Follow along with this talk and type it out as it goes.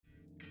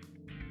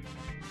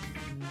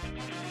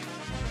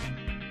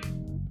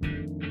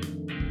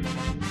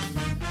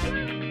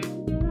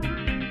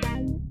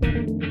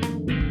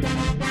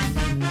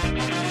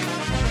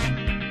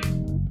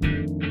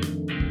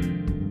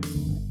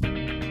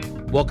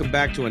Welcome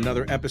back to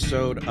another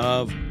episode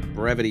of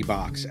Brevity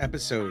Box,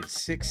 episode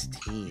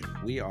 16.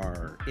 We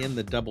are in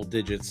the double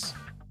digits.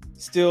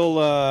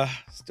 Still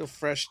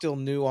fresh, still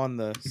new on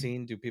the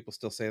scene. Do people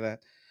still say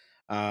that?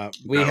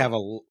 We No. have a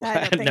I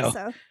don't think no.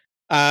 so.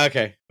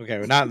 Okay,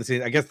 we're not in the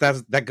scene. I guess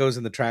that goes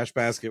in the trash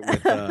basket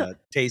with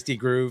Tasty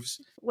Grooves.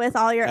 With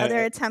all your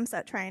other attempts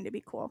at trying to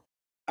be cool.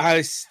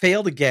 I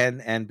failed again,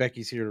 and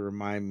Becky's here to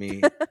remind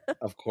me,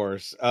 of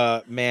course.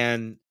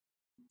 Man,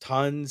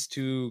 tons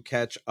to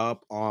catch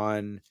up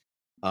on.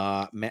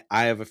 I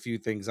have a few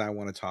things I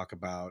want to talk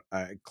about.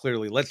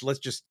 Clearly, let's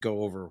just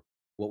go over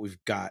what we've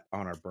got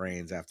on our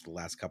brains after the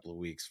last couple of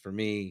weeks. For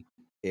me,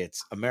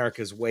 it's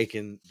America's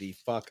waking the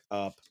fuck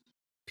up.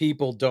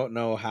 People don't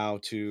know how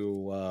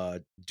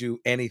to do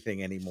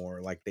anything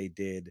anymore like they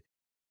did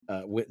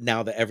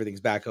now that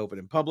everything's back open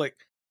in public.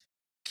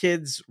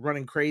 Kids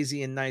running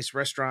crazy in nice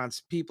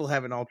restaurants, people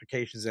having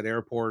altercations at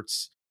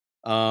airports.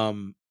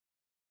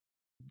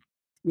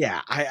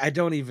 Yeah, I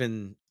don't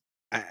even.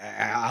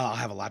 I'll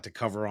have a lot to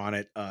cover on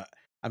it.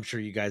 I'm sure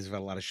you guys have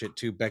had a lot of shit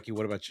too. Becky,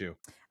 what about you?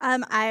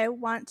 I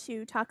want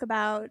to talk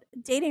about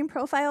dating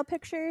profile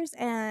pictures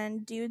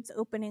and dudes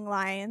opening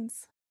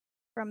lines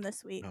from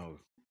this week. Oh,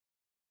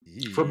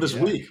 From this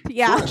week.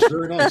 Yeah. Fresh,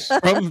 very nice.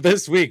 From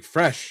this week,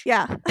 fresh.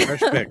 Yeah.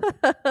 Fresh pick.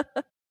 They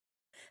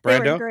were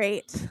Brando?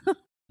 great.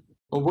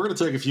 Well, we're going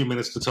to take a few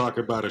minutes to talk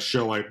about a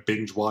show I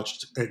binge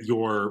watched at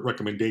your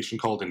recommendation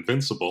called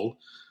Invincible.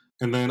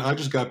 And then I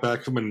just got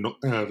back from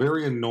a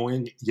very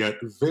annoying yet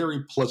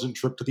very pleasant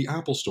trip to the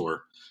Apple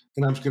Store.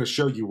 And I'm just going to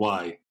show you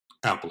why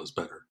Apple is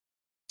better.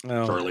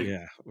 Oh, Charlie.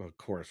 yeah. Well, of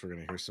course, we're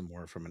going to hear some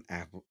more from an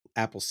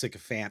Apple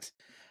sycophant.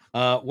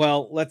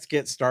 Well, let's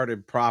get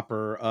started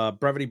proper.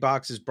 Brevity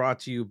Box is brought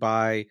to you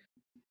by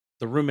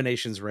the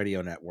Ruminations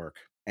Radio Network.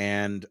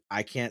 And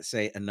I can't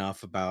say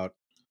enough about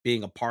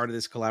being a part of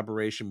this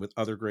collaboration with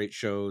other great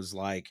shows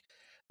like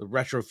the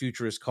Retro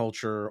Futurist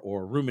Culture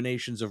or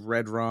Ruminations of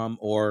Red Rum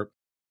or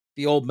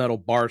the Old Metal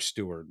Bar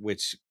Steward,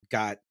 which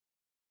got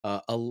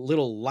a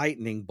little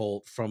lightning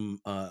bolt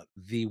from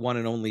the one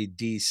and only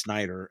Dee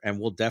Snider, and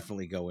we'll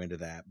definitely go into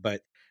that.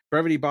 But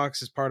Brevity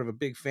Box is part of a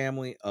big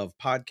family of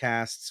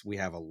podcasts. We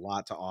have a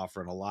lot to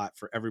offer and a lot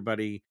for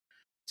everybody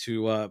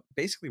to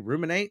basically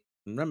ruminate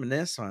and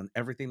reminisce on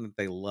everything that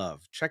they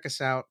love. Check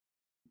us out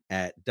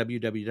at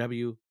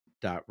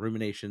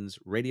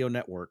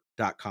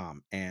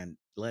www.ruminationsradionetwork.com and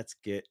let's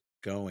get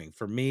going.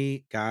 For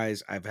me,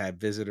 guys, I've had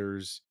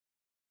visitors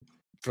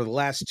for the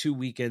last 2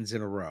 weekends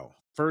in a row.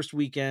 First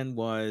weekend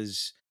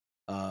was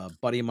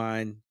buddy of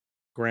mine,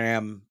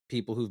 Graham,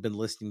 people who've been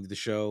listening to the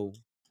show,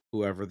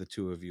 whoever the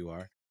two of you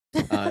are.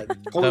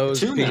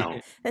 Two now.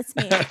 That's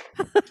me.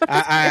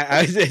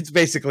 It's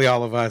basically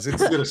all of us.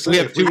 We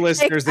have two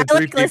listeners and I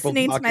three like people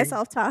listening talking. to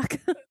myself talk.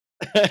 I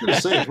was going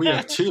to say, if we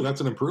have two,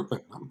 that's an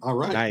improvement. All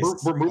right. Nice.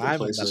 We're moving Climbing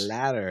places. the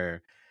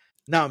ladder.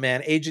 No,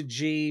 man, Agent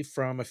G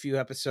from a few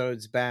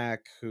episodes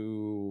back,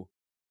 who,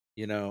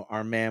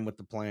 our man with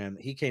the plan,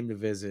 he came to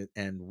visit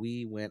and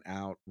we went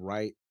out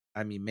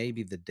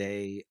maybe the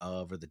day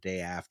of or the day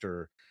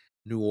after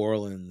New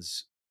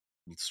Orleans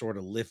sort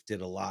of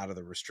lifted a lot of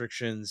the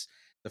restrictions.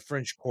 The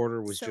French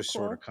Quarter was So just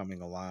cool. sort of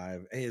coming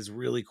alive. It is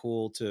really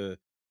cool to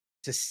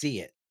see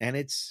it. And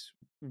it's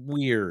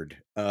weird.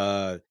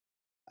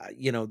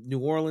 New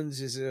Orleans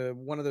is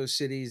one of those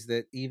cities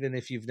that even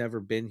if you've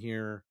never been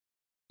here,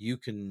 you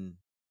can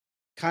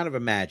kind of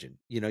imagine.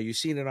 You've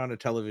seen it on a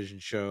television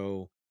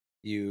show.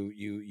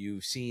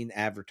 You've seen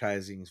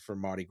advertising for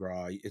Mardi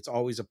Gras. It's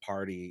always a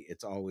party.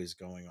 It's always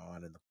going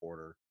on in the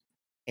quarter,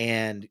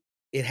 and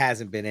it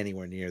hasn't been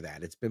anywhere near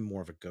that. It's been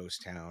more of a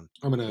ghost town.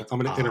 I'm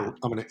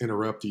gonna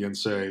interrupt you and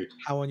say,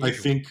 How unusual. I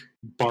think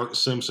Bart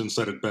Simpson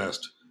said it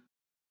best.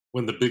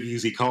 When the Big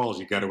Easy calls,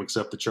 you got to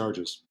accept the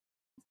charges.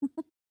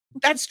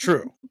 That's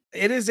true.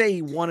 It is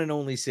a one and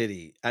only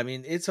city. I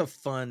mean, it's a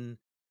fun,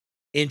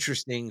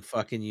 interesting,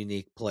 fucking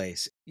unique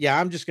place. Yeah,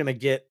 I'm just gonna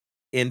get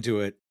into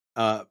it.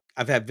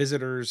 I've had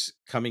visitors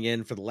coming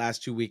in for the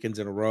last 2 weekends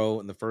in a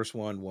row, and the first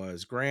one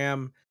was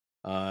Graham.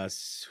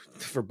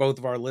 For both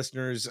of our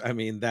listeners, I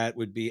mean, that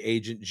would be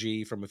Agent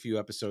G from a few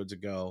episodes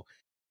ago.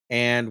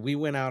 And we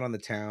went out on the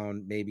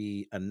town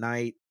maybe the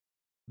night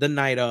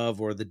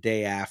of or the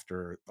day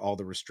after all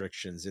the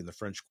restrictions in the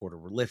French Quarter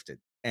were lifted.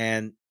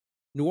 And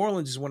New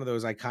Orleans is one of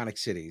those iconic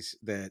cities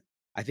that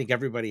I think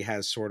everybody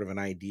has sort of an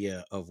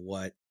idea of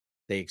what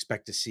they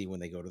expect to see when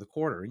they go to the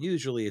quarter. And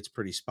usually it's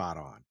pretty spot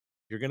on.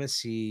 You're going to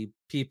see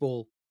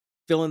people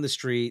filling the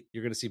street.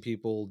 You're going to see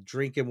people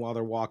drinking while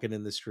they're walking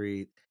in the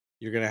street.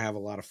 You're going to have a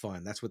lot of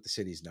fun. That's what the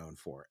city's known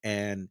for.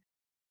 And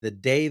the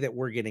day that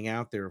we're getting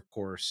out there, of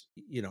course,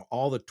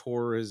 all the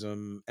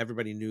tourism,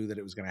 everybody knew that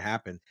it was going to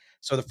happen.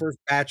 So the first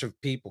batch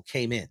of people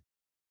came in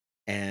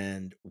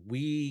and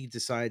we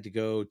decided to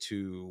go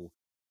to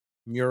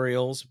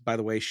Muriel's. By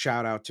the way,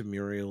 shout out to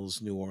Muriel's,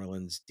 New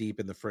Orleans, deep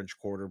in the French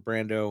Quarter.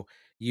 Brando,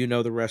 you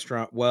know the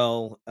restaurant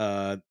well.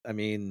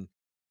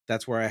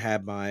 That's where I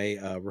had my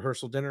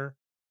rehearsal dinner.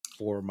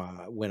 for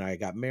when I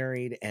got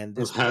married, and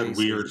this I've had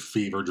place is weird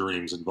fever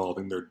dreams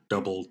involving their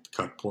double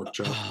cut pork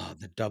chop.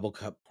 the double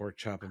cup pork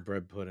chop and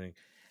bread pudding.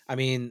 I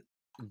mean,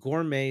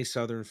 gourmet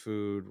Southern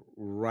food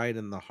right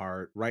in the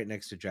heart, right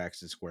next to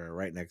Jackson Square,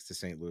 right next to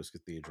St. Louis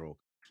Cathedral.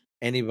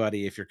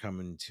 Anybody, if you're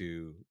coming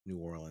to New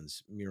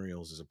Orleans,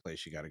 Muriel's is a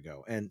place you got to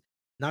go, and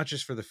not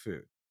just for the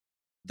food.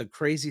 The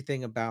crazy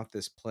thing about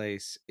this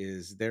place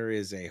is there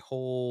is a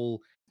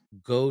whole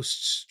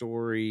ghost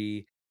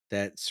story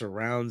that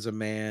surrounds a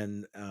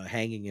man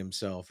hanging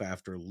himself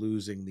after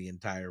losing the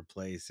entire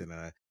place in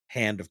a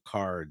hand of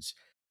cards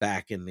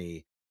back in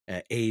the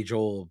age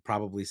old,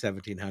 probably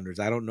 1700s.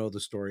 I don't know the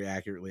story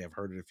accurately. I've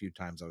heard it a few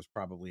times. I was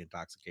probably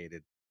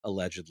intoxicated,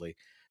 allegedly.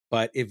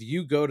 But if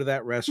you go to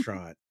that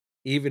restaurant,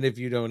 even if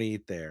you don't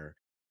eat there,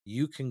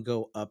 you can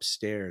go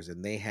upstairs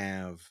and they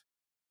have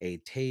a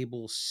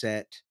table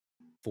set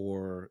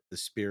for the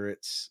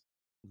spirits,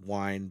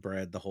 wine,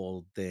 bread, the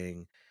whole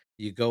thing.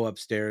 You go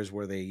upstairs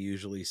where they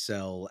usually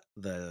sell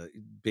the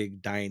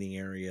big dining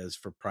areas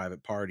for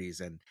private parties,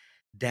 and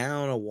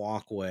down a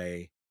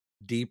walkway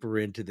deeper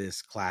into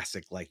this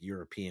classic, like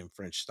European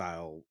French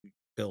style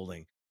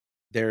building,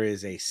 there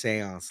is a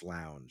seance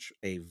lounge,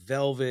 a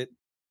velvet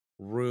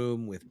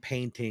room with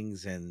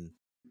paintings and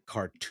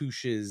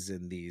cartouches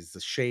and these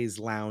the chaise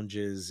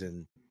lounges,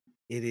 and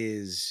it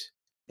is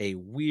a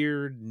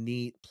weird,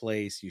 neat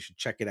place. You should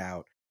check it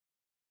out.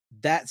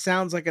 That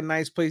sounds like a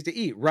nice place to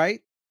eat,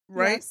 right?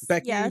 Right, Yes,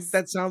 Becky? yes.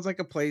 That sounds like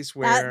a place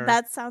That where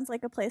that sounds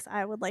like a place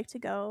I would like to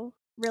go,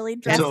 really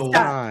and dressed So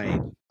up.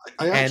 dine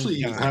I and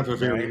actually have dine, a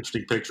very right?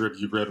 interesting picture of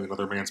you grabbing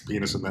another man's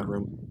penis in that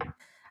room.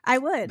 I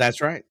would.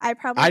 That's right. I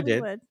I probably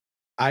did. would.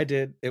 I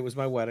did. It was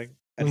my wedding.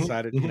 I Mhm,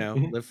 decided, mhm,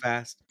 mhm. live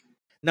fast.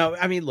 No,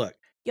 I mean, look,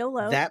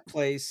 YOLO. that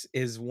place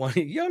is one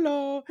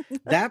YOLO.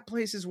 That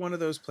place is one of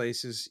those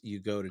places you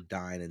go to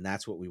dine, and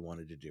that's what we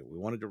wanted to do. We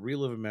wanted to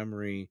relive a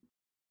memory.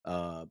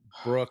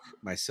 Brooke,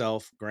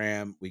 myself,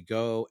 Graham, we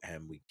go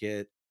and we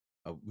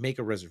make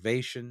a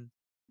reservation.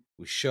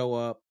 We show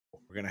up.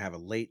 We're gonna have a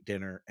late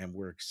dinner, and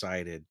we're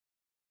excited.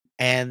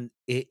 And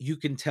you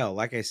can tell,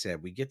 like I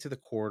said, we get to the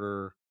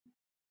quarter.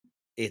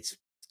 It's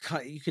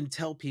you can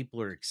tell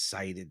people are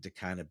excited to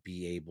kind of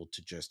be able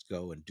to just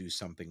go and do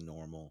something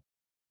normal.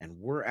 And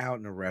we're out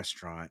in a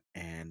restaurant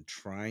and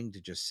trying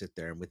to just sit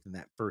there. And within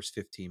that first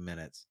 15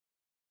 minutes,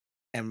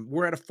 and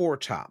we're at a four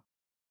top.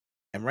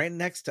 And right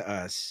next to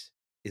us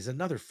is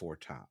another four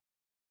top.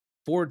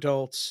 Four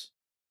adults.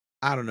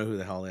 I don't know who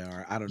the hell they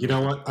are. I don't You know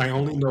know if they're what? I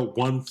only people. know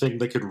one thing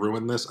that could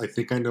ruin this. I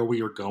think I know where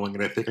you're going,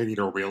 and I think I need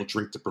a real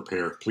drink to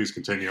prepare. Please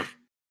continue.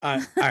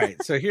 All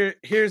right. So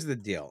here's the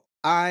deal.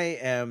 I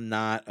am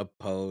not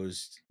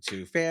opposed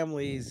to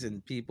families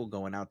and people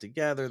going out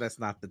together. That's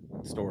not the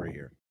story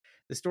here.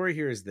 The story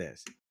here is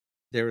this: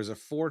 there is a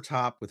four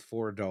top with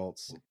four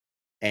adults,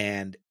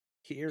 and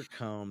here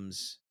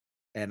comes,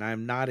 and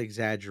I'm not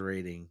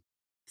exaggerating,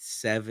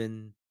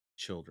 seven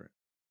children.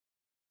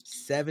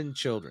 Seven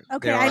children.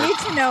 Okay, There I are need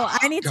to know.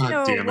 I need to God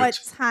know damn it.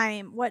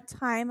 what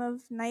time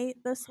of night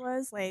this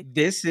was. Like,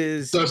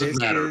 Doesn't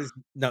matter.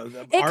 no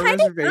it our kind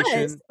of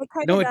does. reservation. It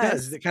kind No, of it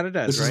does. does. It kind of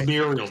does, This is right?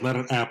 Muriel's, not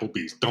an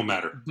Applebee's. Don't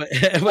matter. But,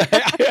 but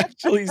I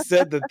actually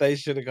said that they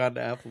should have gone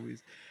to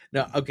Applebee's.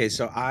 No, okay,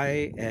 so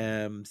I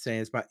am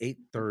saying it's about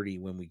 8:30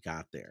 when we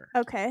got there.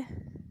 Okay,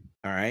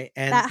 All right.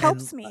 that And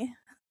helps me.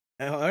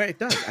 all right, it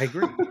does. I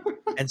agree.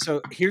 And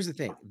so here's the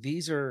thing.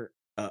 These are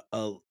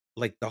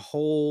like the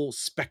whole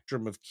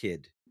spectrum of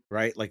kid,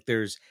 right? Like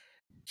there's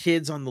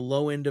kids on the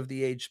low end of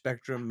the age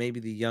spectrum, maybe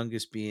the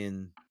youngest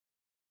being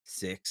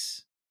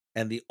 6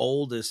 and the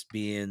oldest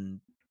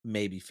being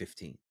maybe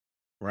 15,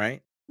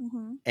 right?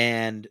 Hmm.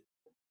 And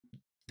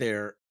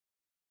they're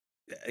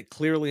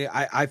clearly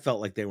I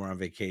felt like they were on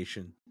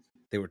vacation.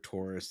 They were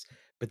tourists,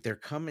 but they're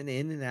coming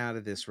in and out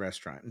of this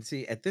restaurant. And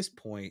see, at this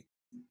point,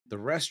 the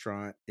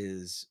restaurant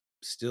is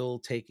still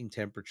taking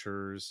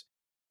temperatures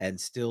and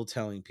still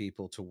telling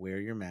people to wear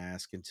your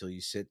mask until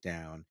you sit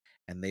down.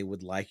 And they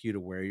would like you to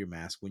wear your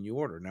mask when you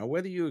order. Now,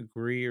 whether you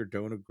agree or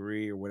don't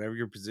agree or whatever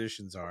your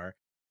positions are,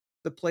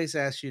 the place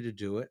asks you to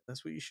do it.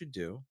 That's what you should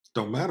do.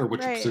 Don't matter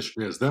what your Right.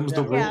 position is. Them's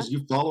the Yeah, Yeah. rules.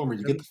 You follow them or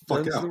you get the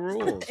fuck them's the out.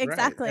 rules,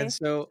 right? And Exactly.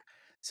 so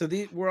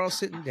we're all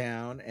sitting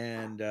down,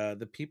 and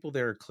the people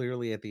there are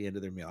clearly at the end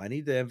of their meal. I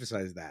need to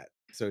emphasize that,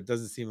 so it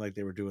doesn't seem like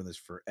they were doing this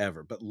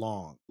forever, but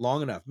long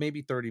enough,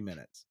 maybe 30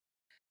 minutes.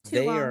 Too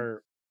They long.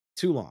 are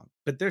too long,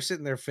 but they're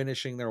sitting there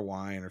finishing their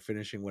wine or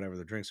finishing whatever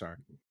their drinks are,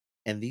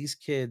 and these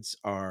kids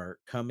are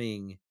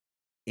coming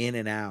in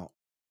and out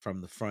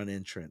from the front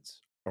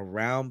entrance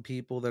around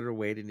people that are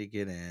waiting to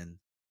get in,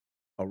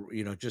 or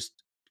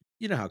just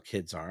how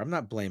kids are. I'm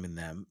not blaming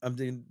them. I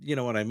mean, you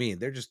know what I mean.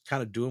 They're just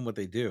kind of doing what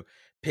they do.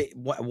 At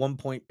one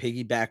point,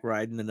 piggyback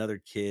riding another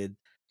kid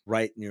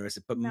right near us,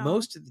 but No.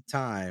 most of the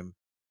time,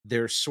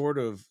 they're sort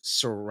of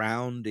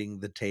surrounding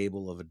the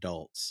table of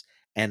adults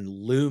and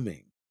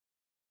looming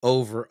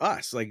over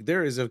us. Like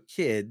there is a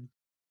kid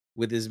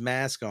with his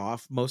mask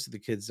off. Most of the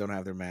kids don't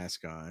have their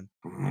mask on,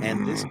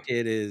 and this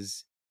kid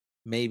is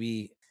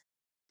maybe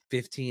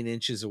 15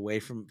 inches away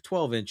from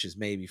 12 inches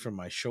maybe from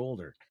my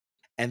shoulder,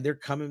 and they're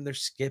coming, they're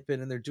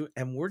skipping, and they're doing,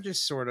 and we're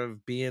just sort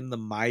of being the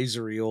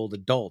misery old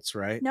adults,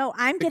 right? No,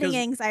 I'm getting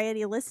Because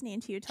anxiety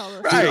listening to you tell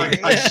those Dude,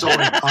 right, I stories. so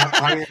am.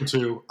 I am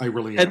too. I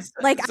really and am.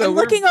 Like, so I'm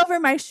we're looking over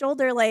my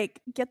shoulder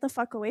like, "Get the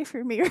fuck away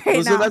from me right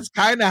well, so now." that's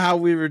kind of how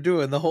we were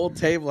doing. The whole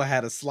table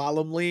had a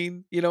slalom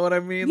lean. You know what I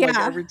mean? Like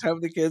Yeah. every time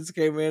the kids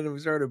came in, and we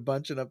started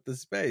bunching up the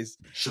space,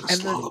 Should have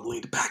and the slalom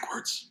leaned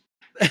backwards.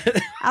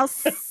 I'll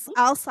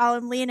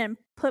solemnly lean and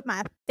put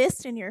my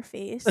fist in your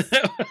face.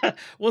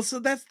 well, so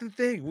that's the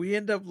thing. We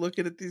end up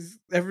looking at these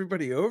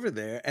everybody over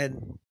there,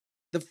 and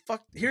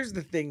here's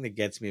the thing that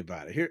gets me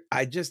about it.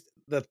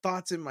 The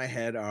thoughts in my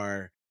head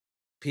are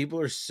people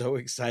are so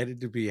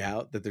excited to be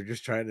out that they're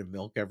just trying to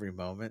milk every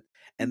moment.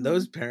 And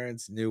those Mhm.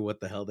 parents knew what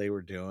the hell they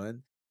were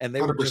doing. And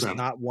they were just 100%.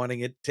 not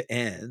wanting it to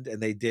end.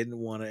 And they didn't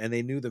want to, and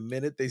they knew the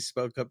minute they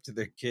spoke up to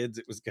their kids,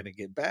 it was going to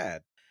get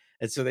bad.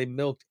 And so they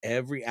milked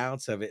every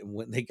ounce of it. And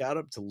when they got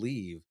up to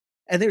leave,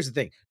 and there's the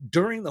thing,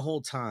 during the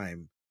whole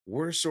time,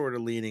 we're sort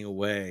of leaning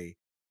away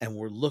and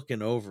we're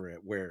looking over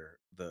at where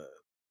the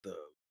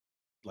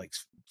like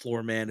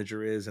floor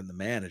manager is and the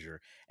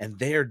manager, and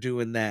they're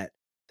doing that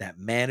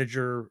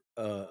manager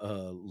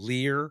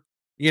leer,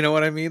 you know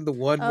what I mean, the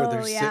one where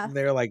they're Oh, yeah. sitting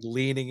there like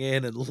leaning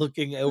in and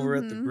looking over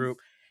at the Mhm. group,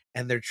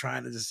 and they're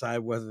trying to decide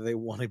whether they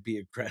want to be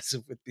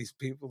aggressive with these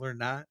people or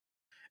not.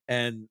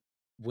 And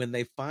when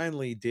they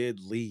finally did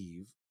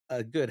leave,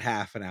 a good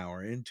half an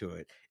hour into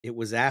it, it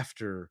was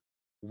after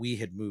we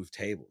had moved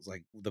tables.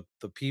 Like the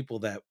people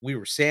that we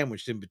were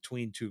sandwiched in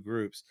between two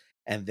groups,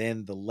 and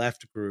then the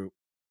left group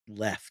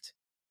left.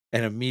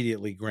 And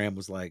immediately Graham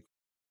was like,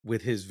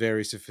 with his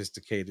very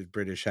sophisticated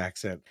British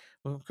accent,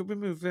 "Well, could we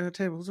move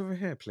tables over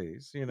here,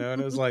 please?" You know,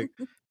 and it was like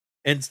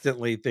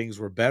instantly things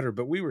were better,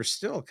 but we were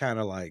still kind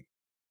of like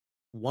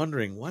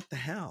wondering what the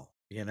hell,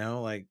 you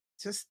know, like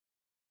just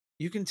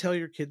you can tell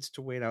your kids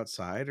to wait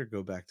outside or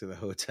go back to the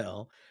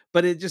hotel,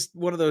 but it just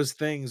one of those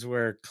things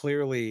where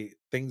clearly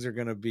things are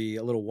going to be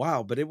a little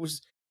wild, but it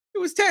was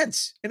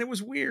tense and it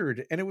was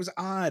weird and it was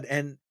odd,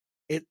 and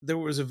it there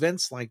was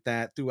events like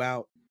that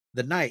throughout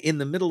the night in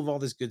the middle of all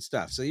this good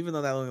stuff. So even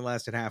though that only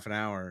lasted half an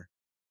hour,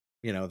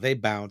 they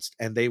bounced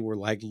and they were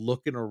like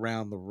looking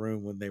around the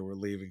room when they were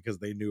leaving because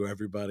they knew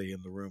everybody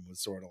in the room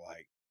was sort of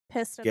like,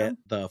 Pissed at get him.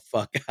 the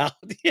fuck out.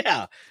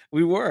 Yeah,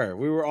 we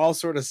were all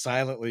sort of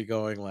silently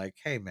going like,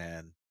 hey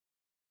man,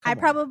 I come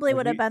on. probably Like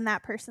would have been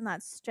that person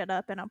that stood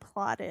up and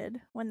applauded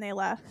when they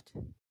left,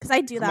 because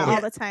I do I that might all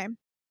have, yeah, the time.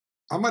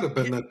 I might have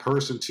been yeah, that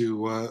person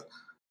to,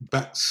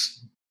 back,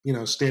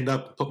 stand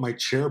up and put my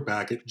chair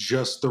back at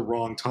just the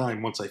wrong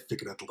time once I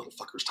figured out the little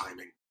fucker's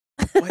timing.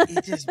 but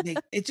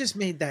it just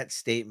made that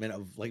statement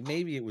of like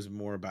maybe it was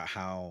more about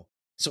how.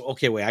 So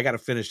okay, wait, I got to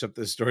finish up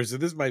this story. So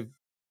this might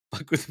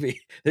fuck with me.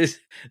 This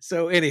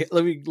so any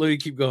let me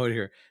keep going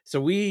here. So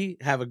we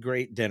have a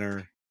great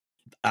dinner.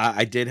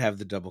 I did have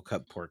the double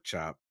cup pork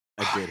chop.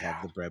 I Oh, did have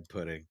yeah. the bread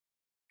pudding.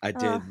 I Ugh.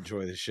 did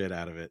enjoy the shit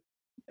out of it.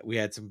 We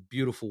had some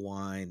beautiful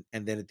wine,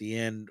 and then at the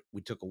end,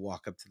 we took a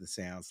walk up to the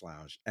seance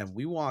lounge, and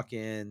we walk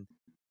in,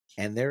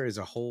 and there is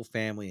a whole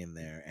family in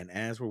there. And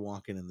as we're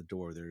walking in the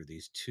door, there are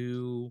these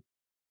two,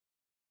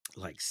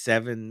 like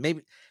 7,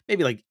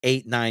 maybe like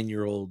 8, 9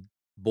 year old Damn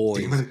it,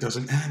 boys. it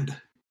doesn't end.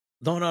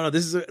 No, no, no.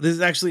 This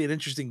is actually an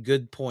interesting,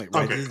 good point,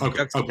 right? Okay, This is the okay, okay.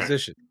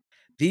 juxtaposition.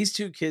 These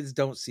two kids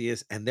don't see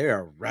us, and they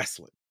are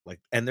wrestling, like,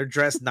 and they're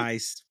dressed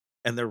nice,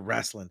 and they're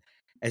wrestling.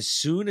 As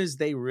soon as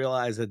they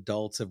realize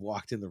adults have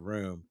walked in the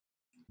room,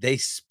 they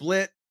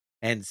split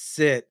and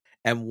sit,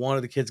 and one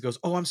of the kids goes,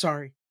 "Oh, I'm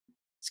sorry.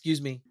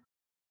 Excuse me."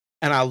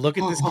 And I look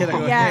at this kid, I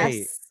go, Oh, "Hey."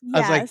 Yes, I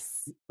was like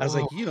yes. I was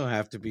oh. like, "You don't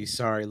have to be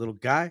sorry, little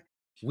guy.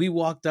 We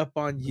walked up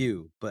on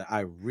you, but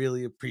I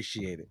really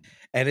appreciate it."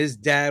 And his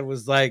dad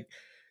was like,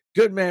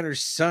 "Good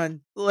manners,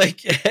 son." Like,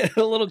 and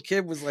the little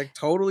kid was like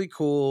totally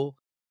cool,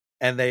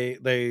 and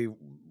they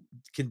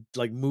can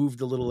like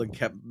moved a little and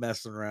kept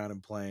messing around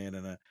and playing,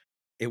 and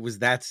it was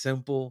that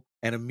simple.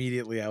 And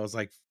immediately I was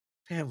like,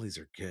 families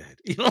are good.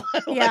 Like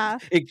Yeah.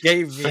 it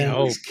gave me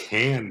Families hope.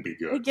 can be It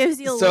good. gives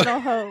you a So little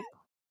hope.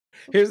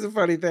 here's the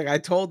funny thing. I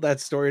told that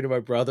story to my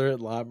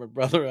brother-in-law. My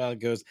brother-in-law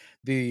goes,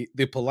 the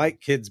polite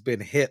kid's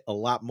been hit a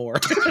lot more.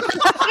 It's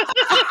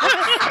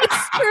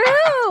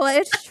true.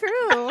 It's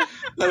true.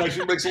 That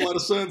actually makes a lot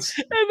of sense.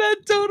 And that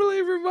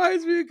totally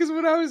reminds me because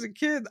when I was a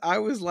kid, I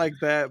was like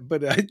that.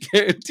 But I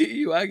guarantee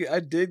you, I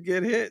did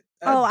get hit.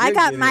 I Oh, I did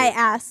got get my hit.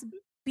 ass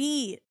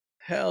beat.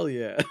 Hell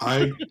yeah.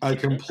 I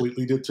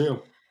completely did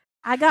too.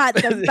 I got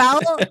the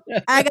belt.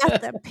 I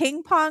got the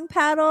ping pong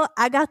paddle.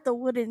 I got the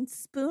wooden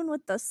spoon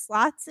with the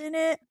slots in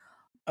it.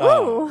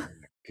 Oh Ooh. my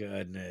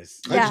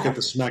goodness. I just Yeah. got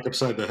the smack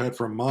upside the head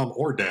from mom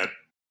or dad.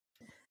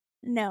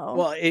 No.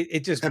 Well,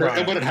 it just And, brought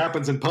and up. when it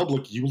happens in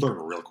public, you learn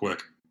real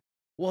quick.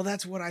 Well,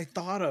 that's what I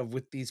thought of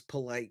with these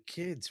polite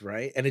kids,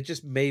 right? And it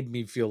just made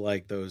me feel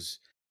like those.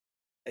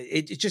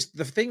 It just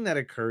the thing that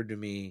occurred to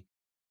me,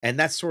 and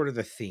that's sort of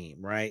the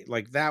theme, right?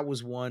 Like that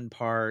was one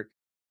part.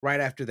 Right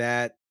after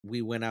that,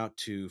 we went out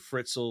to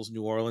Fritzl's,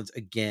 New Orleans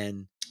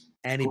again.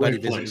 Anybody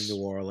Great visiting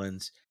New place.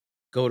 Orleans,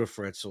 go to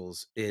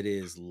Fritzl's. It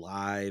is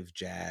live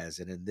jazz,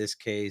 and in this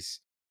case,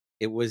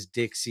 it was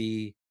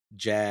Dixie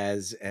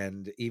jazz,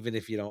 and even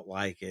if you don't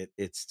like it,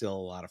 it's still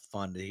a lot of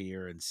fun to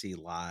hear and see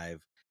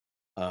live.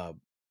 Uh,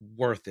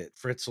 Worth it.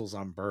 Fritzl's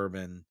on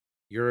Bourbon,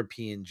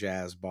 European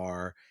Jazz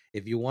Bar.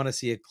 If you want to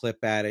see a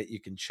clip at it, you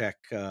can check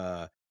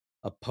a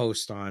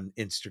post on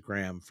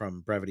Instagram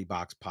from Brevity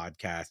Box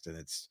Podcast,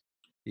 and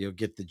you'll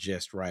get the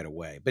gist right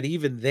away. But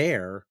even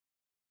there,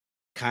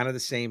 kind of the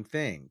same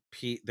thing.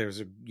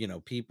 There's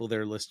people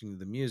there listening to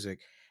the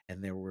music,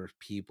 and there were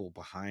people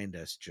behind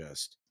us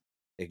just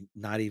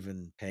not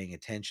even paying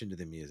attention to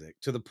the music,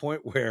 to the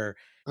point where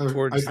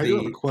towards I do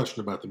have a the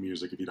question about the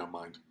music, if you don't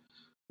mind.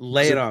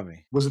 lay it on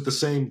me. Was it the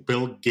same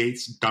Bill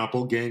Gates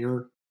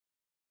doppelganger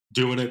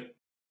doing it?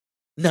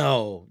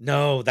 No,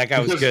 that guy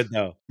was good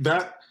though.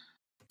 That,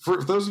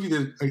 for those of you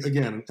that,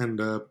 again, and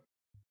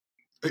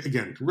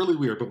again, really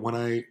weird, but when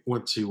I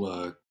went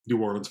to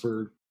New Orleans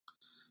for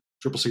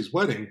Triple C's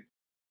wedding,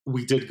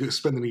 we did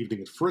spend an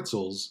evening at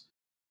Fritzl's,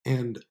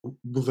 and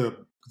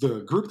the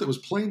group that was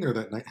playing there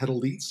that night had a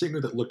lead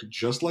singer that looked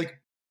just like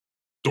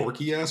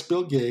dorky ass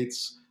Bill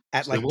Gates,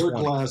 At like similar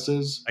 20,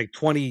 glasses, like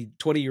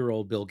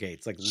 20-year-old Bill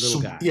Gates, like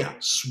little guy. Yeah,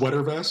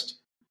 sweater vest.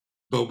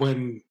 But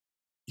when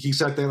he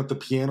sat down at the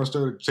piano,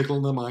 started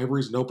tickling them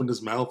ivories, and opened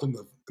his mouth, and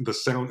the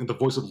sound and the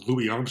voice of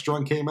Louis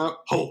Armstrong came out.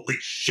 Holy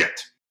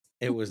shit!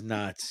 It was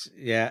nuts.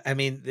 Yeah, I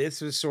mean, this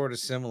was sort of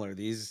similar.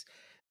 These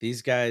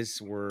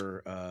guys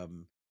were,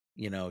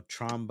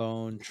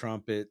 trombone,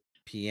 trumpet,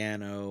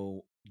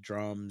 piano,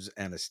 drums,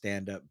 and a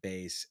stand-up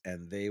bass,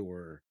 and they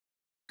were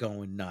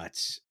going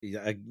nuts.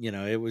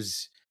 It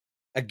was,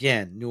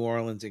 again, New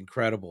Orleans,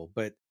 incredible,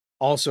 but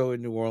also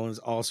in New Orleans,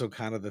 also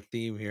kind of the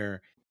theme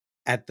here.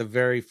 At the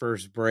very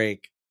first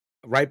break,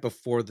 right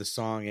before the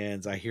song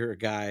ends, I hear a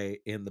guy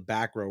in the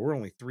back row. We're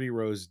only 3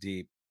 rows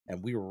deep,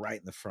 and we were right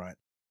in the front.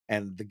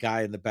 And the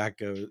guy in the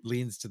back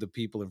leans to the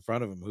people in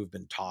front of him who've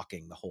been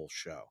talking the whole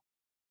show.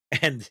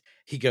 And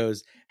he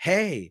goes,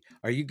 "Hey,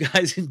 are you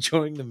guys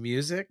enjoying the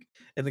music?"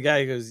 And the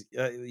guy goes,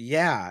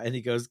 "Yeah." And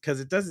he goes, "Because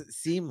it doesn't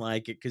seem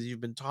like it, because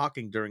you've been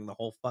talking during the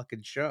whole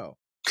fucking show."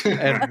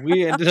 And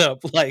we ended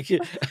up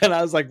and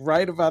I was like,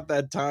 right about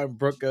that time,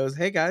 Brooke goes,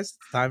 "Hey guys,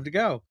 it's time to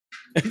go."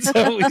 And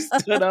so we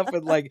stood up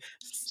and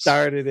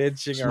started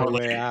inching our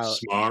way out.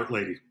 Smart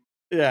lady.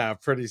 Yeah,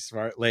 pretty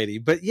smart lady.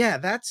 But yeah,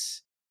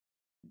 that's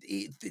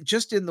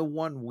just in the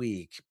 1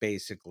 week,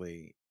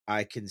 basically,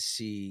 I can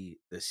see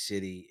the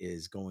city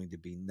is going to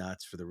be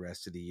nuts for the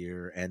rest of the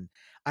year. And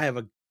I have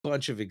a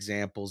bunch of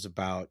examples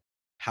about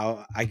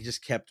how I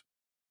just kept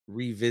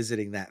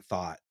revisiting that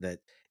thought that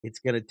it's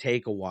going to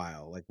take a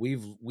while. Like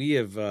we've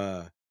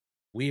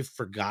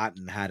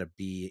forgotten how to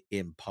be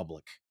in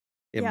public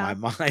in my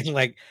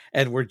mind,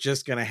 and we're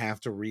just going to have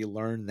to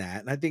relearn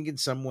that. And I think in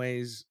some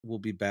ways we'll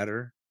be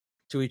better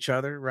to each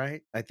other,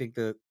 right? I think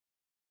No.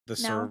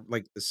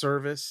 the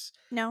service.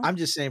 No. I'm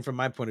just saying, from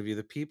my point of view,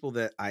 the people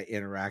that I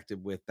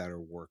interacted with that are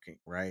working,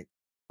 right?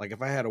 Like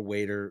if I had a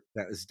waiter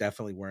that was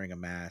definitely wearing a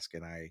mask,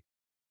 and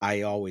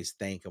I always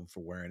thank them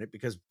for wearing it,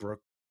 because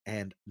Brooke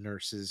and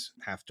nurses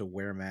have to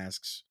wear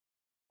masks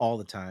all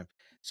the time.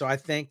 So I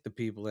thank the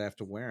people that have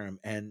to wear them,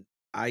 and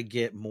I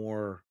get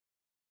more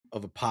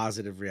of a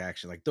positive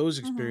reaction. Like those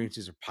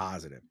experiences are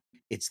positive.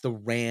 It's the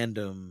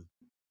random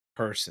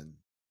person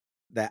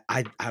that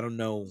I don't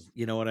know,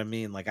 you know what I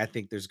mean? Like I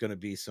think there's going to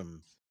be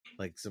some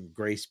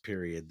grace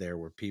period there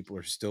where people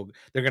are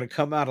they're going to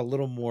come out a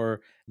little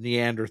more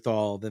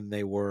Neanderthal than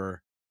they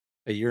were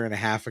a year and a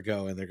half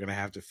ago, and they're going to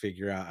have to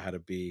figure out how to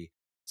be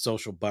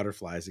social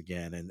butterflies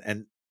again.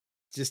 And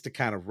just to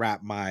kind of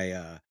wrap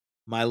my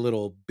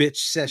little bitch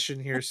session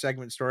here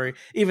segment story,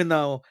 even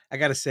though I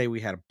got to say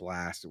we had a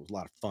blast. It was a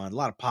lot of fun, a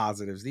lot of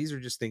positives. These are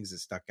just things that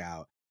stuck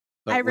out.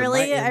 But I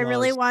really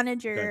in-laws,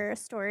 wanted your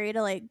story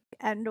to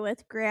end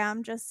with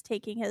Graham just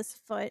taking his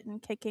foot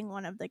and kicking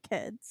one of the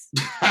kids.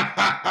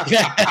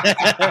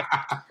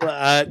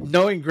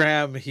 Knowing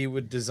Graham, he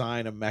would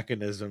design a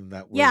mechanism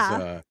that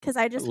was because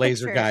I just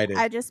laser guided.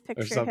 I just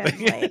picture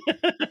him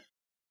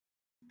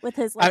with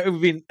his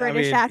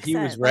British accent. He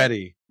was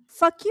ready.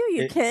 Fuck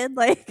you, kid!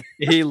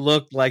 He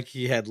looked like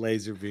he had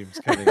laser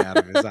beams coming out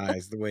of his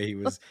eyes. The way he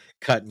was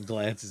cutting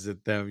glances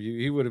at them,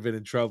 he would have been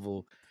in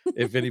trouble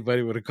if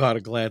anybody would have caught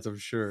a glance, I'm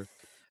sure.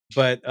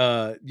 But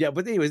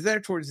but anyways, there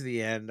towards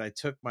the end, I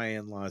took my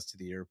in-laws to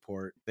the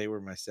airport. They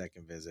were my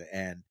second visit,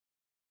 and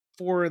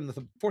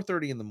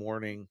 4:30 in the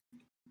morning,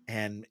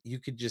 and you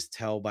could just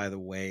tell by the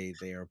way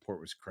the airport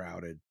was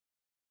crowded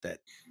that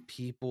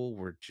people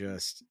were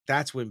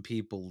that's when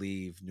people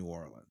leave New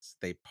Orleans.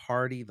 They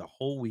party the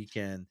whole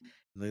weekend,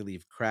 and they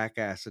leave crack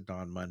acid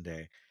on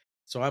Monday.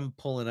 So I'm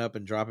pulling up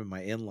and dropping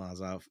my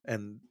in-laws off,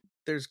 and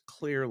there's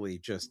clearly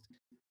just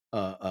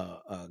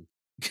a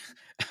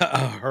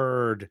a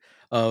herd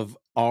of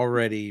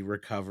already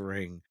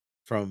recovering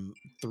from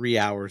 3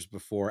 hours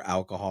before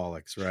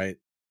alcoholics, right?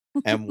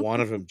 And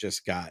one of them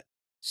just got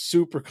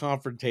super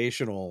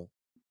confrontational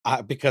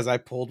because I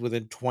pulled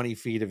within 20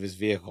 feet of his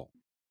vehicle.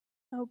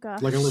 Oh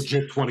gosh. Like a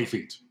legit 20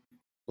 feet.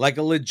 Like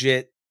a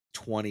legit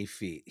 20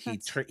 feet.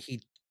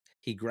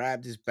 He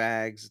grabbed his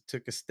bags,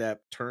 took a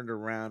step, turned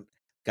around,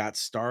 got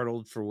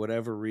startled for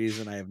whatever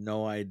reason. I have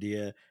no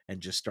idea, and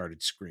just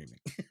started screaming.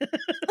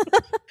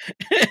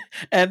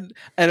 And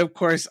of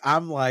course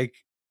I'm like,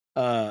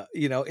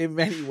 in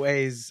many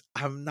ways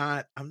I'm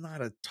not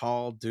a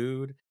tall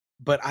dude,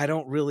 but I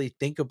don't really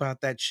think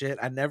about that shit.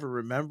 I never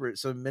remember it.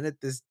 So the minute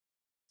this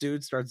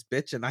dude starts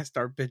bitching, I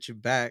start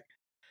bitching back.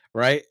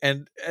 Right.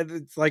 And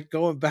it's like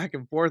going back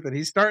and forth, and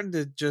he's starting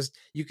to just,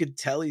 you could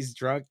tell he's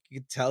drunk.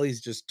 You could tell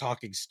he's just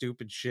talking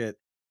stupid shit.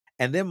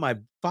 And then my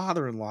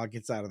father-in-law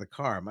gets out of the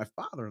car. My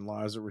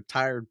father-in-law is a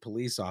retired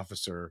police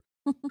officer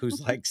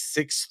who's like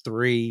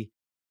 6'3"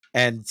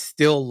 and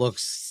still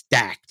looks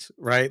stacked,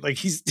 right? Like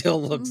he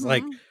still looks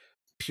like Mhm.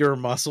 pure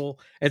muscle.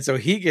 And so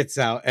he gets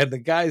out, and the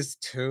guy's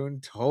tune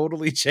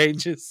totally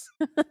changes.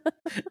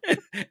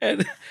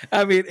 And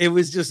I mean, it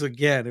was just,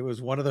 again, it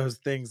was one of those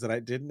things that I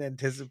didn't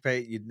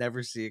anticipate. You'd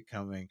never see it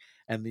coming.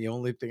 And the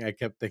only thing I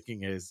kept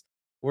thinking is,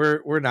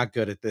 we're not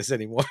good at this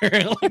anymore.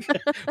 Like,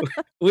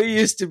 we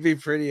used to be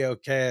pretty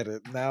okay at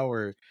it. Now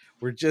we're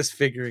just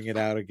figuring it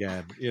out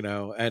again,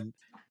 And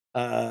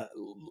uh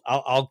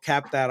I'll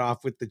cap that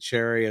off with the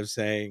cherry of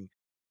saying,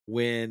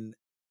 when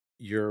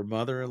your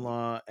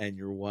mother-in-law and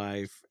your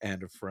wife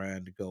and a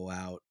friend go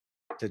out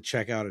to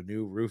check out a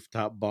new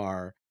rooftop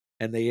bar,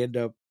 and they end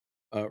up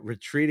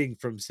retreating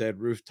from said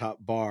rooftop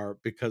bar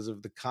because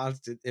of the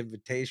constant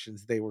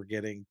invitations they were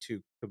getting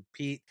to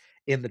compete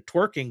in the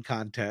twerking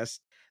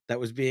contest that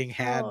was being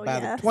had Oh, by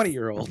the yes.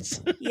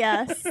 20-year-olds.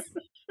 Yes.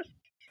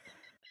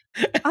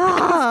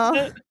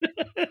 Oh.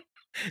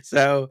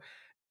 So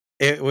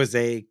it was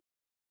a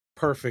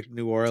perfect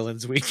New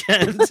Orleans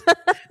weekend.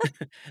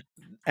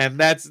 And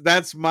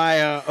that's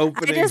my I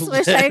opening just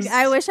wish I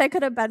list. wish I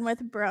could have been with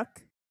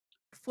Brooke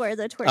for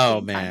the Oh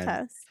twerking man,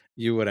 contest.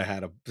 you would have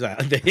had a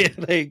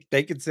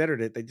they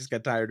considered it. They just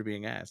got tired of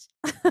being asked.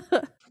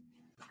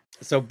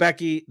 So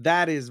Becky,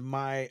 that is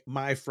my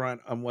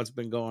front on what's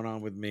been going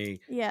on with me.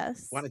 Why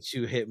Yes. don't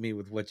you hit me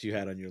with what you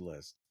had on your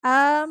list?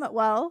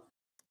 Well,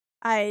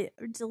 I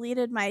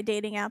deleted my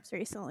dating apps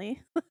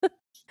recently because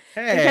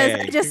I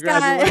Hey, just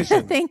got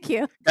congratulations. thank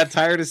you. Got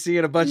tired of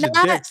seeing a bunch of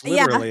Not dicks,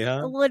 yeah, literally,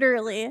 huh?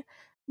 literally.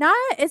 Not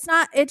it's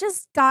not it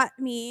just got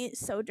me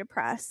so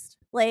depressed.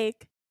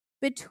 Like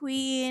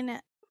between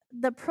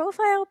the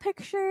profile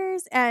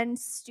pictures and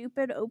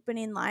stupid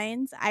opening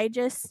lines,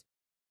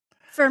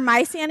 for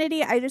my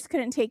sanity, I just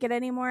couldn't take it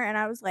anymore, and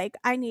I was like,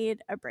 I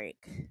need a break.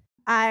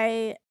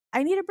 I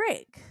need a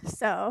break.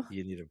 So,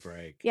 You need a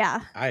break.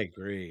 yeah. I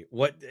agree.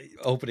 What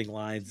opening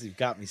lines? You've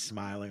got me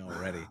smiling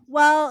already.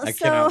 Well, I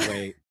so cannot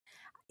wait.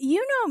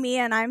 you know me,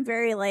 and I'm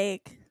very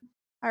like,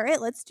 all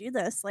right, let's do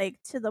this, like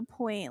to the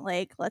point,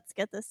 like, let's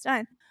get this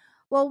done.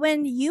 Well,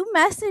 when you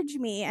message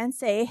me and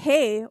say,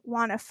 hey,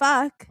 wanna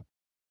fuck,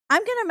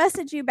 I'm gonna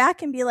message you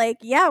back and be like,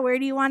 yeah, where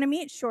do you wanna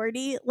meet,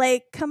 shorty?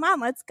 Like, come on,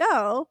 let's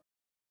go.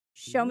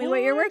 Show me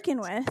what you're What? working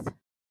with.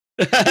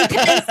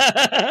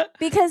 Because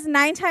because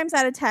 9 times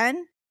out of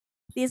 10,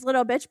 these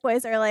little bitch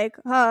boys are like,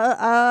 They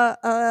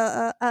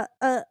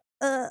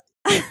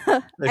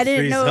I didn't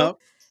freeze know up.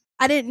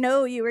 I didn't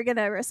know you were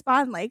gonna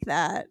respond like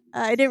that.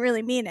 I didn't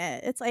really mean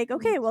it. It's like,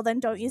 okay, well then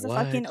don't use a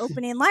fucking What?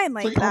 opening line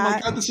It's like, like oh my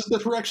that. god, this has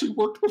never actually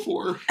worked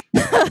before.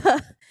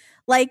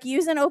 Like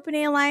use an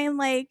opening line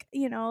like,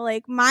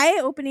 like my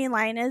opening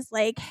line is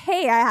like,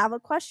 "Hey, I have a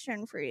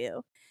question for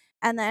you."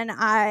 And then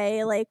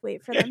I like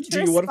wait for them to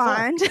Do you want to fuck?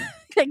 respond.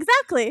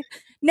 Exactly.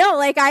 No,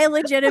 like I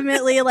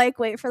legitimately like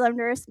wait for them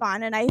to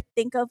respond, and I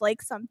think of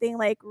like something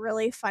like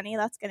really funny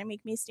that's going to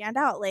make me stand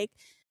out. Like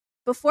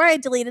before I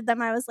deleted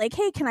them, I was like,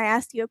 "Hey, can I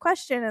ask you a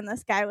question?" And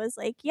this guy was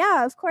like,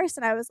 "Yeah, of course."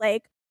 And I was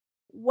like,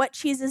 "What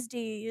cheeses do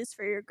you use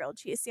for your grilled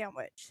cheese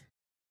sandwich?"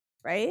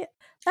 Right?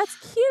 That's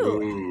cute.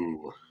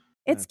 Ooh.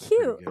 It's That's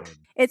pretty cute. good.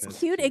 It's That's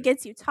cute, it cute.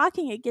 gets you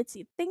talking, it gets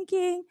you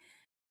thinking,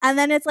 and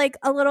then it's, like,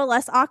 a little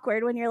less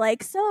awkward when you're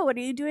like, "So, what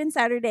are you doing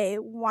Saturday?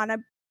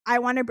 I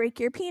wanna break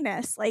your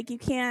penis." Like, you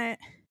can't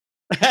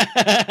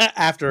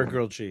After a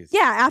grilled cheese.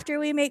 yeah, after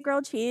we make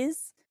grilled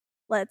cheese,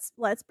 let's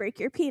break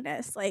your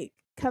penis, like,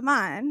 come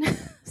on.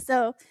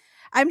 So,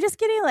 I'm just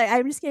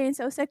getting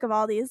so sick of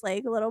all these,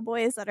 like, little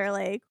boys that are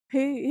like,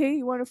 "Hey,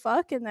 you wanna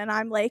fuck?" And then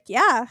I'm like,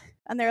 "Yeah."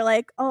 And they're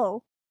like,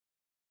 "Oh,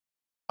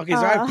 Okay, so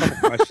I have a uh"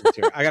 couple questions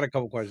here. I got a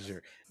couple questions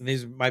here, and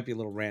these might be a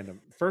little random.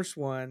 First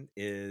one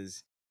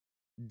is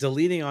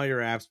deleting all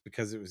your apps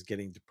because it was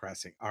getting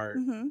depressing.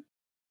 Mhm.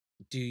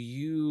 Do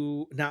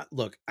you not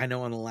look? I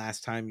know on the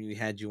last time you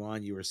had you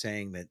on, you were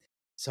saying that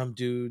some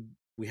dude,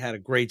 we had a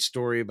great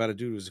story about a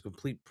dude who was a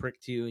complete prick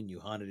to you, and you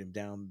hunted him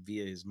down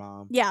via his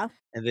mom. Yeah.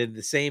 And then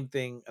the same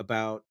thing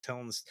about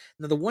telling us.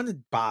 Now, the one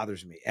that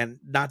bothers me, and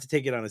not to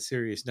take it on a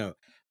serious note,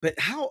 but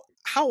how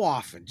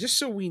often, just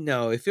so we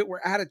know, if it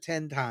were out of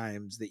 10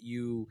 times that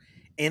you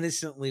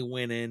innocently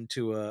went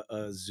into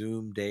a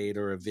Zoom date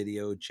or a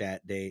video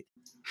chat date,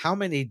 how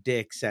many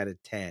dicks out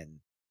of 10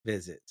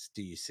 visits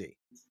do you see?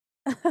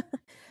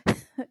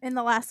 In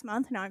the last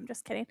month? No, I'm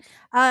just kidding.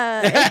 We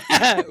It's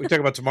talking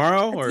about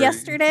tomorrow it's or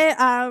yesterday.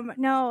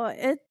 No,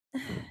 it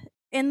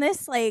in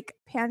this like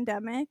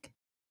pandemic,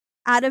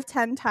 out of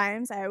 10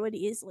 times, I would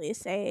easily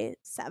say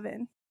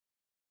 7.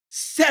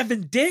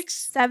 7 dicks?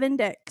 7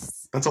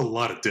 dicks. That's a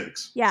lot of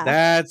dicks. Yeah.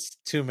 That's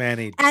too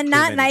many. And too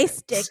not many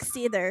nice dicks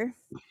either.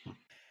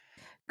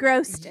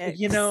 Gross dicks.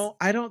 You know,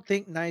 I don't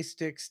think nice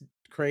dicks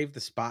crave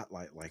the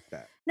spotlight like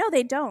that. No,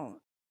 they don't.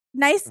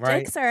 Nice Right?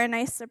 dicks are a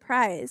nice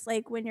surprise.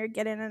 Like when you're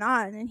getting it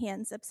on and he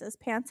unzips his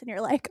pants and you're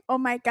like, oh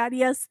my God,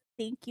 yes,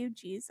 thank you,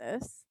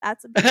 Jesus.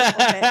 That's a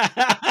beautiful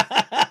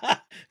pic.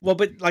 Well,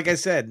 but like I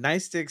said,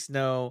 nice dicks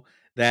know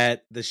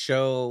that the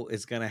show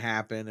is going to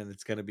happen and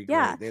it's going to be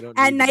Yeah. great. They don't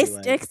And need to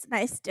be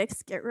nice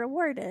dicks get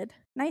rewarded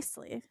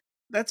nicely.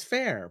 That's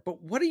fair.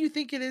 But what do you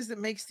think it is that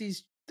makes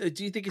these?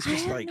 Do you think it's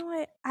just like?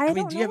 I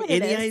mean, do you have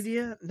any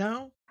idea?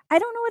 No. I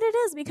don't know what it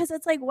is because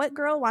it's like what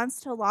girl wants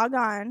to log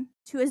on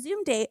to a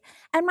Zoom date?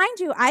 And mind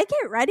you, I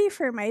get ready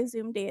for my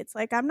Zoom dates.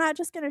 Like I'm not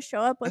just going to show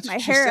up with my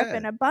hair up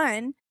in a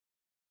bun.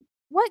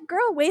 What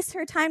girl wastes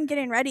her time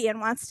getting ready and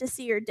wants to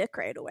see your dick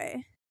right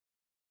away?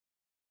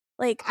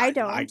 Like I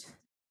don't.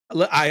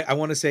 I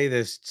want to say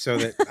this so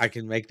that I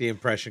can make the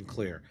impression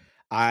clear.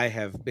 I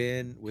have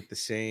been with the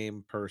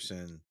same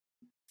person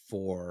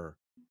for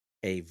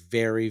a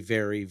very,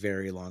 very,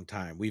 very long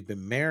time. We've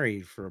been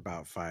married for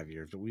about 5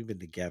 years, but we've been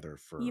together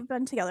for You've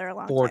been together a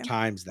long 4 time.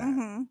 times that.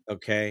 Mm-hmm.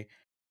 Okay.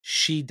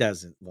 She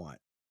doesn't want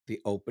the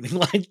opening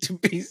line to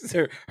be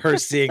her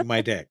seeing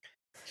my dick.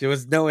 She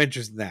was no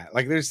interest in that.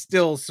 Like there's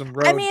still some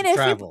road to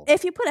travel.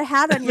 If you put a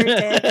hat on your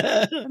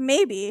dick,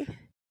 maybe.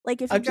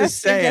 Like if you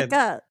dress your dick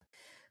up.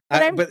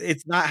 But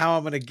it's not how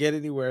I'm going to get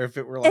anywhere if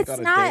it were like on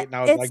a date. And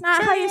I was it's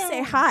not how you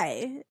say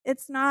hi.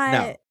 It's not.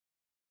 No.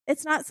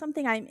 It's not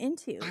something I'm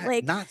into.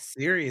 Like not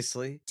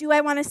seriously. Do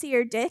I want to see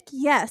your dick?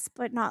 Yes,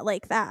 but not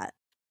like that.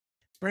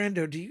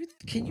 Brando,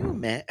 can you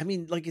imagine? I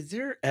mean, like, has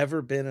there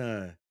ever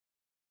been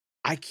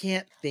I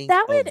can't think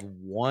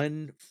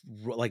one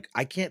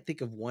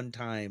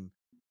time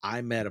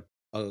I met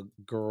a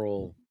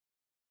girl.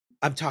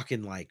 I'm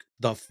talking like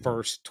the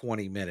first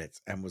 20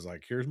 minutes and was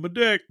like, here's my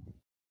dick.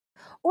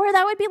 Or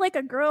that would be like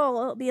a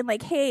girl being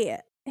like, hey,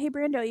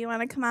 Brando, you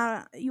want to come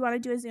out? You want to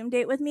do a Zoom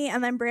date with me?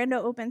 And then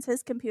Brando opens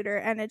his computer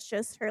and it's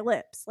just her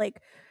lips,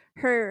 like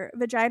her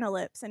vagina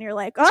lips. And you're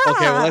like, oh.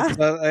 Okay,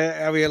 well,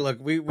 I mean, look,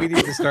 we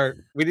need to start.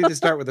 We need to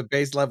start with a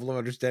base level of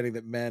understanding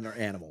that men are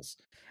animals.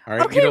 All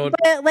right, okay,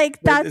 but like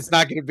it's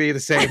not going to be the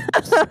same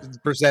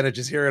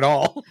percentages here at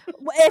all.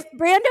 If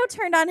Brando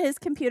turned on his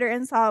computer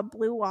and saw a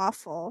blue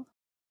waffle.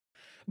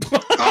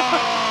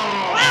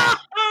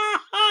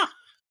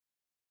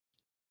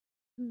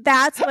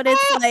 That's what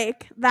it's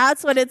like.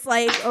 That's what it's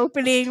like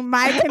opening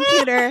my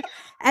computer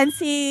and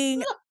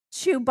seeing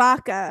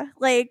Chewbacca.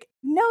 Like,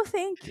 no,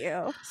 thank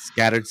you.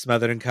 Scattered,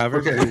 smothered, and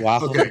covered. Okay. Blue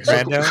waffle. Okay.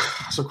 Brando.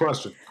 So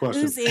question.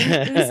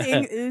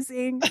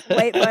 Oozing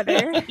white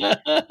butter.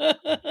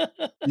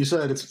 You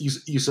said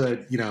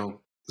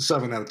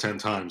 7 out of 10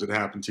 times it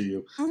happened to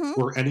you.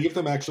 Mm-hmm. Were any of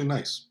them actually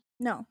nice?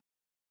 No.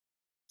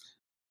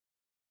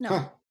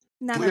 Huh.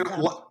 None of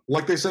them.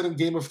 Like they said in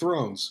Game of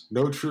Thrones,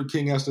 no true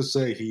king has to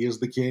say he is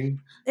the king.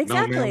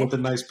 Exactly. No man with a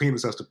nice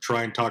penis has to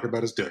try and talk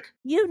about his dick.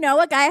 You know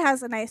a guy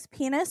has a nice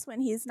penis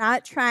when he's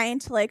not trying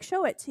to like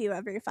show it to you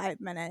every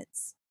 5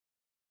 minutes.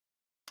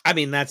 I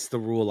mean, that's the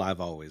rule I've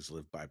always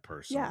lived by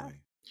personally.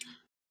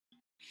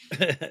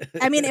 Yeah.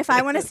 I mean, if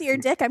I want to see your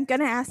dick, I'm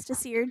gonna ask to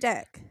see your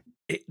dick.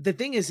 The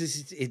thing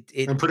is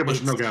and pretty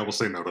much no guy will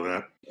say no to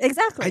that.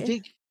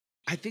 Exactly.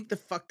 I think the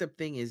fucked up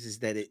thing is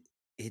that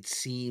it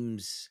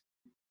seems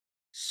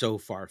so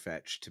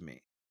far-fetched to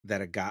me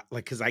that a guy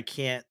because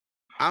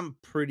I'm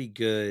pretty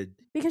good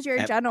because you're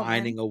a gentleman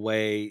finding a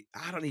way.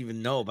 I don't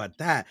even know about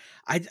that.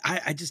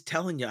 I just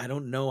telling you, I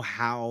don't know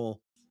how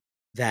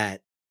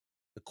that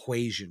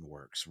equation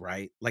works,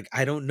 right? Like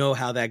I don't know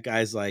how that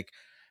guy's like,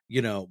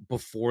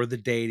 before the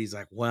date he's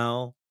like,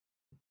 well,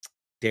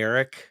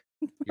 Derek,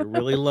 you're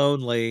really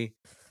lonely.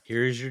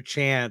 Here's your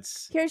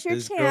chance.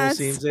 This girl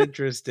seems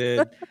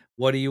interested.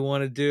 What do you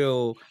want to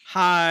do?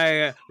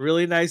 Hi,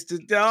 really nice to.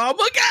 Oh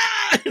my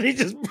god! And he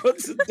just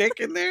puts a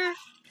dick in there.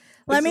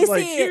 Let me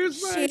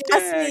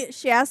see.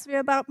 She asked me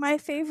about my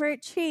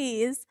favorite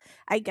cheese.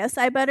 I guess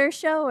I better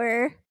show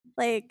her.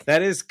 Like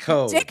that is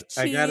code. Dick cheese.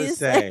 I gotta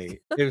say,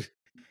 if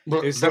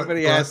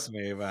somebody asks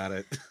me about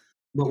it.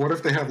 But what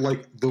if they have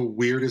like the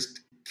weirdest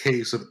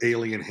case of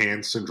alien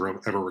hand syndrome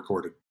ever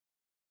recorded?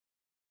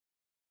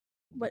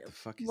 What the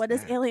fuck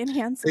is alien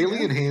hand syndrome?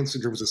 Alien hand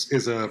syndrome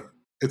is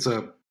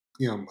a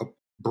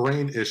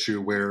brain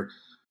issue where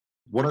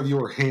one of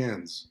your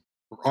hands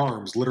or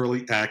arms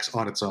literally acts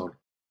on its own.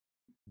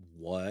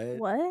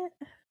 What?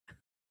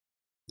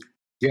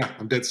 Yeah,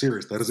 I'm dead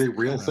serious. That is a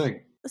real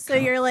thing. So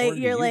you're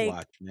like,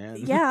 watch, man.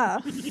 Yeah.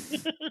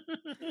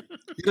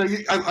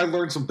 I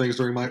learned some things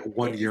during my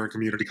 1 year in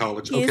community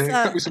college. Okay,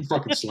 cut me some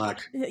fucking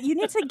slack. You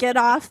need to get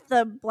off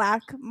the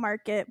black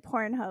market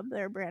Pornhub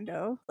there,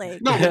 Brando.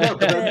 Like, no,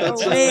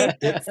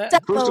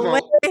 step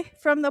away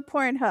from the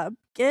Pornhub.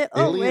 Get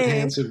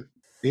away.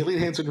 Alien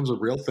hand syndrome is a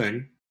real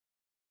thing.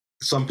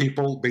 Some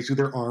people, basically,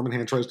 their arm and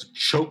hand tries to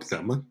choke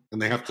them, and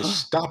they have to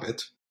stop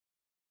it.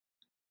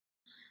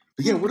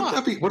 But yeah, wouldn't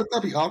that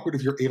be awkward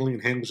if your alien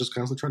hand was just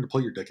constantly trying to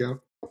pull your dick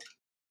out?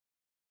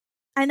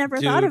 I never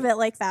thought of Dude. it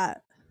like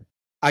that.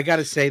 I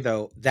gotta say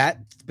though, but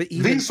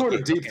even These sort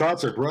of deep okay.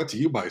 thoughts are brought to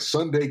you by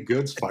Sunday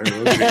Goods Fire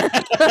OG.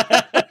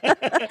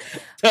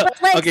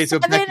 But like Okay, so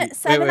Becky,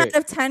 seven wait. out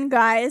of 10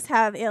 guys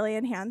have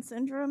alien hand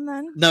syndrome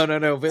then? No.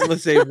 But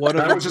let's say one of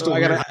That them. was just a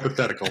weird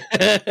hypothetical.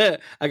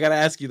 I gotta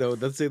ask you though.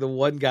 Let's say the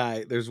one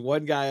guy. There's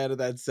one guy out of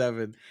that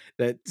 7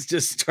 that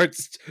just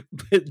starts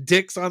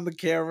dicks on the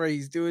camera.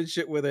 He's doing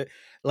shit with it.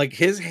 Like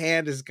his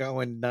hand is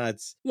going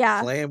nuts.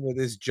 Yeah. Playing with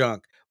his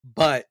junk,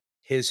 but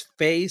his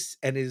face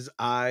and his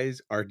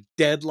eyes are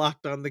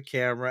deadlocked on the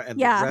camera, and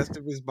the rest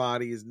of his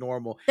body is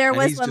normal. There and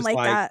was he's one just like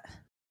that.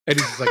 And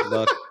he's just like,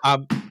 look,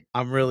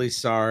 I'm really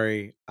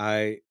sorry.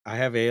 I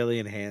have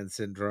alien hand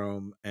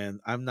syndrome, and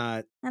I'm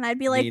not and I'd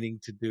be like, meaning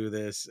to do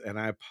this, and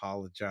I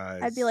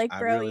apologize. I'd be like,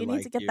 bro, really you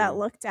need to get that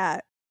looked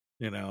at.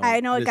 You know, I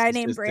know a this guy is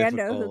named just Brando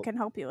difficult. who can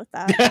help you with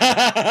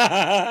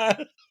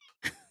that.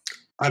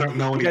 I don't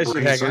know any brain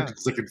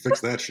surgeons that can fix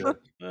that shit.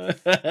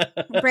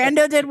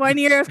 Brando did 1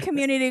 year of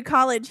community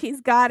college. He's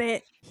got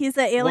it. He's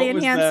an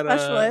alien hand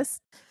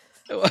specialist.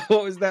 What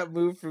was that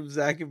move from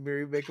Zach and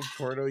Miri Make a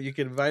Porno? You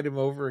can invite him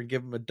over and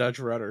give him a Dutch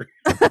rudder.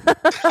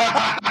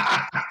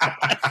 I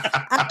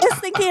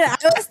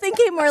was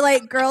thinking more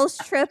like girls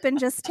trip and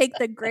just take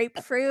the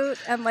grapefruit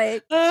and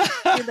like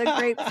do the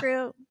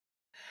grapefruit.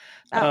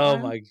 Oh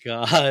my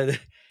god.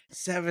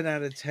 7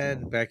 out of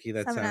 10, Becky.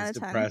 That sounds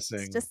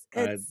depressing.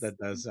 That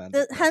does sound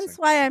depressing. Hence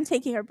why I'm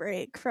taking a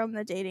break from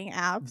the dating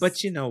apps.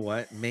 But you know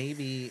what?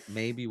 Maybe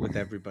with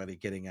everybody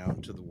getting out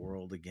into the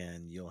world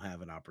again, you'll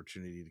have an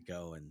opportunity to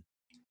go and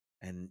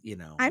I'm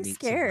meet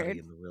scared somebody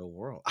in the real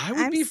world. I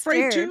would be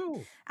afraid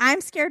too.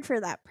 I'm scared for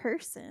that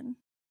person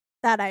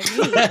that I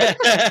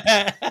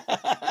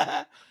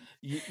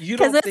meet. you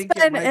don't think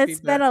it's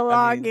been a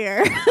long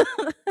year.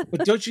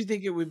 But don't you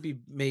think it would be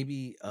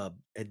maybe a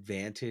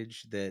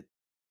advantage that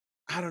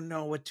I don't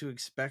know what to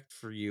expect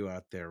for you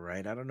out there,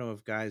 right? I don't know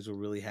if guys will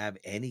really have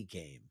any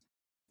game,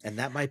 and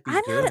that might be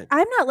good.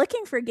 I'm not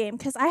looking for game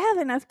because I have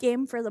enough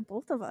game for the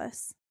both of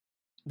us.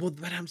 Well,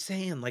 but I'm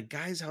saying, like,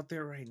 guys out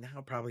there right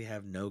now probably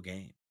have no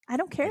game. I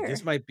don't care. Like,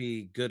 this might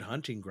be good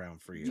hunting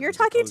ground for you. You're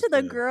talking to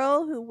the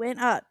girl who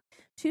went up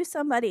to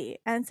somebody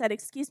and said,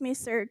 "Excuse me,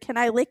 sir, can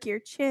I lick your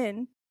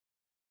chin?"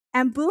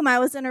 And boom, I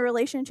was in a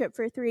relationship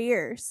for 3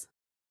 years.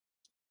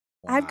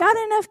 Wow. I've got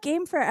enough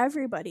game for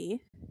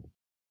everybody.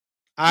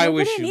 I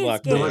wish you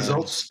luck. The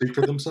results speak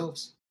for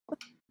themselves.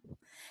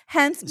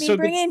 Hence me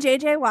bringing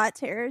JJ Watt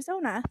to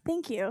Arizona.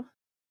 Thank you.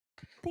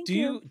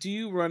 Do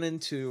you run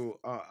into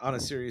on a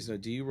serious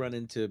note? Do you run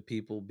into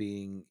people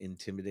being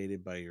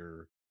intimidated by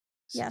your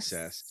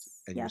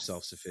success and your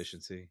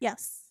self-sufficiency?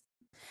 Yes,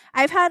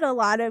 I've had a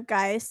lot of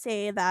guys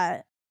say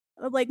that.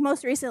 Like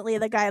most recently,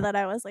 the guy that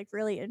I was like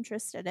really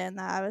interested in,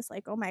 that I was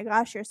like, oh my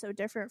gosh, you're so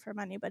different from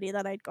anybody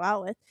that I'd go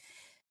out with.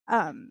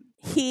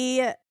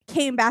 He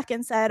came back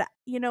and said,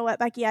 you know what,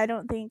 Becky, I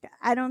don't think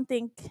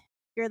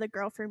you're the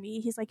girl for me.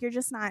 He's like, you're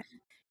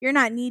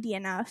not needy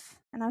enough.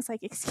 And I was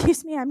like,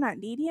 excuse me, I'm not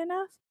needy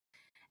enough?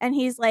 And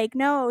he's like,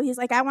 no, he's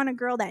like, I want a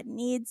girl that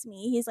needs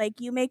me. He's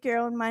like, you make your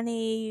own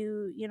money,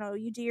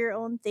 you do your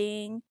own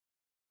thing.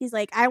 He's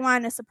like, I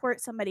want to support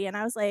somebody. And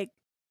I was like,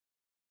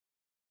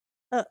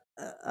 all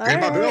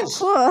right,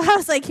 cool. I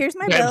was like, here's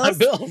my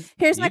bills.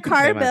 Here's my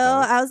car bill.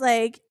 I was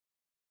like,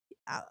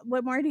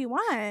 what more do you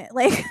want?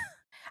 Like,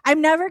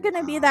 I'm never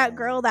gonna be that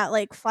girl that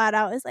like flat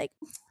out is like,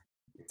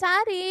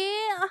 Daddy,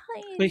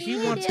 but he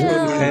wants to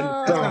go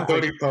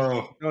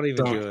don't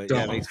even do it.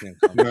 Yeah, it makes me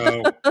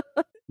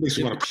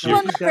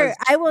uncomfortable. No.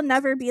 I will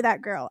never be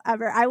that girl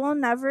ever. I will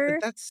never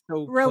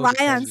rely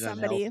on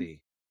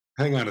somebody.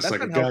 Hang on a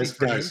second, guys.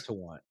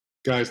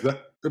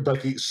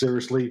 Becky,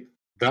 seriously,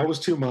 that was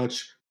too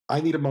much. I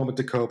need a moment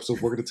to cope, so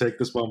we're going to take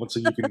this moment so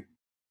you can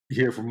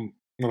hear from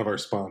one of our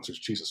sponsors.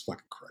 Jesus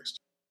fucking Christ.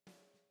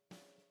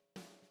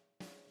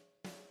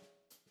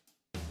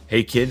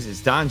 Hey kids,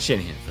 it's Don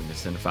Shanahan from the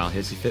Cinephile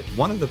Hissy Fit,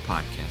 one of the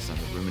podcasts on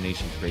the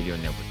Ruminations Radio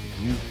Network. If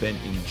you've been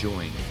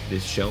enjoying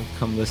this show,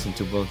 come listen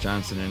to Will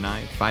Johnson and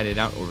I fight it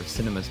out over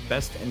cinema's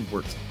best and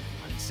worst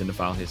on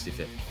Cinephile Hissy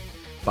Fit.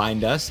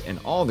 Find us and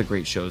all the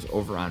great shows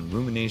over on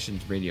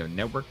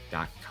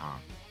RuminationsRadioNetwork.com.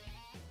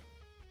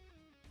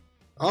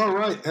 All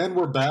right, and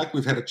we're back.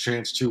 We've had a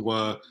chance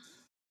to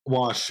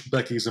wash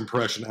Becky's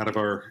impression out of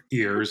our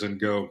ears and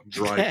go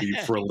dry heat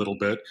for a little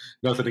bit.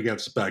 Nothing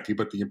against Becky,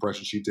 but the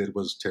impression she did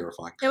was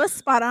terrifying. It was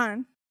spot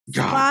on.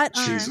 God,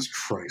 Jesus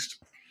Christ.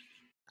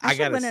 I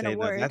gotta say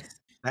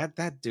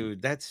that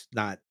dude, that's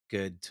not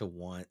good to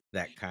want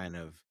that kind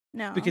of.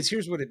 No. Because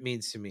here's what it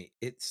means to me.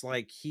 It's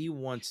like he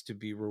wants to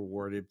be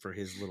rewarded for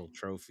his little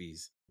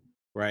trophies.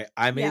 Right.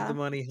 I made the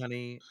money,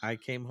 honey. I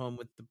came home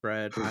with the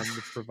bread. I'm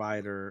the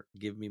provider.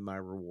 Give me my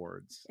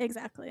rewards.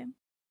 Exactly.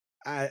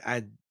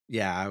 That's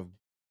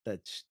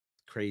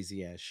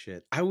crazy ass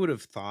shit. I would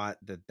have thought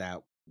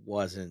that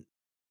wasn't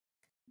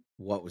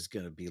what was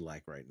going to be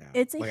like right now.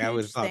 It's a huge I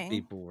would have thought thing.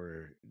 people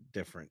were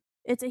different.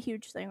 It's a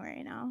huge thing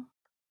right now.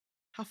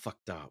 How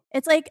fucked up.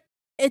 It's like,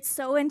 it's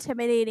so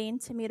intimidating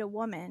to meet a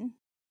woman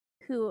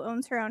who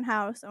owns her own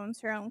house,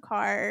 owns her own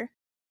car,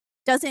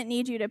 doesn't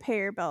need you to pay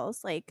your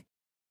bills. Like,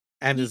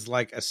 And you, is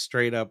like a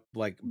straight up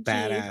like G.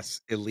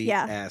 badass elite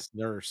Yeah. ass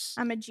nurse.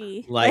 I'm a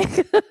G.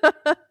 Like,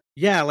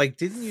 yeah, like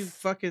didn't you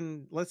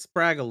fucking, let's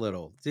brag a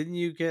little. Didn't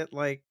you get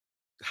like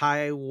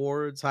high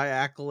awards, high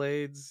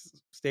accolades,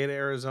 state of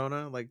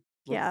Arizona? Like,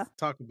 let's Yeah.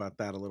 talk about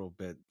that a little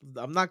bit.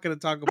 I'm not going to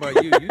talk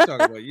about you. You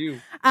talk about you.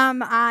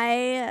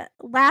 I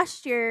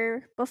last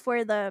year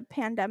before the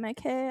pandemic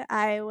hit,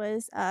 I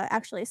was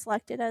actually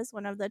selected as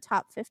one of the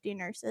top 50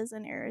 nurses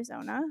in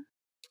Arizona.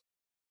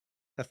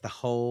 That's the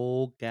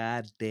whole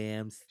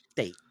goddamn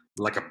state.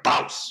 Like a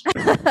boss.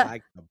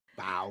 Like a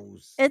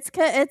boss. It's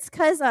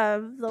because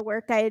of the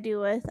work I do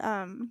with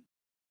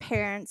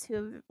parents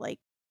who've like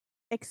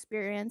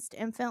experienced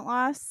infant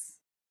loss,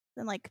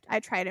 and like I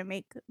try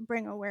to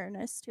bring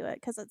awareness to it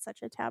because it's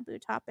such a taboo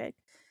topic.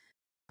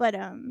 But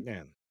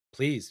Man,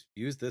 please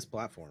use this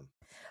platform.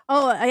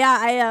 oh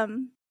yeah,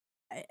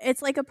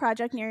 it's like a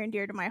project near and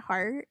dear to my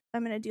heart.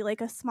 I'm gonna do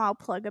like a small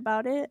plug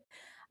about it.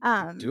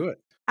 Do it.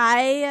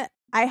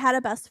 I had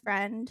a best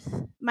friend,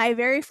 my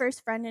very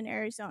first friend in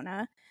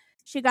Arizona.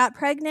 She got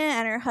pregnant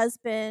and her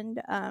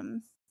husband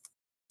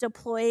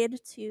deployed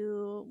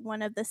to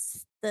one of the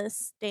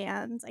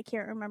stands. I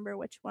can't remember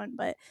which one,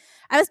 but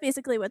I was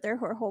basically with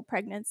her whole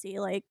pregnancy.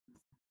 Like,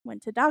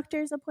 went to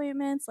doctor's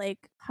appointments,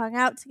 like hung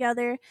out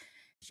together.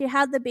 She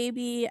had the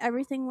baby,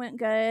 everything went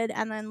good,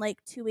 and then like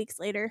 2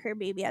 weeks later, her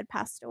baby had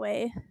passed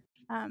away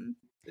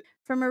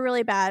from a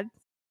really bad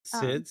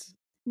SIDS?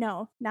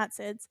 No, not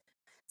SIDS.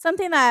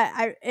 Something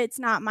that it's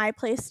not my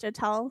place to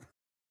tell.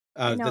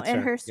 In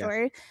her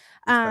story.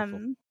 Yes.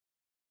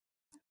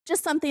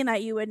 Just something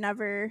that you would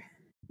never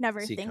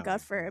think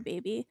of for a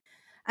baby.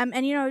 And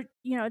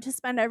to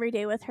spend every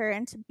day with her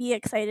and to be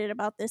excited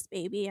about this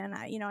baby. And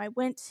I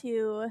went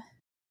and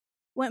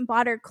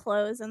bought her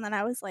clothes, and then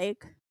I was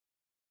like,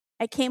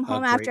 I came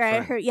home after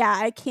I heard. Yeah,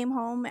 I came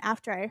home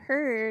after I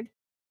heard,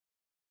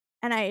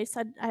 and I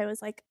said, I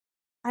was like,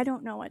 I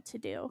don't know what to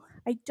do.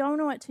 I don't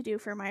know what to do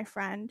for my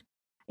friend.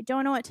 I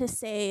don't know what to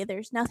say.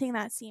 There's nothing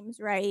that seems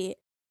right.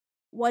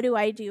 What do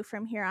I do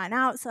from here on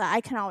out so that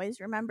I can always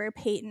remember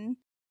Peyton?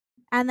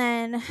 And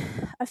then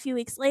a few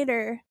weeks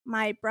later,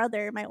 my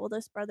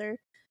oldest brother,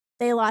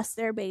 they lost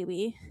their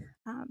baby.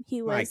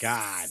 He was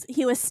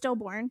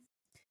stillborn.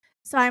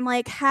 So I'm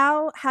like,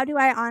 how do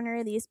I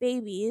honor these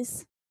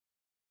babies?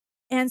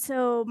 And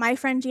so my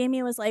friend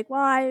Jamie was like,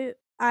 well,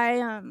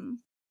 I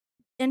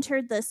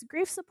entered this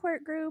grief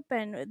support group,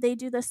 and they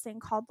do this thing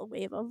called the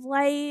Wave of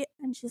Light.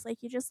 And she's like,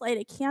 you just light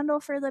a candle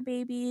for the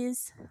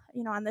babies,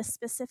 on this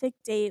specific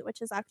date,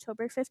 which is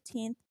October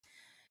 15th.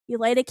 You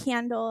light a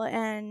candle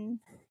and,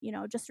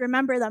 just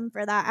remember them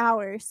for that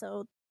hour.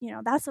 So,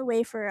 that's a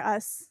way for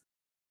us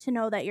to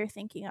know that you're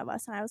thinking of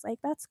us. And I was like,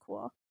 that's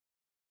cool.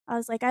 I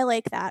was like, I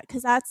like that,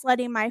 because that's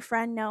letting my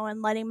friend know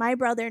and letting my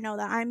brother know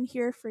that I'm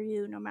here for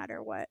you no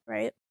matter what,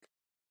 right?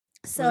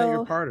 So that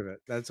you're part of it.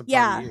 That's a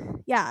part of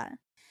you. Yeah.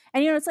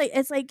 And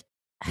it's like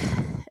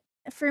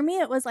for me,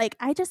 it was like,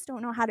 I just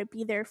don't know how to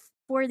be there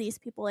for these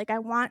people. Like, I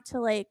want to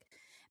like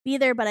be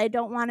there, but I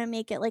don't want to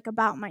make it like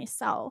about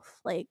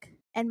myself, like,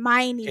 and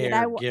my need.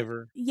 I want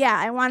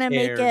to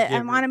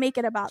make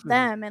it about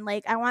them, and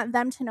like I want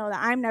them to know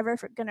that I'm never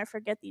gonna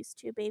forget these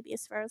two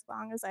babies for as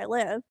long as I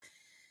live.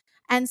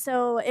 And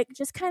so it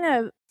just kind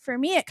of, for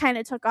me, it kind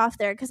of took off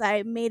there because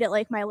I made it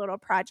like my little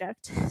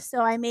project.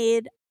 So I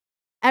made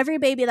every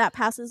baby that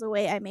passes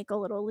away, I make a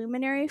little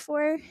luminary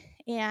for.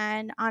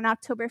 And on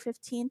October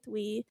 15th,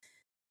 we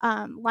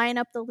line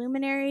up the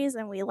luminaries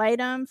and we light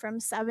them from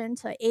 7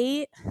 to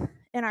 8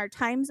 in our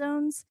time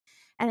zones.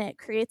 And it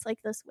creates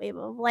like this wave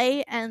of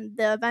light. And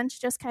the event's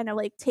just kind of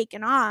like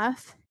taken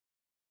off.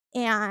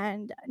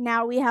 And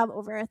now we have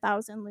over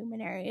 1,000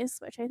 luminaries,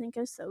 which I think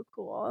is so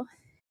cool.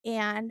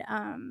 And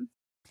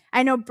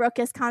I know Brooke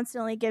is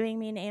constantly giving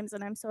me names,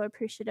 and I'm so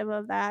appreciative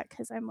of that,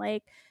 because I'm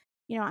like,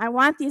 I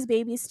want these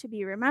babies to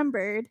be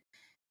remembered.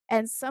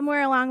 And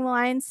somewhere along the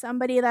line,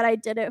 somebody that I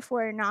did it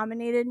for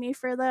nominated me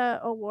for the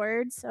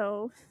award.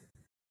 So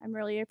I'm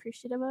really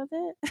appreciative of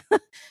it.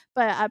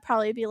 But I'd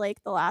probably be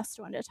like the last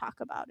one to talk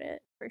about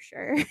it for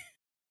sure.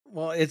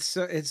 Well, it's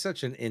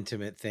such an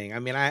intimate thing. I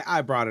mean,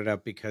 I brought it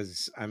up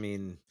because, I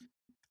mean,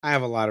 I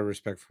have a lot of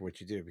respect for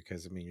what you do,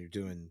 because, I mean, you're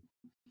doing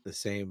the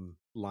same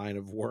line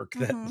of work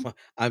that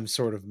I'm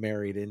sort of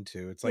married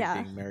into. It's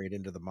like being married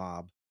into the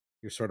mob.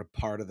 You're sort of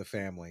part of the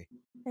family.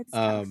 It's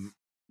tough.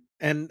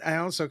 And I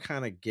also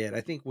kind of get,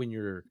 I think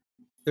when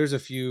there's a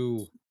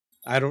few,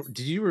 did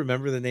you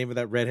remember the name of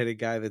that redheaded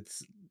guy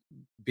that's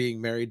being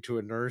married to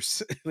a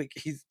nurse? Like,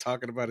 he's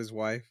talking about his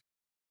wife.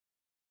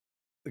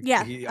 On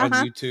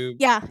YouTube.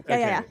 Yeah.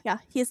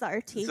 He's the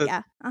RT.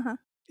 So,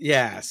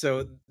 yeah.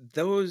 So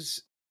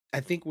those,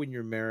 I think when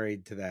you're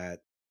married to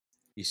that,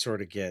 you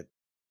sort of get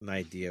an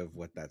idea of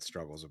what that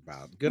struggle's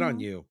about. Good on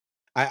you.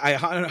 I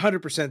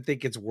 100%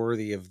 think it's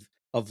worthy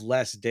of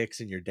less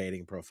dicks in your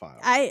dating profile.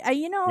 I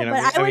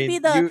would be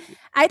the.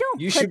 I don't.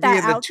 You put should that be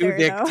in the out 2 there,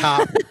 dick though.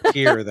 top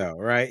tier, though,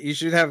 right? You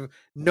should have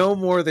no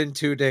more than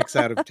 2 dicks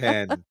out of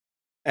 10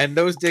 And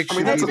those dicks I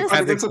mean, should I be just-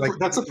 ethics,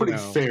 that's a pretty you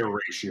know. fair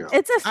ratio.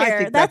 It's a I fair.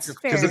 think That's that's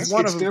fair. because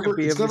one of them could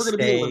be a it's never going to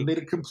be mistake.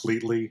 eliminated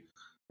completely.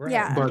 Right.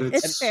 Yeah, But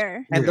it's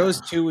fair. And Yeah. those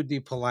two would be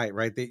polite,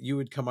 right? That you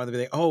would come on and be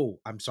like, "Oh,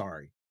 I'm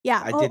sorry.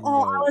 Yeah. I didn't know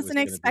I it was wasn't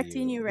gonna be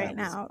expecting you right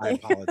That was- now. I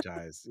Like,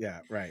 apologize."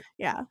 Yeah, right.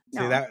 yeah. See,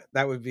 No.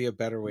 that would be a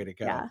better way to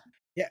go. Yeah.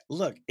 Yeah,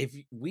 look, if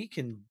we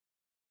can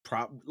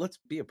let's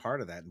be a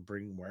part of that and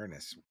bring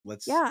awareness.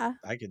 Let's Yeah.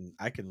 I can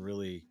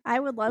really I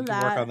would we love can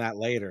that. work on that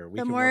later. We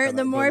the can work more on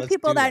the that, but more let's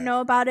people do that know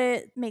about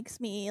it makes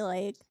me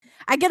like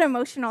I get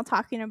emotional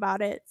talking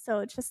about it. So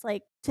it's just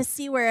like to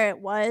see where it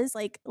was,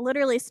 like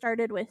literally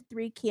started with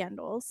 3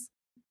 candles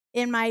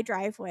in my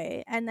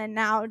driveway, and then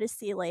now to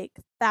see like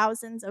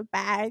thousands of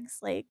bags,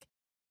 like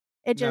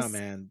it No, just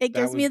man, it that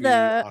gives would me be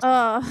the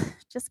awesome.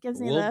 just gives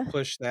me We'll the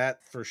push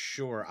that for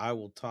sure. I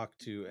will talk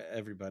to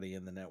everybody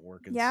in the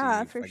network and Yeah,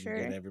 see if for I can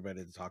get sure.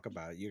 everybody to talk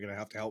about it. You're gonna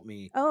have to help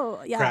me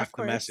Oh, yeah, of craft the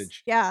course.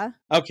 message. Yeah.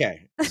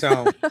 Okay,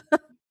 so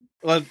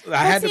well,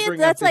 I had to see,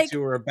 bring up that's that like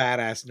you were a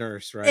badass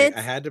nurse, right? I it's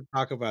had to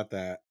talk about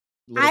that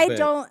a little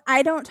bit.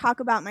 I don't talk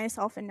about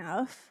myself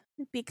enough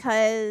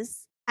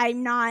because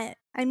I'm not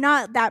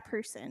that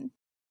person.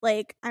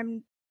 Like I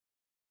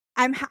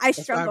That's why I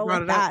struggle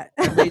brought with it up.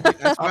 that.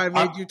 That's why I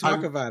made you talk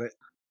I'm- about it.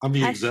 I'm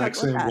the I exact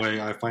struggle with same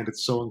that. way. I find it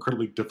so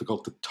incredibly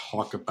difficult to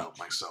talk about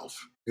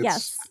myself.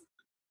 Yes.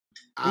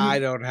 I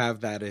don't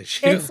have that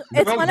issue. It's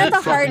Well, one of you the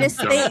fucking hardest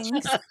don't.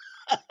 things.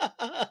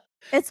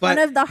 It's one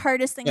But- of the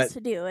hardest things but-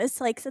 to do.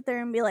 It's like sit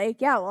there and be like,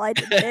 yeah, well, I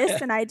did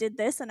this and I did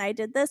this and I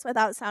did this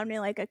without sounding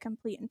like a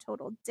complete and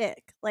total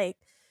dick. Like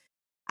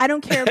I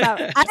don't care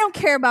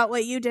about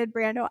what you did,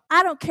 Brando.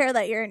 I don't care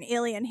that you're an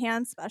alien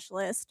hand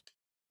specialist.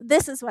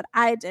 This is what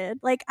I did.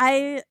 Like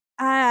I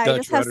Dutch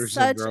just have rudder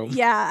such syndrome.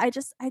 I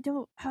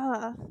don't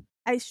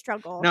I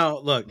struggle. No,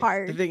 look, the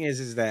hard. thing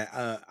is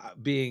that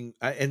being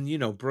and you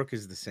know, Brooke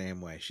is the same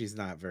way. She's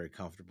not very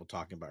comfortable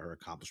talking about her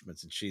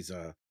accomplishments, and she's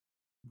a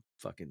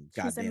fucking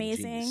She's goddamn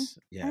amazing, genius.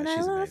 Yeah, and I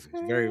she's love amazing.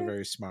 She's very, her.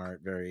 very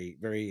smart, very,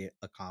 very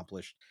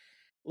accomplished.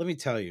 Let me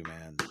tell you,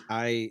 man,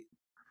 I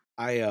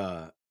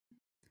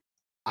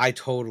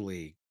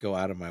totally go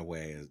out of my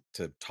way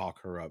to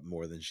talk her up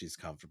more than she's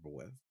comfortable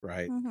with,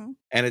 right? Mhm.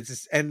 And it's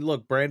just, and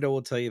look, Brando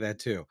will tell you that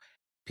too.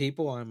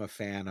 People I'm a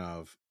fan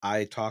of,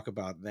 I talk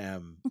about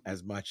them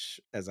as much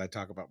as I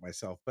talk about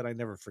myself, but I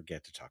never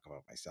forget to talk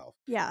about myself.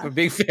 Yeah. But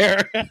being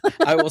fair,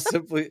 I'll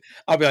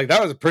be like,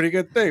 that was a pretty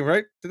good thing,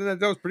 right? That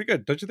was pretty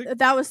good, don't you think?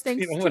 That was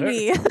thanks know, to whatever.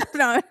 me.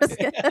 No, I'm just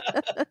kidding.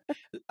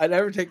 I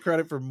never take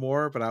credit for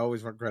more, but I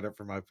always want credit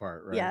for my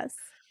part, right? Yes.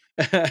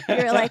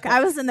 You're like,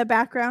 I was in the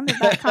background of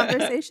that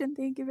conversation.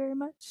 Thank you very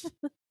much.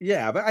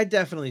 Yeah, but I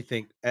definitely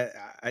think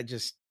I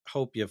just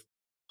hope you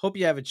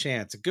have a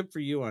chance. Good for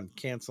you on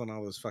canceling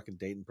all those fucking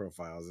dating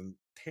profiles and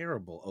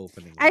terrible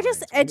opening. I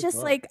just lines.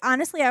 What like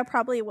honestly, I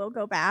probably will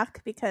go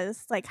back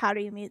because like, how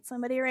do you meet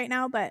somebody right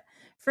now? But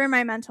for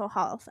my mental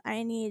health,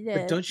 I needed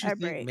But don't you a think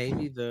break.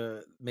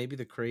 maybe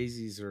the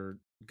crazies are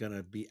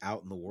gonna be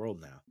out in the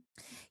world now?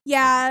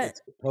 Yeah,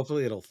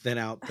 Hopefully it'll thin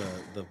out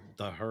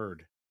the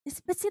herd.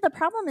 but see, the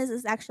problem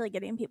is actually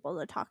getting people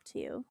to talk to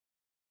you,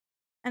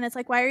 and it's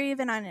like, why are you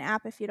even on an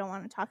app if you don't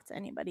want to talk to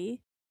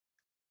anybody?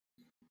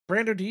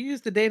 Brando, do you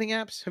use the dating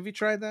apps? Have you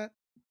tried that?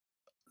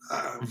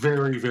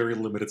 Very, very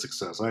limited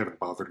success. I haven't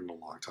bothered in a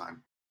long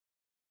time.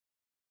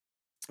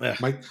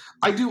 Ugh.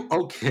 I do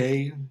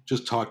okay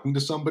just talking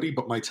to somebody,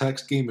 but my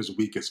text game is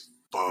weak as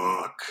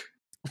fuck.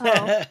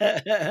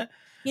 Oh.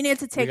 You need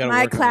to take gotta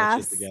my work on that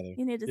shit class. together.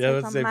 You need to Yeah, take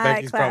let's on say my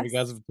Becky's class. probably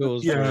got some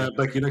tools. for Yeah, you.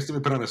 Becky, next time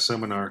we put on a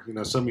seminar,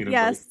 some unit.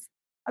 Yes,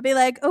 I'll be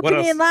like else?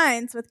 opening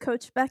lines with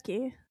Coach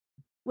Becky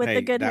with Hey,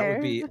 the good that hair.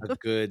 would be a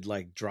good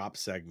like drop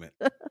segment,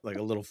 like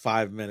a little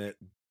 5-minute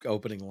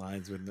opening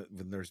lines with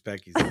Nurse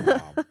Becky's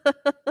the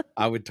bomb.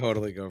 I would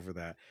totally go for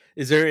that.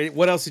 Is there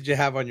what else did you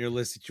have on your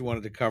list that you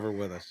wanted to cover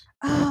with us?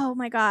 Oh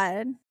my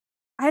god,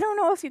 I don't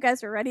know if you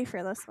guys are ready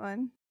for this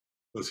one.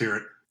 Let's hear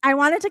it. I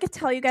wanted to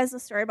tell you guys the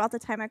story about the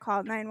time I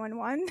called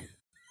 911.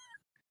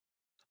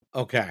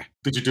 Okay.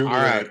 Did you do it?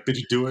 All right. Did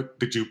you do it?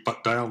 Did you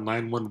dial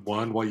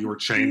 911 while you were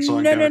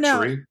chainsawing No, down no, a no.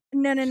 tree?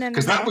 No.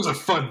 Because that was a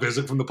fun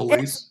visit from the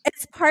police.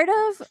 It's part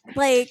of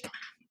like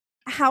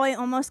how I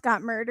almost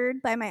got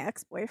murdered by my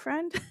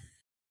ex-boyfriend.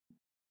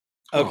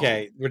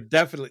 Okay, we're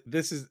definitely.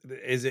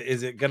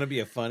 Is it going to be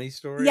a funny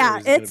story? Yeah, or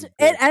is it gonna be it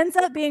good? ends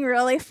up being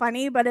really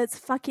funny, but it's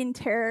fucking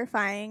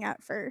terrifying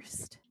at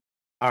first.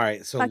 All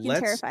right, so fucking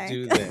let's terrifying.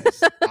 do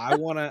this.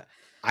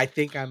 I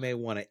think I may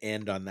want to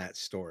end on that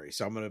story,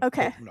 so I'm gonna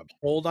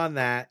hold on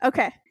that.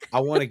 Okay. I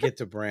want to get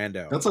to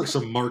Brando. That's like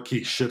some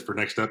marquee shit for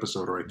next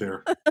episode right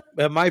there.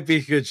 That might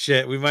be good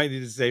shit. We might need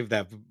to save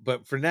that.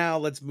 But for now,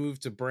 let's move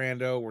to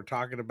Brando. We're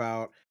talking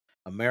about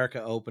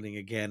America opening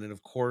again, and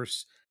of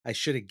course, I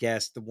should have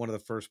guessed that one of the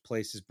first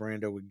places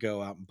Brando would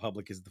go out in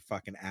public is the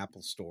fucking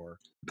Apple store.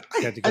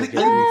 I Had to go didn't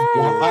get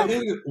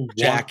want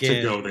Jack to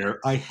in. go there.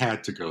 I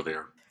had to go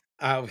there.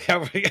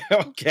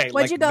 Okay.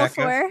 What'd you go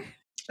for?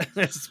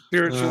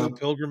 Spiritual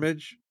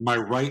pilgrimage. My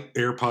right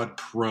AirPod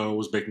Pro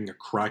was making a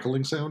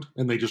crackling sound,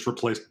 and they just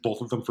replaced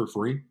both of them for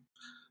free.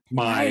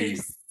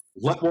 Nice.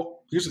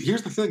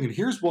 Here's the thing, and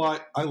here's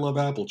why I love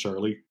Apple,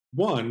 Charlie.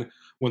 One,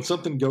 when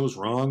something goes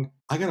wrong,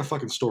 I got a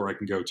fucking store I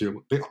can go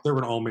to. They're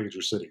in all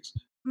major cities.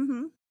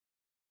 Mm-hmm.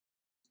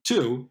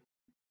 Two,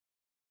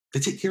 they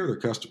take care of their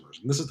customers,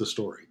 and this is the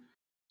story.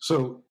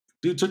 So,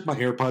 dude took my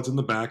AirPods in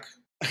the back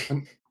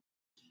and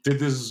did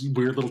this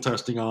weird little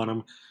testing on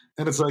them,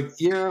 and it's like,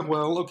 yeah,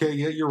 well, okay,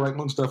 yeah, your right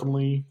one's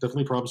definitely a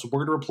problem. So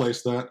we're going to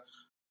replace that,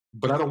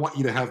 but I don't want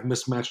you to have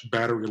mismatched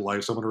battery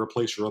life, so I'm going to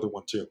replace your other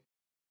one too.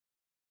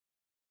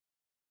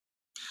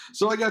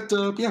 So I got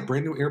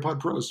brand new AirPod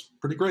Pros,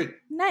 pretty great.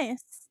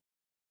 Nice.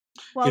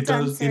 Well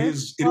done, sir. It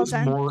is Well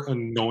done. more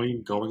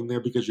annoying going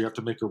there because you have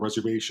to make a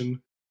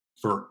reservation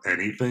for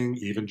anything,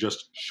 even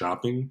just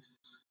shopping,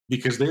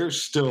 because they're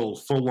still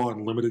full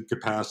on limited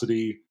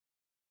capacity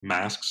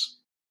masks,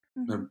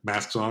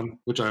 masks on,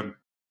 which I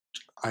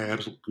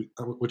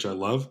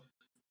love.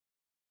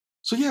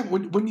 So yeah,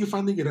 when you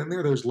finally get in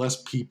there, there's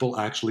less people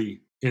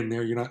actually in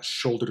there. You're not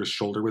shoulder to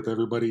shoulder with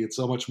everybody. It's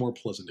a much more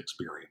pleasant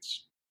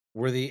experience.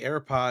 Were the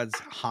AirPods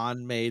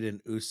Han made in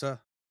USA?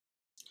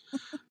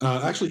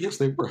 Actually, yes,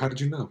 they were. How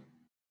did you know?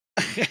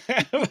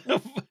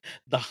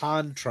 The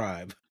Han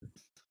tribe.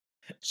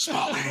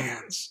 Small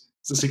hands.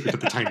 It's the secret to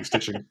the tiny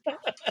stitching.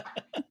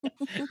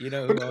 You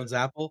know who owns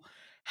Apple?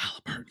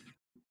 Halliburton.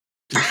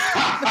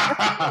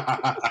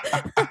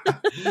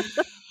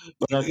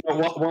 But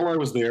while I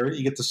was there,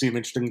 you get to see an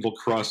interesting little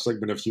cross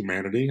segment of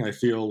humanity. I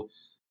feel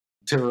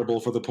terrible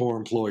for the poor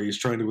employees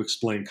trying to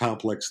explain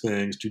complex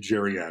things to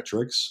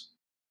geriatrics.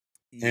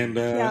 And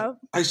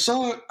I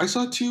saw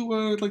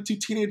two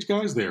teenage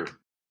guys there.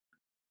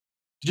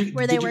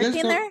 Were they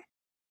working there?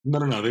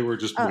 No. They were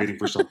just waiting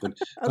for something.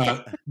 Okay.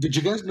 Did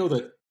you guys know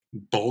that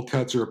bowl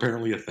cuts are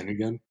apparently a thing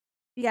again?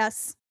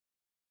 Yes.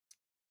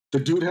 The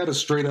dude had a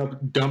straight up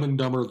Dumb and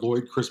Dumber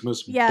Lloyd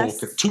Christmas bowl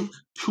cut. Two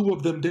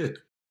of them did.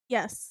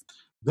 Yes.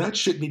 That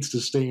shit needs to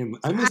stay in.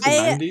 I miss the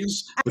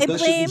 90s, but that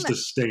shit needs to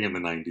stay in the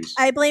 90s.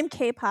 I blame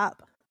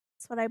K-pop.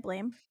 That's what I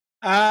blame.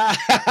 You're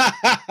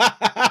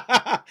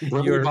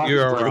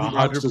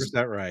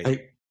 100%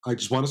 right. I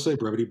just want to say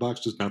Brevity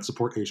Box does not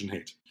support Asian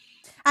hate.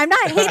 I'm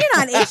not hating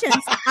on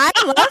Asians. I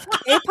love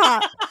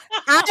K-pop.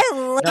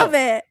 I love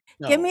it.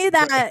 No. Give me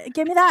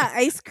that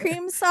ice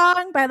cream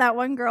song by that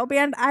one girl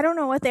band. I don't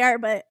know what they are,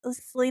 but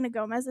Selena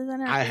Gomez is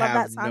in it. I love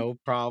that song. No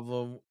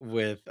problem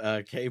with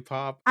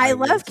K-pop. I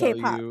love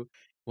K-pop.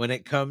 When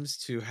it comes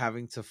to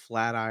having to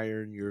flat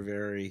iron your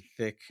very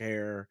thick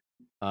hair,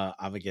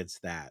 I'm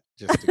against that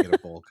just to get a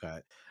bowl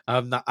cut.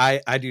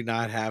 I do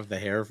not have the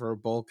hair for a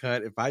bowl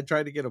cut. If I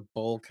tried to get a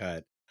bowl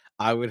cut,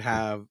 I would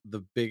have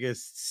the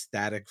biggest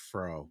static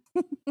fro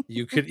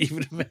you could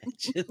even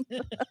imagine.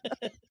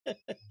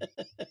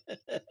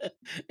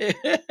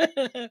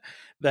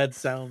 That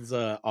sounds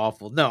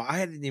awful. No,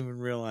 I didn't even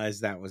realize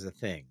that was a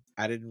thing.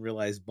 I didn't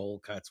realize bowl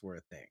cuts were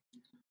a thing.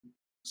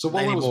 So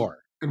while I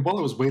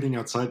was waiting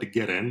outside to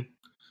get in,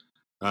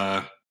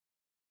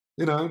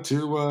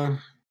 two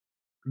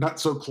not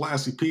so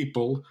classy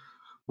people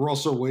were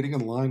also waiting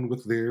in line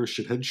with their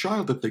shithead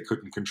child that they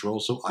couldn't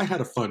control. So I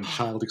had a fun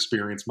child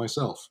experience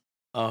myself.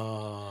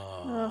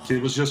 Oh,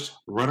 kid was just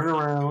running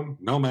around,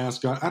 no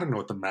mask on. I don't know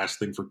what the mask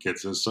thing for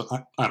kids is, so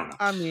I don't know.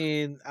 I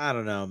mean, I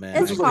don't know, man.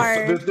 It's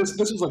hard. This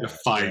is like a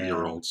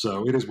 5-year-old,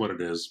 so it is what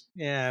it is.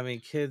 Yeah, I mean,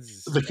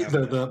 kids.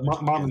 The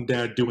mom and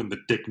dad doing the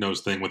dick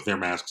nose thing with their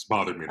masks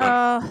bothered me.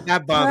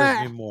 That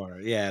bothers me more.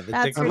 Yeah,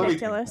 that's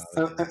ridiculous.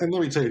 And let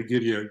me tell you,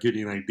 to give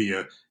you an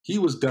idea, he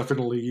was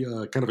definitely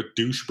kind of a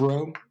douche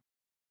bro,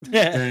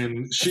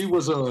 and she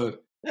was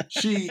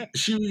she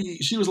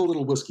was a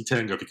little whiskey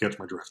tango, if you catch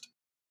my drift.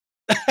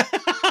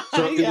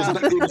 So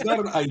it was not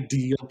an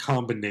ideal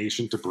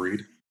combination to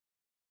breed.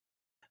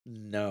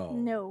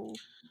 No.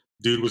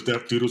 Dude was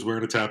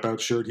wearing a tap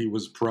out shirt. He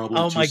was probably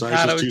I was just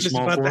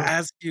about to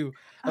ask you.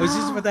 I was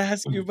just about to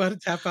ask you about a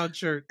tap out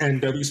shirt.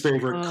 And Debbie's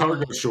favorite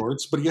cargo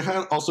shorts, but he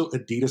had also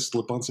Adidas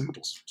slip on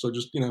sandals. So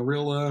just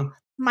real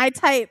my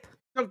type.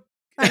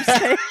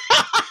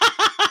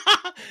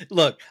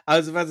 Look, I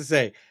was about to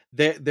say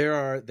there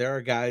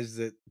are guys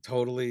that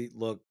totally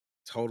look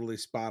totally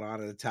spot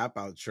on in a tap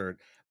out shirt,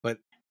 but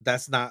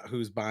that's not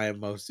who's buying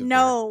most of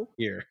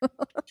here.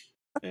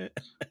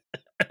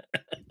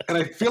 And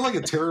I feel like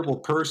a terrible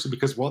person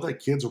because while that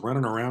kid's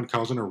running around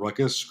causing a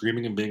ruckus,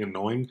 screaming and being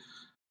annoying,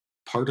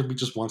 part of me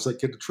just wants that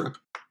kid to trip.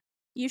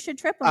 You should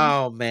trip him.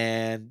 Oh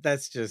man,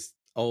 that's just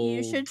old.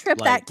 You should trip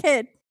that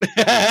kid.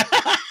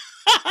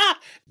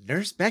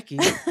 Nurse Becky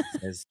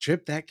says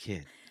trip that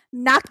kid.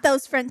 Knock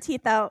those front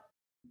teeth out.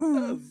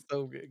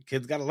 So good.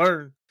 Kids got to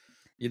learn.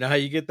 You know how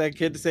you get that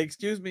kid to say,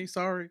 "Excuse me,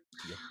 sorry."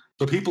 Yeah.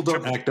 But people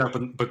don't act up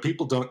in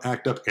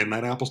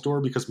that Apple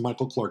store because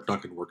Michael Clark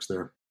Duncan works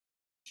there.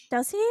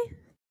 Does he?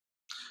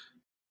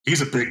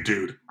 He's a big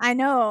dude. I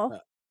know.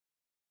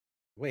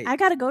 Wait, I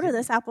gotta go to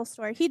this Apple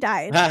store. He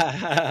died.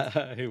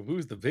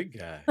 Who's the big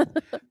guy?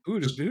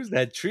 Who's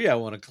that tree I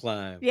want to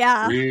climb?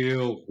 Yeah,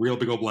 real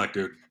big old black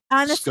dude.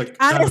 Honestly,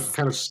 kind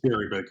of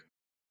scary big.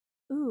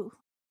 Ooh,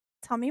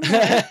 Tell me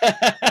more.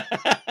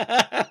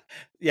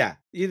 Yeah,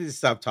 you need to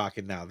stop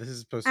talking now. This is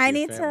supposed to I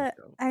be a need family to.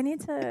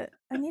 show.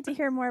 I need to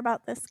hear more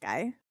about this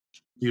guy.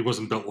 He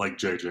wasn't built like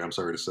JJ, I'm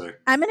sorry to say.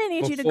 I'm gonna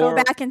need you to go Before-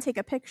 back and take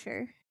a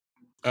picture.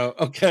 Oh,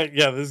 okay.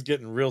 Yeah, this is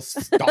getting real I'm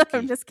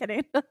stalky. just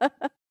kidding.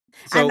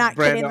 So, I'm not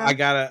kidding, Brando, though. I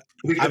gotta.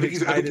 I I'm think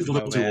he's a excited,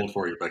 little though, too man. old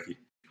for you, Becky.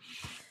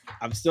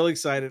 I'm still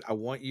excited. I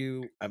want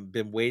you. I've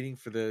been waiting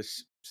for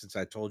this since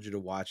I told you to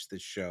watch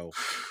this show.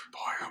 Boy,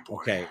 oh boy.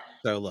 Okay,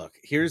 so look,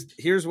 here's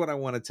what I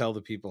want to tell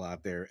the people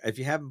out there. If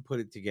you haven't put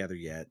it together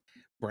yet,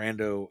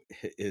 Brando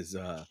is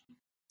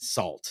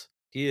salt.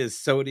 He is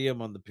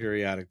sodium on the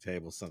periodic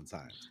table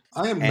sometimes.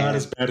 I am not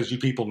as bad as you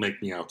people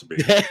make me out to be.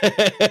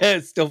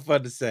 It's still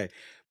fun to say,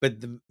 but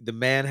the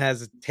man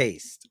has a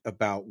taste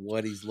about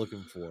what he's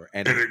looking for,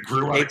 and it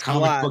grew out of takes a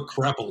comic lot. book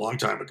crap a long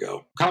time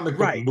ago. Comic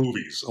book Right.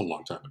 movies a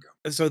long time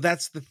ago. So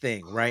that's the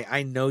thing, right?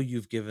 I know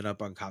you've given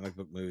up on comic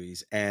book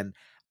movies, and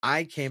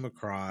I came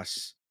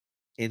across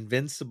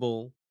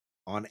Invincible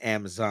on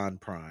Amazon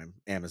Prime,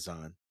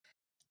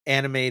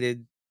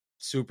 animated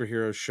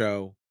superhero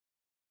show,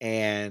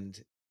 and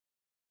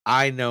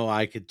I know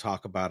I could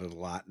talk about it a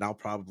lot, and I'll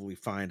probably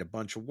find a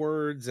bunch of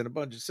words and a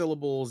bunch of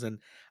syllables, and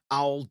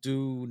I'll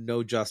do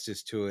no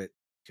justice to it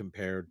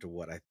compared to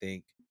what I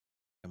think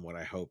and what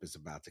I hope is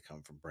about to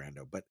come from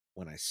Brando. But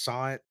when I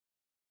saw it,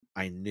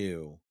 I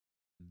knew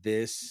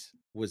this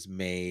was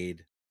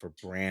made for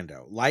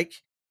Brando. Like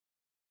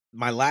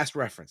my last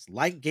reference,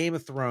 like Game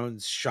of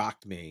Thrones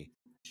shocked me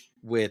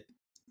with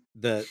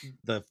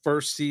the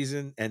first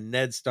season and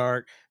Ned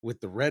Stark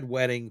with the Red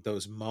Wedding,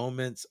 those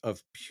moments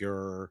of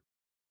pure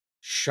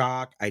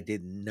shock. I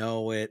didn't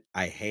know it.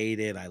 I hate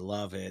it. I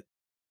love it.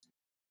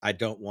 I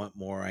don't want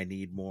more. I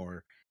need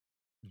more.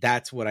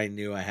 That's what I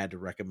knew I had to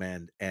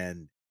recommend,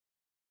 and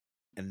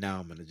now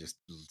I'm gonna just.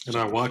 And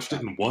I watched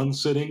it in one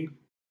sitting.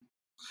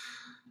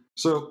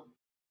 So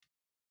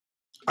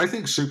I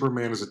think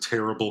Superman is a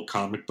terrible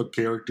comic book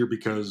character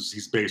because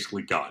he's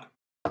basically God.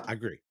 I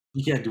agree.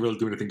 You can't really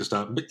do anything to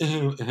stop him. But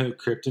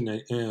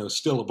Kryptonite,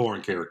 still a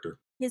boring character.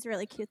 He's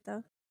really cute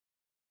though.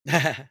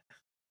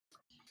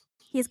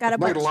 He's got a Not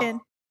butt gonna lie- chin.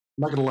 I'm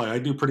not gonna lie, I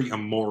do pretty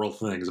immoral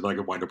things if I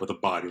could wind up with a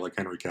body like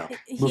Henry Cavill.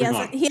 He Moving has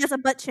on. he has a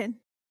butt chin.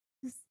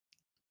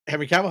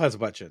 Henry Cavill has a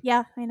butt chin.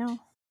 Yeah, I know.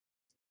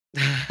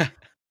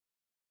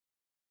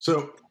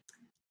 So,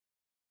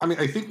 I mean,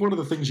 I think one of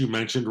the things you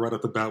mentioned right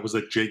off the bat was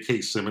that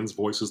J.K. Simmons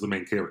voices the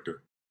main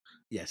character.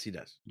 Yes, he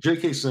does.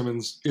 J.K.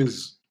 Simmons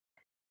is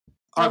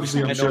obviously,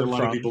 I I'm know sure a him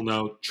lot of from- people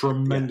know,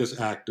 tremendous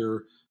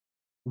actor.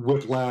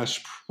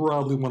 Whiplash,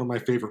 probably one of my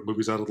favorite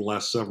movies out of the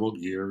last several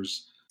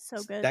years. So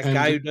good. That And-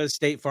 guy who does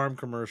State Farm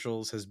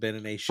commercials has been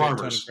in a shit ton of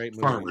Farmers. great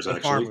movies. Farmers, Oh,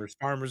 actually.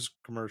 Farmers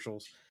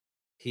commercials.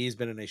 He's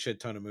been in a shit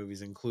ton of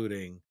movies,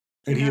 including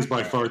And he is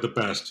by far the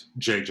best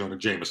J. Jonah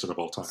Jameson of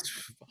all time.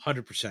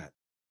 100%.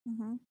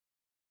 hmm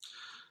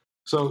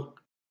So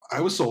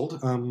I was sold.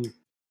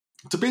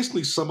 To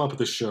basically sum up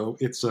the show,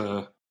 it's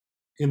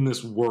in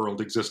this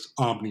world exists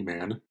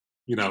Omni-Man,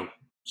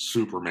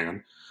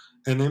 Superman,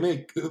 and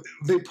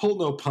they pull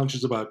no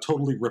punches about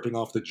totally ripping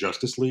off the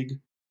Justice League.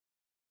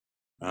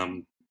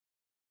 And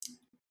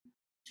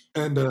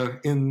in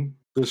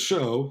the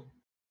show,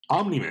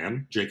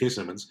 Omni-Man, J.K.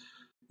 Simmons,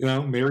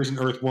 marries an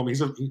Earth woman.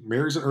 He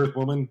marries an Earth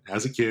woman,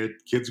 has a kid.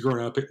 Kid's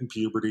growing up in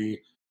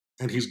puberty,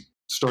 and he's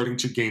starting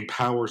to gain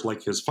powers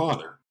like his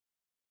father.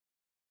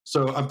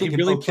 So I'm He thinking,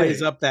 really okay,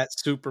 plays up that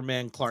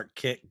Superman, Clark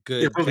Kent,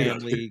 good It really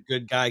does. family,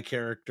 good guy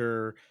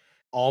character,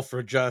 all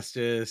for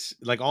justice,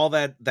 like all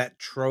that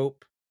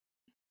trope.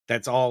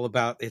 That's all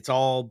about. It's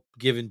all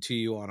given to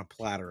you on a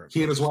platter.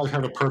 he and his wife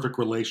have a perfect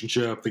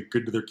relationship. They're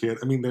good to their kid.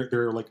 I mean,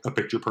 they're like a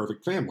picture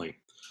perfect family.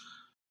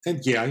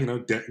 And yeah,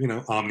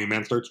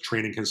 Omni-Man starts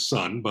training his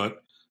son,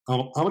 but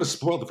I'm going to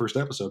spoil the first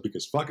episode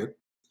because fuck it.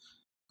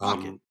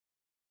 Fuck it.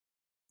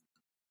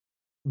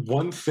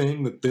 One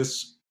thing that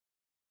this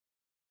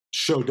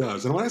show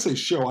does, and when I say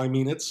show, I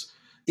mean it's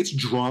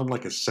drawn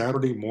like a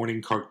Saturday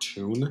morning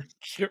cartoon.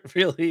 It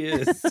really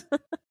is.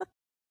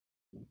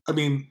 I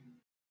mean,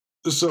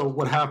 so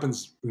what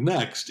happens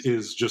next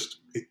is just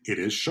it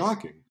is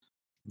shocking.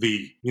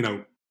 The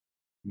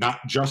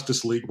not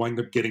Justice League wind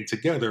up getting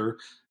together,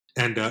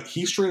 and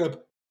he straight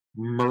up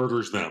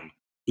murders them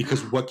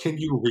because what can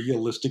you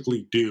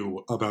realistically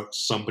do about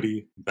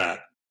somebody that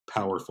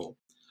powerful?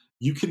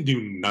 You can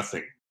do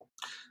nothing.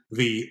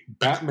 The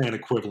Batman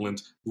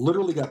equivalent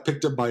literally got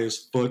picked up by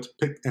his foot,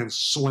 picked and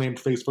slammed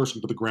face first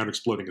into the ground,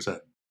 exploding his head.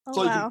 Oh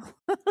So you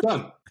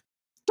wow.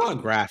 Done.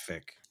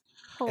 Graphic.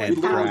 Holy He and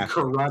literally cow.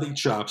 graphic. karate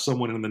chops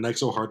someone in the neck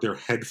so hard their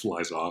head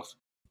flies off.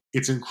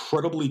 It's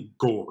incredibly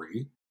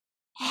gory,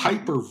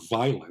 hyper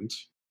violent,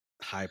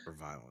 Hyper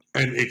violent.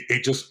 and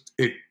it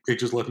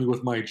just left me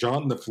with my jaw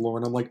on the floor.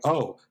 And I'm like,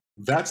 oh,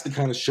 that's the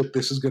kind of shit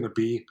this is going to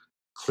be.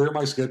 Clear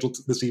my schedule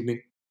this evening.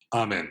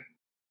 I'm in.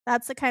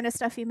 That's the kind of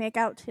stuff you make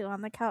out to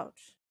on the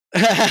couch.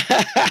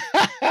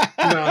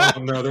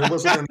 No, there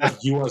wasn't enough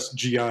U.S.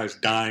 GIs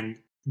dying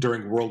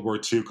during World War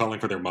II calling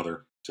for their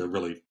mother to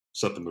really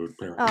set the mood.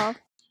 Apparently. Oh,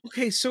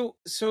 Okay, so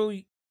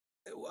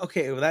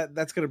Okay, well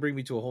that's gonna bring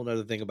me to a whole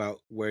nother thing about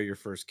where your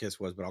first kiss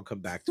was, but I'll come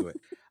back to it.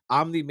 We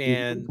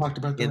Omni-Man talked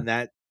about in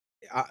that.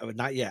 that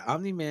not yet.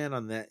 Omni-Man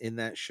on that in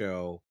that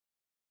show,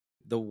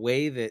 the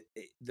way that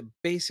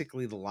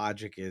basically the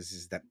logic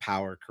is that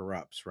power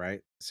corrupts,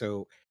 right?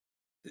 So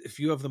if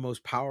you have the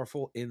most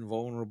powerful,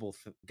 invulnerable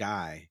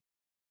guy,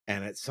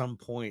 and at some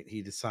point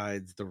he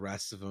decides the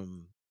rest of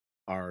them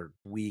are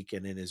weak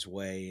and in his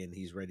way, and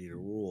he's ready to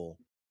rule,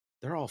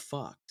 they're all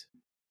fucked.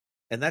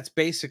 And that's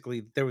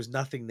basically there was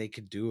nothing they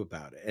could do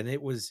about it, and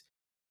it was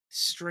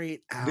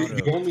straight out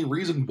The of only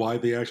reason why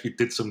they actually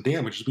did some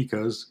damage is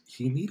because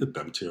he needed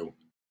them to.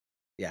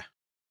 yeah,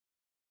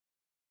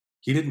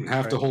 He didn't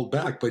have to right. hold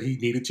back, but he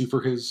needed to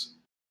for his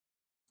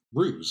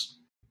ruse.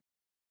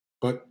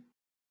 But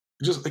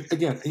just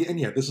again, and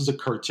yeah, this is a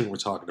cartoon we're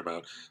talking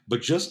about,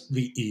 but just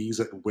the ease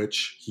at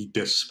which he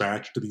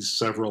dispatched these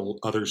several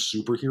other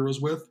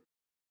superheroes with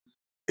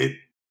it,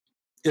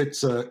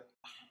 it's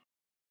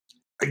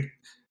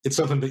it's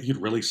something that you'd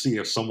really see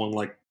if someone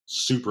like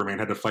Superman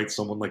had to fight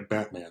someone like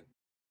Batman.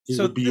 It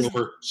So would be this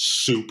over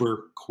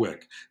super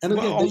quick. And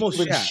well, again, they almost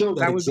even yeah, show that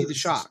that would be the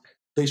exists. shock.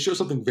 They show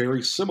something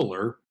very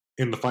similar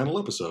in the final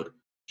episode.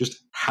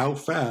 Just how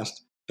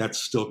fast that's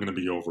still going to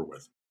be over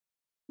with.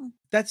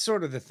 That's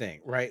sort of the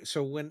thing, right?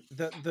 So when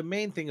the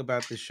main thing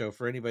about this show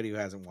for anybody who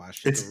hasn't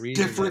watched it, the It's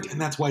reason that different, and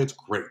that's why it's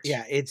great.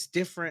 yeah, it's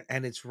different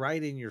and it's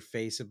right in your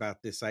face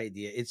about this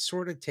idea. It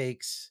sort of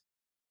takes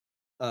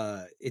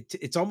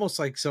it's almost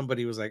like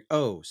somebody was like,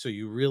 "Oh, so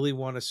you really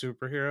want a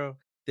superhero?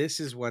 This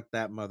is what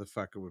that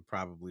motherfucker would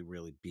probably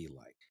really be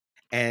like."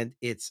 And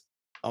it's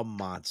a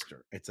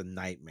monster. It's a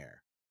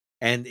nightmare.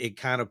 And it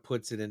kind of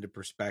puts it into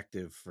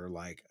perspective for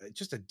like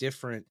just a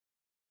different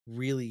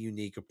really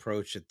unique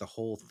approach at the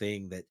whole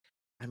thing that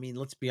I mean,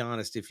 let's be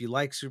honest, if you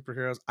like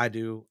superheroes, I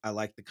do. I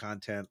like the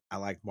content. I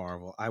like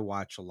Marvel. I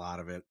watch a lot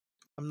of it.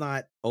 I'm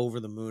not over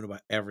the moon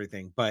about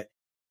everything, but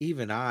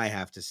even I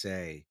have to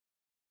say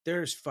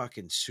there's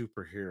fucking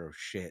superhero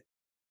shit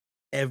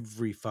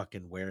every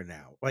fucking where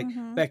now. Like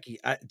Mm-hmm. Becky,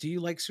 do you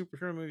like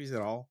superhero movies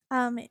at all?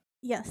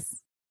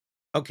 Yes.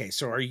 Okay,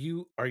 so are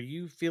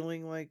you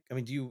feeling like I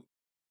mean, do you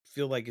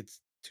feel like it's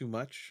too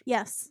much?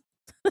 Yes.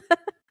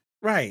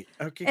 Right.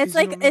 Okay, It's because you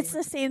like don't know it's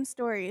the same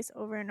stories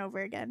over and over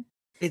again.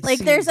 it Like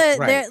there's seems a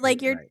right, there like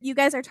right. you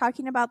guys are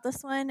talking about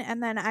this one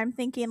and then I'm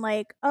thinking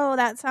like, "Oh,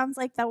 that sounds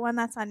like the one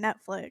that's on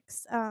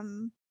Netflix."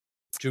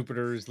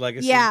 Jupiter's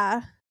Legacy.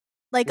 Yeah.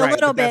 Like a Right,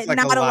 little but that's bit, like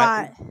a not a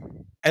lot lot.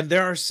 and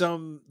there's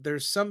some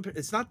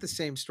it's not the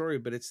same story,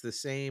 but it's the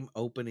same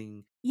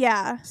opening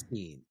Yeah.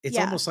 scene. It's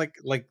Yeah. almost like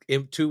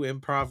two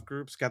improv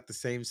groups got the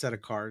same set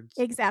of cards.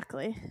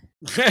 Exactly.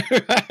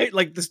 Right?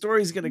 Like the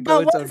story's gonna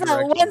go But its own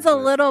direction. one's a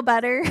little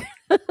better.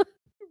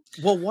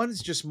 Well,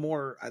 one's just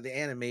more the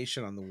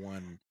animation on the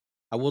one.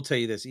 I will tell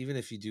you this: even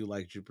if you do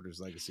like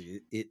Jupiter's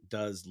Legacy, it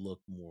does look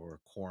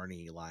more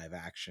corny live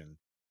action,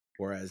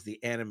 whereas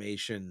the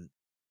animation,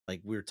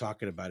 like we were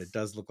talking about, it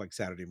does look like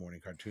Saturday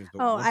morning cartoons.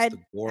 But Oh, once the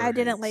gore I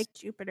didn't hits, like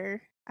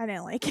Jupiter. I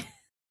didn't like it.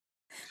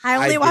 I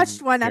only didn't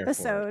watched one care for it.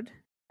 episode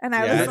and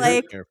I Yeah, I was didn't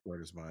like care for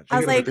it as much. I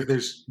was Again, like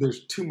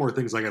there's two more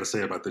things I got to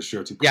say about this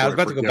show too. Yeah, I was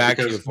before about to go forget, back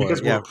to it for because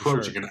it. we're Yeah, for sure.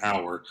 approaching an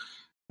hour.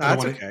 No, I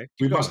that's don't okay.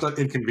 We Keep must going. not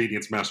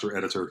inconvenience Master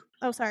Editor.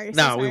 Oh, sorry.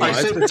 No, we I won't.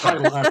 say the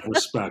title out of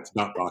respect,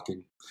 not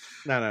mocking.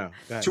 No. Go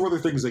ahead. Two other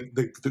things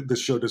that this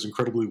show does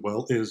incredibly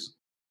well is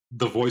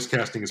the voice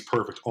casting is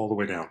perfect all the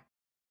way down.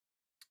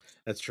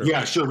 That's true.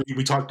 Yeah, sure.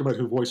 We talked about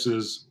who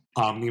voices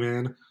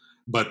Omni-Man,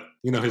 but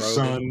you know his Rogen.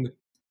 son,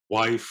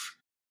 wife,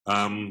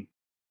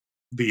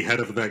 the head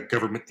of that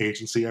government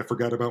agency I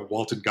forgot about,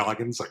 Walton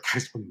Goggins. That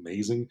guy's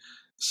amazing.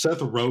 Seth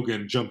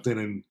Rogen jumped in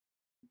and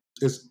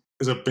is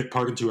a bit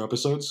part in 2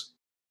 episodes,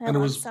 and it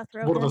love was Seth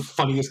one of the Rogen.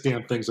 funniest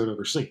damn things I've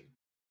ever seen.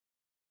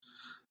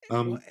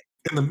 Well,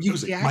 And the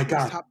music, the my acting's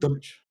God, top the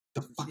notch.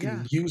 fucking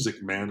Yeah.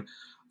 music, man.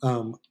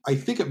 I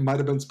think it might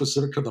have been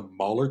specific to the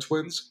Mahler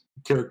twins,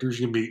 characters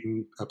you meet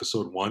in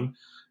episode 1,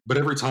 but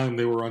every time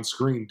they were on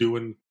screen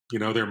doing,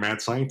 their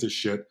mad scientist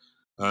shit,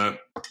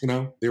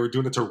 they were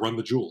doing it to Run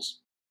the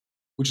Jewels,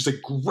 which is a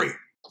great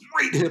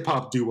hip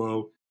hop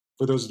duo.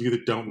 For those of you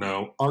that don't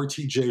know,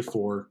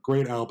 RTJ4,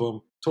 great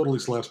album, totally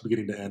slaps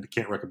beginning to end.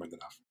 Can't recommend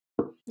enough.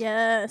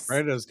 Yes.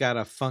 Fredo's got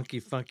a funky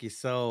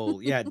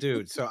soul. Yeah,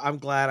 dude. So I'm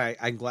glad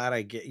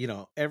I get,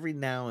 every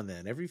now and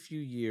then, every few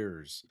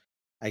years,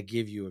 I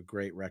give you a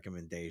great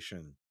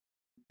recommendation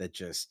that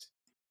just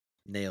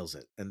nails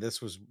it. And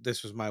this was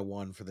my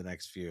one for the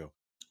next few.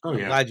 Oh, I'm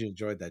yeah. glad you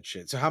enjoyed that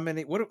shit. So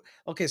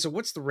okay, so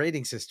what's the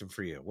rating system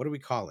for you? What do we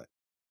call it?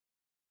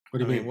 What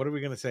do you mean? What are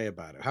we gonna say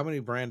about it? How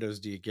many Brandos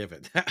do you give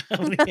it?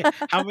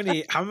 how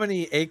many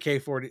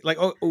AK-40? Like,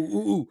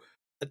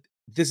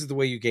 this is the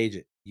way you gauge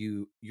it.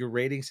 Your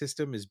rating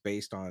system is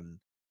based on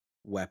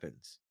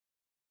weapons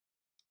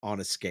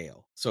on a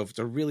scale. So if it's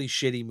a really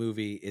shitty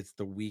movie, it's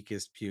the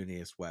weakest,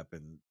 puniest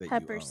weapon that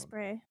Pepper you own.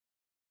 spray.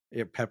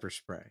 Yeah, pepper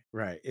spray.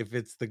 Right. If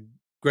it's the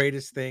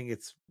greatest thing,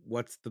 it's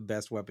what's the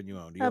best weapon you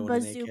own? Do you A own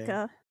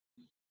bazooka.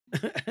 an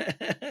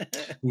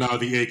AK? No,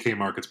 the AK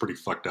market's pretty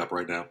fucked up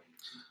right now.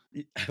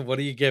 What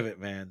do you give it,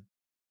 man?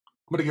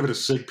 I'm going to give it a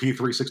SIG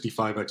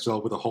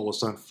P365XL with a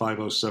Holosun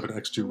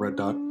 507X2 red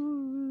dot.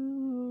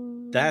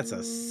 That's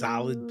a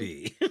solid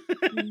B.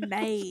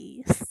 Nice.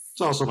 It's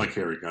also my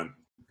carry gun.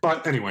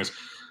 But anyways,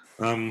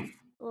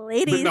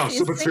 Ladies, no,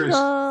 he's but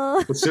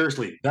single.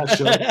 seriously, that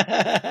show,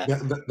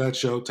 that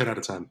show, 10 out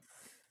of 10.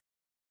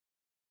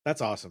 That's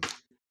awesome.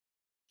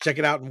 Check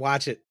it out and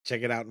watch it.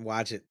 Check it out and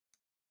watch it.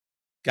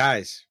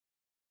 Guys,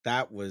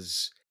 that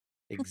was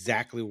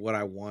exactly what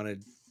I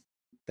wanted.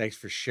 Thanks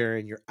for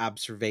sharing your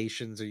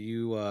observations. Are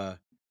you I'm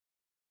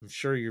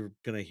sure you're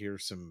gonna hear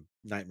some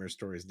nightmare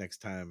stories next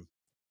time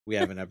we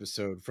have an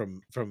episode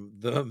from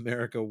the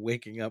America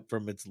waking up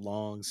from its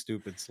long,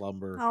 stupid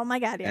slumber. Oh my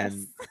God, yes.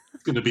 And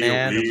It's going to be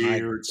man, a am I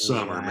weird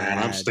summer, man.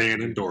 I'm glad staying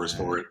to indoors do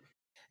for that. it.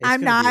 It's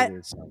I'm gonna be a not.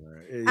 weird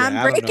summer. I'm I don't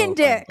know breaking if I'm going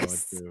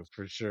dicks. to,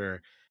 for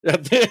sure.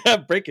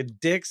 Breaking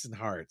dicks and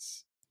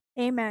hearts.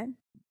 Amen.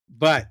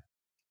 But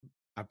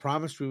I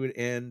promised we would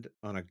end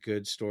on a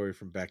good story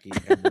from Becky,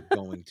 and we're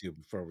going to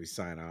before we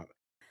sign out.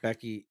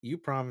 Becky, you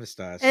promised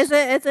us. Is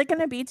it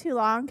going to be too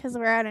long? Because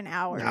we're at an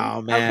hour.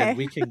 No, man, Okay.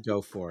 we can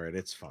go for it.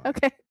 It's fine.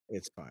 Okay.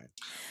 It's fine.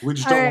 We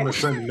just All don't right. want to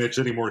send Mitch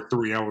any more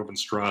 3-hour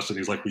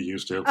monstrosities like we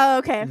used to. Oh,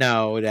 okay.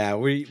 No,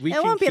 we It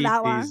can won't be keep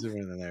that these long.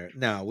 in there.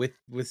 No,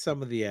 with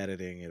some of the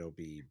editing, it'll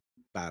be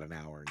about an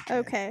hour and 10.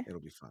 Okay. It'll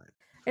be fine.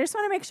 I just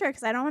want to make sure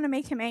because I don't want to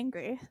make him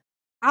angry.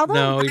 Although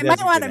No, he I might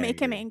doesn't want get to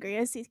make him angry.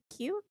 angry. Is he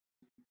cute?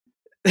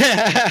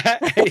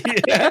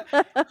 Yeah.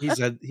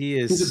 He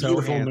is He's a so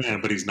beautiful handsome,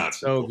 man, but he's not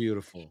so simple.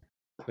 beautiful.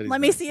 But Let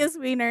me see his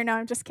wiener. No,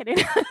 I'm just kidding.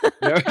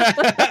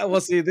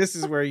 Well, see, this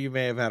is where you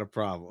may have had a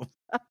problem.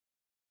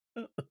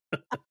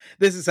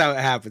 This is how it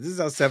happens. This is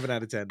how 7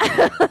 out of 10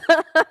 happen.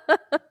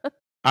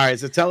 All right,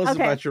 so tell us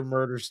Okay. about your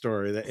murder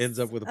story that ends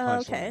up with a punchline.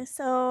 Okay,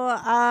 so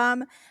I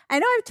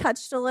know I've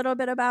touched a little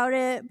bit about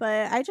it,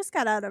 but I just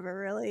got out of a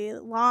really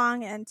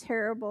long and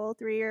terrible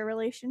 3-year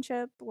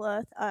relationship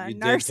with a You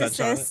did touch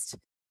on it? narcissist.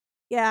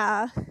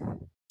 Yeah.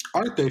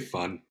 Aren't they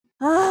fun?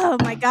 Oh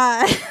my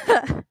God.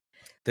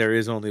 There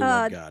is only one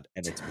Uh, God,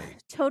 and it's me.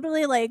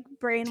 Totally like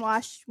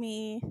brainwashed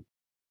me,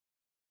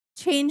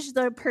 changed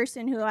the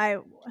person who I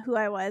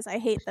was. I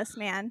hate this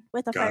man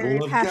with a Gotta fiery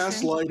love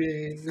passion.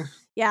 gaslighting.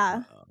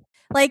 Yeah.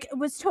 Like it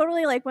was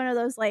totally like one of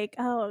those like,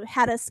 oh,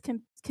 had a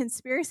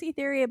conspiracy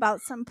theory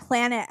about some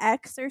planet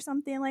X or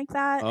something like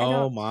that.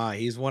 Oh my,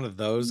 he's one of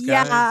those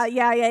Yeah, guys.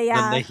 yeah.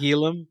 The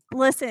Nihilum.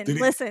 Listen. Did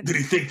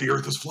he think the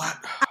earth is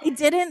flat? I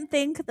didn't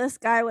think this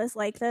guy was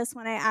like this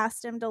when I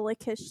asked him to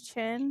lick his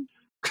chin.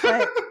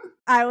 But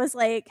I was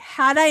like,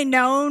 had I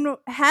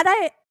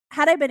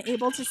been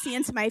able to see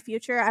into my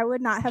future, I would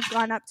not have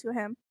gone up to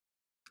him.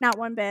 Not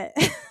one bit.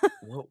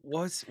 What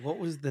was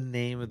the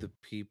name of the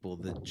people?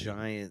 The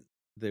giant.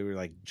 They were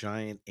like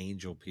giant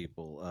angel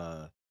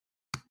people.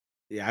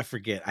 Yeah, I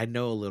forget. I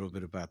know a little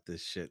bit about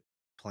this shit.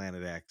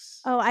 Planet X.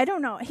 Oh, I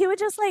don't know. He would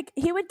just like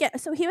he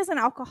was an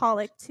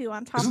alcoholic too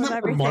on top Isn't of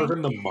that where everything.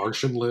 Marvin the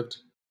Martian lived?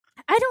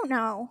 I don't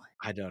know.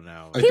 I don't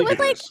know. I He think would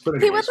it like is, but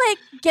he would anyways. like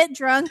get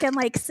drunk and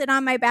like sit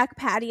on my back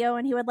patio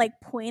and he would like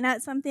point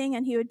at something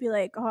and he would be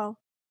like, "Oh,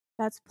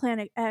 that's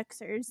Planet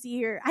X or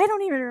Z," or I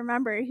don't even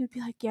remember. He would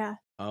be like, "Yeah."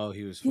 Oh,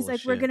 he was. He's full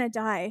like, of "We're shit. gonna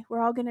die.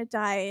 We're all gonna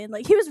die," and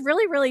like he was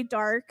really, really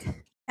dark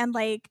and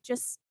like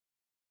just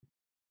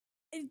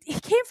he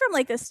came from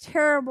like this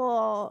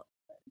terrible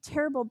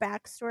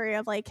backstory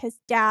of like his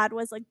dad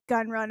was a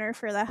gun runner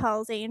for the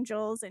Hells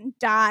Angels and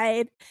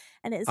died,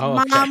 and his Oh,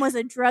 mom okay. was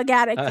a drug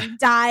addict and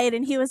died,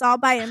 and he was all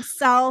by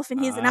himself, and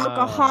he's an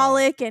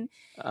alcoholic, and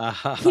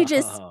he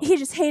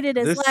just hated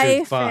his This dude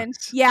life, and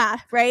fucks. yeah,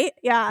 right,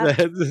 yeah.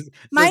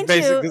 Mind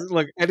Mind you-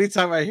 look,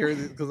 anytime I hear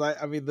this, because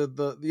I mean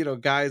the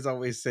guys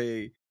always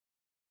say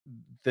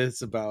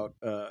this about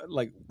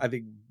like I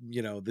think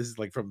this is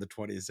like from the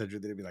 20th century.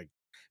 They'd be like,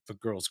 if a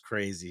girl's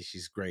crazy,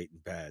 she's great in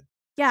bed.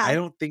 Yeah, I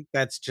don't think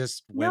that's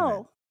just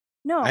women.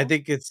 no, I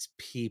think it's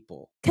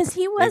people. because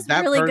he If was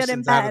that really good in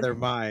person's out of bed. their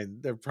mind,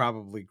 they're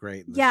probably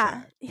great in the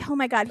Yeah. shack. Oh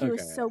my God, he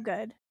was Okay. so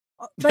good.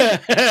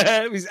 Like,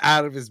 He's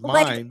out of his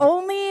like mind.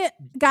 only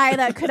guy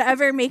that could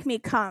ever make me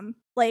come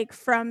like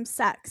from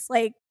sex,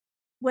 like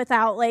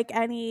without like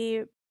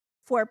any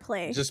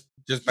foreplay.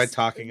 Just by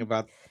talking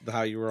about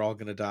how you were all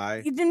gonna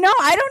die. No,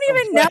 I don't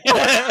even know.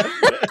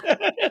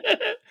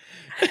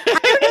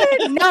 I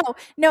don't even know.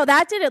 No,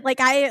 that didn't. Like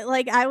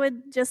I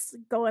would just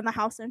go in the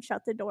house and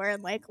shut the door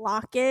and like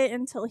lock it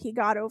until he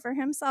got over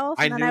himself.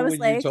 I And then knew I was when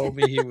like, you told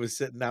me he was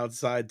sitting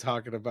outside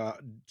talking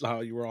about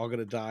how you were all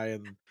gonna die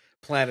and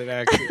Planet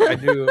X. I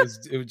knew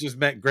it just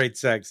meant great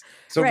sex.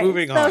 So right.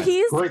 moving So on.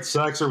 he's Great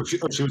sex, or she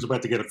was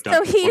about to get so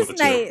abducted. one he's of the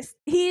two. nice.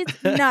 He's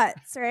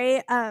nuts,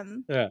 right?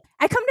 Yeah.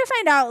 I come to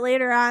find out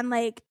later on,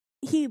 like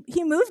he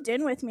moved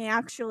in with me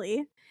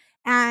actually,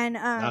 and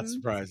Not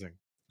surprising.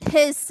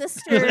 his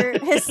sister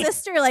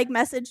like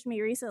messaged me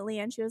recently,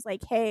 and she was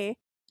like, "Hey,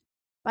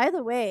 by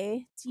the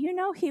way, do you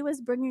know he was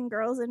bringing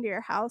girls into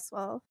your house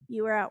while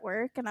you were at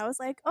work?" And I was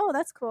like, "Oh,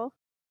 that's cool.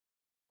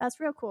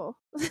 That's real cool."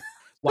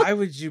 Why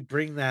would you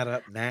bring that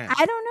up now?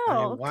 I don't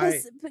know,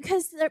 why?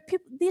 because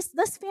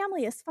this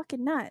family is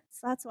fucking nuts.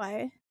 That's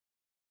why.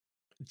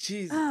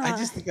 Jeez, I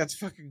just think that's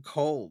fucking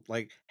cold.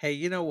 Like, hey,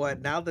 you know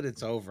what? Now that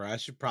it's over, I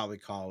should probably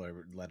call her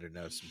and let her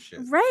know some shit.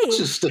 Let's Right.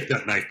 just stick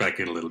that knife back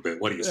in a little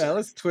bit. What do you say? Yeah,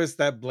 let's twist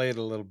that blade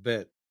a little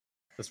bit.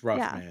 That's rough,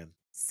 Yeah. man.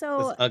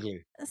 So That's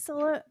ugly.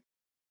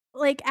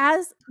 like,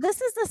 as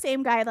this is the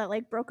same guy that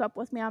like broke up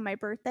with me on my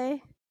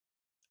birthday.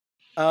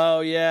 Oh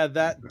yeah,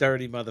 that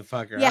dirty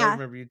motherfucker. I Yeah.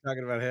 remember you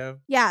talking about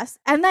him. Yes.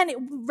 And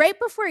then right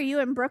before you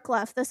and Brooke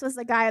left, this was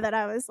the guy that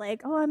I was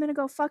like, oh, I'm going to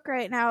go fuck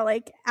right now.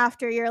 Like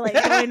after your like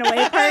going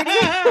away party.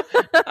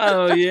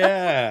 Oh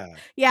yeah.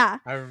 Yeah.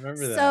 I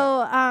remember that.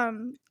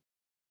 So,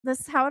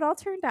 this is how it all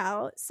turned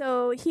out.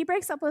 So he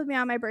breaks up with me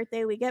on my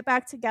birthday. We get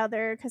back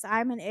together because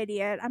I'm an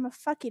idiot. I'm a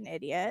fucking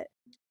idiot.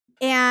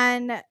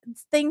 And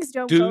things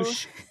don't go.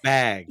 Douche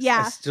bags.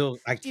 Yeah.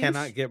 I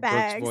cannot Douche get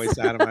bags. Brooke's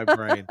voice out of my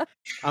brain.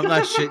 I'm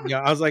not shitting you.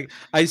 I was like,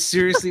 I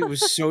seriously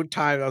was so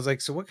tired. I was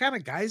like, so what kind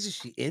of guys is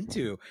she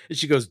into? And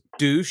she goes,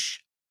 douche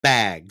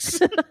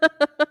bags.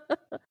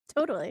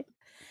 Totally.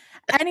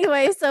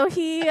 Anyway, so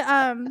he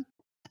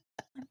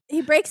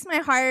breaks my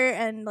heart,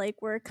 and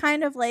like we're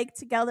kind of like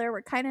together,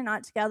 we're kind of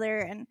not together,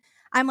 and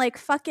I'm like,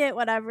 fuck it,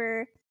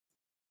 whatever.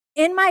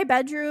 In my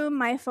bedroom,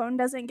 my phone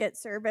doesn't get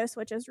service,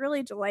 which is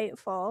really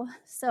delightful.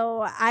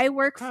 So I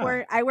work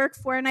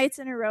 4 nights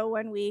in a row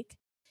 1 week,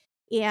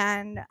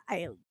 and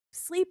I'm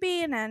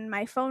sleeping and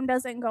my phone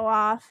doesn't go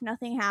off,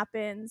 nothing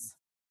happens.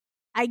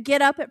 I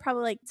get up at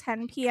probably like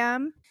 10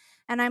 p.m.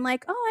 and I'm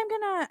like,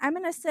 oh, I'm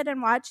gonna sit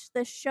and watch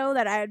this show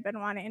that I had been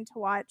wanting to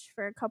watch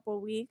for a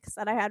couple weeks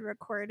that I had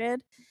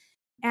recorded.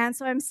 And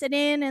so I'm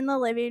sitting in the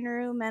living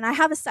room, and I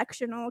have a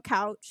sectional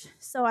couch.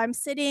 So I'm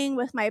sitting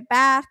with my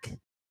back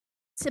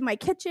to my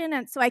kitchen,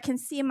 and so I can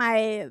see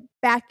my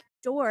back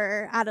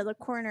door out of the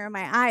corner of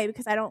my eye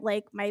because I don't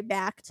like my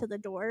back to the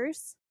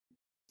doors.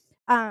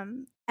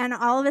 And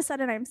all of a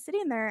sudden I'm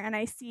sitting there and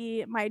I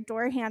see my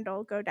door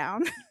handle go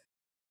down.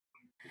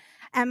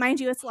 And mind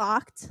you, it's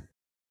locked.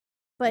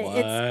 But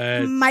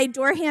it's my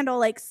door handle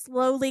like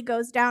slowly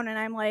goes down, and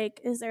I'm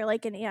like, is there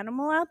like an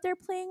animal out there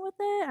playing with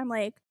it? I'm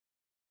like,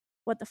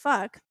 what the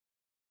fuck?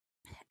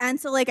 And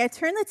so like I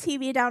turned the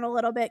TV down a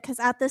little bit because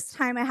at this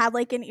time I had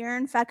like an ear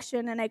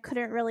infection and I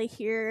couldn't really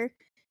hear.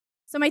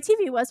 So my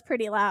TV was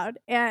pretty loud.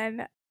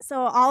 And so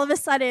all of a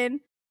sudden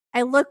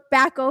I look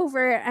back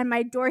over and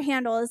my door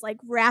handle is like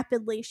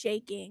rapidly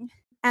shaking.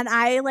 And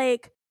I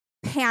like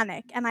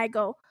panic and I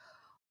go,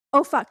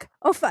 oh fuck,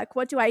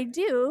 what do I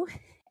do?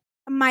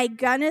 My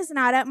gun is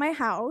not at my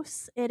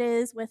house. It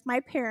is with my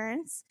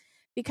parents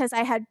because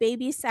I had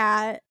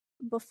babysat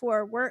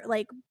before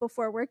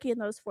working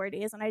those 4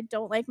 days, and I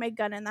don't like my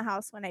gun in the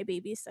house when I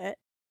babysit.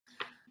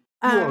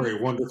 You are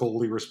a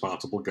wonderfully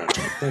responsible gunman.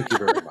 Thank you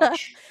very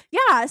much.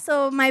 Yeah,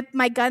 so my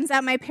gun's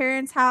at my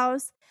parents'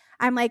 house.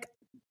 I'm like,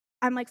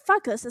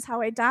 fuck, this is how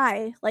I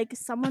die. Like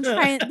someone's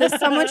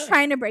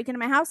trying to break into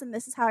my house, and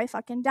this is how I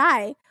fucking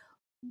die.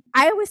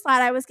 I always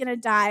thought I was gonna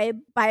die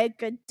by a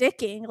good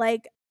dicking.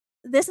 Like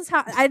this is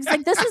how I was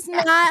like, this is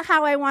not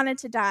how I wanted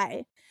to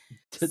die.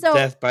 So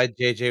death by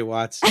JJ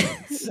Watts.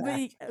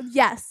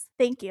 Yes,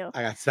 thank you.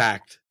 I got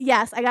sacked.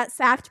 Yes, I got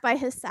sacked by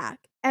his sack.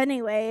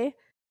 Anyway,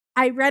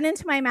 I run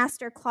into my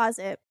master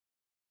closet,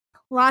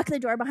 lock the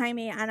door behind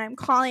me, and I'm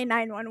calling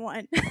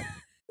 911.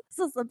 This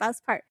is the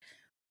best part.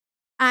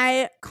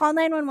 I call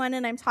 911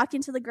 and I'm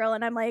talking to the girl,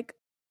 and I'm like,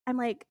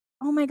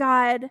 oh my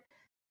God,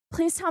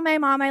 please tell my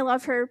mom I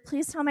love her.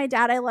 Please tell my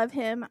dad I love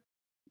him.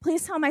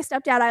 Please tell my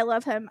stepdad I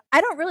love him. I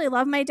don't really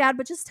love my dad,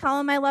 but just tell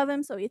him I love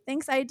him so he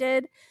thinks I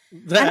did.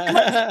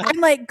 I'm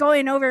like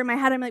going over in my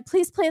head. I'm like,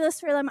 please play this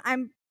for them.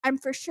 I'm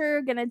for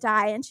sure gonna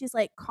die. And she's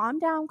like, calm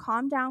down.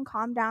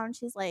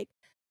 She's like,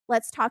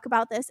 let's talk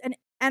about this.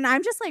 And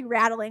I'm just like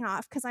rattling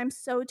off because I'm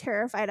so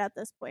terrified at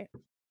this point.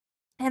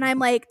 And I'm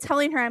like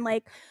telling her, I'm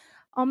like,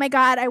 oh my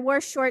God, I wore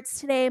shorts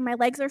today. My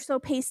legs are so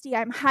pasty.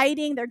 I'm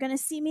hiding. They're gonna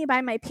see me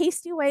by my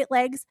pasty white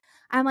legs.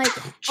 I'm like,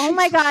 oh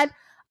my God.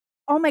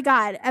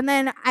 And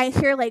then I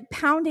hear like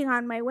pounding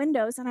on my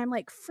windows, and I'm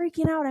like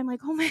freaking out. I'm like,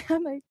 oh my God,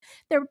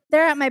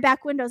 they're at my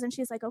back windows. And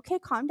she's like, okay,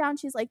 calm down.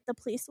 She's like, the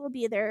police will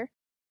be there.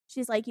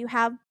 She's like, you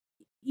have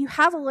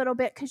a little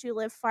bit because you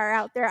live far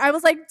out there. I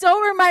was like,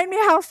 don't remind me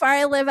how far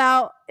I live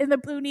out in the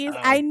boonies.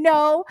 I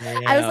know.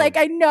 Damn. I was like,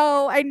 I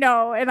know.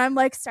 And I'm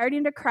like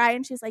starting to cry,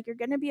 and she's like, you're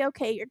going to be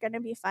okay. You're going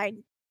to be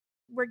fine.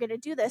 We're going to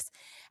do this.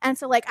 And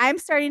so like I'm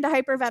starting to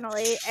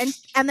hyperventilate,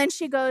 and then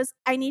she goes,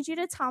 I need you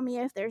to tell me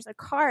if there's a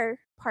car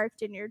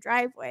parked in your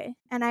driveway.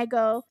 And I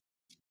go,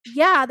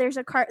 yeah, there's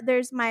a car.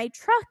 There's my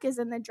truck is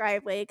in the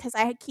driveway because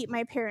I keep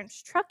my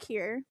parents' truck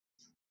here.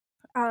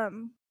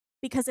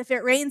 Because if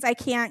it rains, I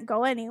can't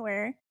go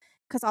anywhere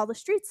because all the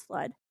streets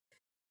flood.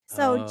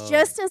 So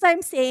just as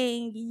I'm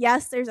saying,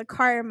 yes, there's a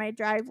car in my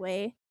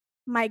driveway,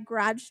 my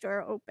garage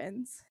door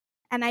opens,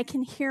 and I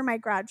can hear my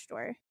garage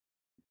door.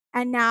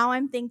 And now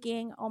I'm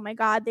thinking, oh my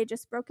God, they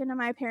just broke into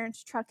my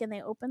parents' truck and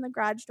they opened the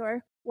garage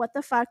door. What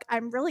the fuck?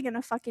 I'm really going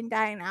to fucking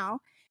die now.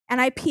 and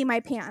I pee my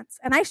pants.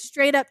 And I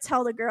straight up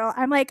tell the girl,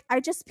 I'm like,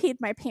 I just peed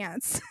my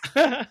pants.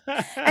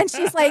 And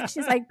she's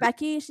like,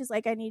 Becky, she's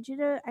like, I need you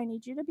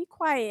to be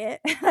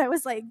quiet. And I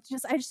was like,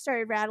 I just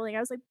started rattling.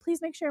 I was like,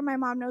 please make sure my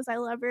mom knows I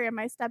love her and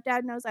my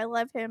stepdad knows I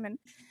love him. And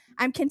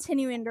I'm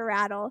continuing to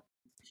rattle.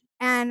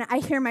 And I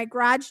hear my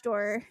garage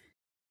door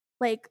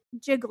like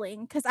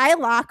jiggling because I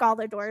lock all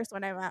the doors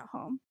when I'm at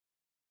home.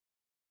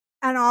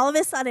 And all of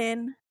a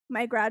sudden,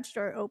 my garage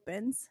door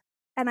opens.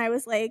 And I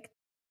was like,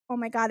 oh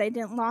my God, I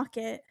didn't lock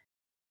it.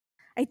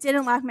 I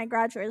didn't lock my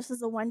garage door. This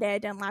is the one day I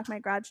didn't lock my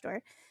garage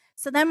door.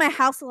 So then my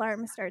house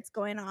alarm starts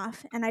going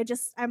off. And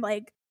I'm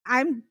like,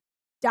 I'm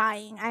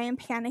dying. I am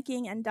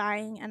panicking and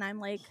dying. And I'm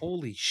like,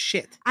 holy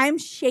shit. I'm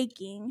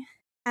shaking.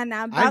 And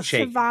I'm about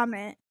to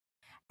vomit.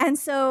 And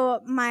so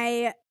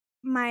my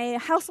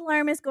house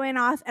alarm is going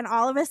off. And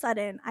all of a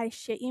sudden, I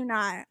shit you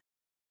not,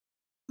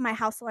 my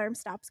house alarm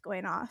stops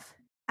going off.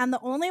 And the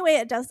only way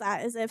it does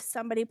that is if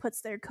somebody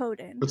puts their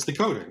code in. What's the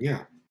code in?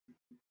 Yeah.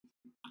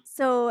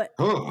 So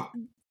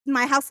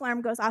my house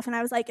alarm goes off and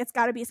I was like, it's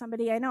got to be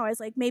somebody I know. I was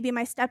like, maybe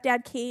my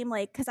stepdad came,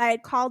 like, because I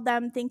had called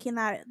them thinking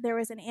that there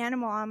was an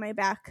animal on my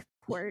back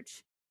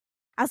porch.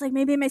 I was like,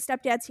 maybe my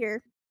stepdad's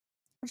here.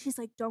 And she's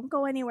like, don't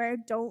go anywhere.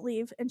 Don't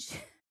leave. And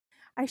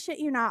I shit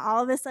you not,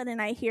 all of a sudden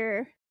I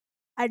hear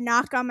a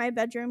knock on my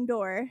bedroom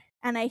door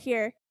and I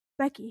hear,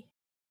 Becky,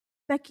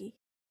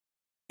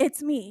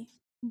 it's me.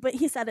 But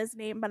he said his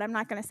name, but I'm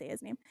not going to say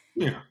his name.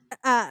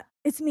 Yeah.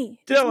 It's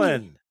me.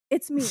 Dylan.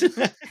 It's me.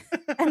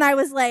 And I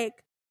was like,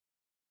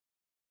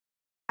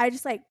 I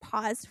just like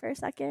paused for a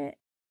second.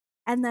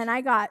 And then I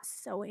got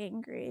so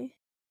angry.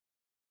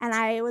 And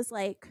I was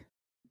like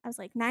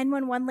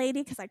 911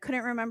 lady, because I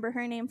couldn't remember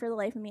her name for the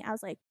life of me. I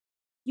was like,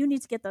 you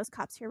need to get those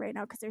cops here right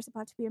now because there's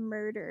about to be a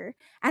murder.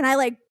 And I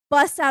like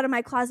bust out of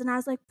my closet and I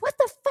was like, what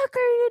the fuck are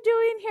you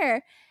doing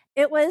here?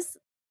 It was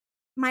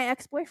my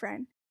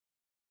ex-boyfriend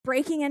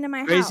breaking into my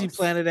house. Crazy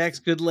Planet X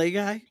good lay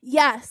guy?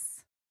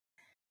 Yes.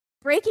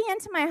 Breaking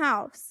into my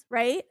house,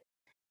 right?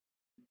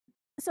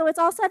 So it's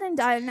all said and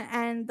done,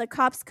 and the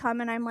cops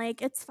come, and I'm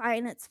like, it's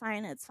fine.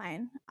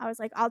 I was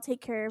like, I'll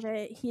take care of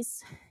it.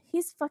 He's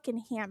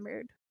fucking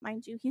hammered,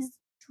 mind you. He's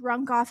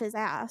drunk off his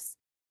ass.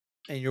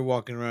 And you're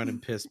walking around in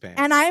piss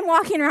pants. And I'm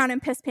walking around in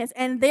piss pants,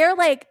 and they're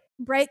like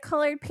bright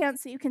colored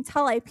pants, so you can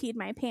tell I peed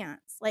my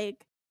pants.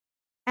 Like,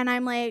 and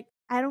I'm like,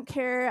 I don't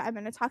care. I'm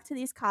gonna talk to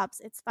these cops.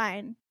 It's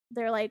fine.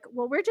 They're like,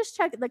 well, we're just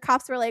checking. The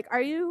cops were like,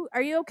 are you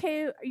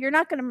okay? You're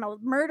not going to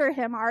murder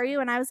him, are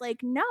you? And I was like,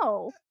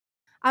 no.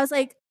 I was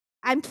like,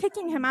 I'm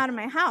kicking him out of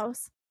my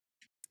house.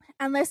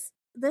 And this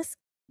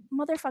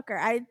motherfucker,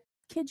 I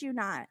kid you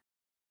not,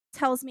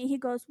 tells me, he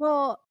goes,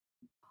 well,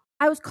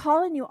 I was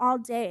calling you all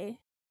day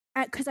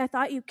because I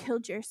thought you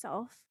killed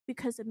yourself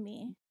because of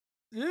me.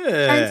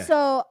 Yeah.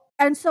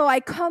 And so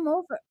I come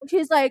over.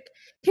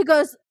 He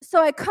goes,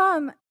 so I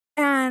come.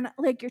 And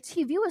like your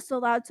TV was so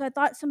loud, so I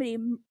thought somebody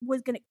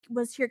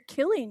was here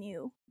killing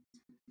you.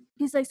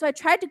 He's like, so I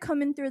tried to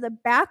come in through the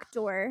back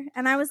door,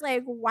 and I was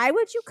like, why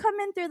would you come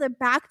in through the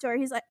back door?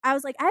 I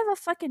was like, I have a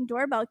fucking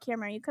doorbell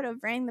camera. You could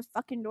have rang the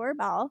fucking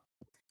doorbell.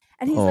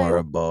 And he's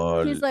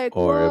like,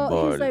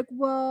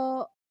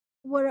 well,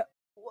 what?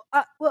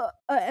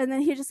 And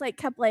then he just like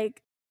kept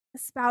like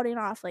spouting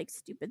off like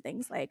stupid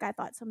things like, I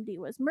thought somebody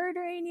was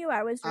murdering you.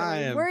 I was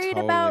really worried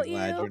about you.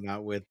 Glad you're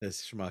not with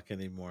this schmuck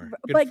anymore.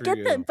 But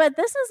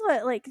this is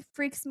what like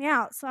freaks me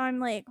out. So I'm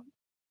like,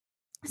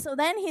 so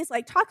then he's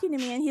like talking to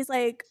me and he's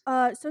like,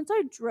 since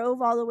I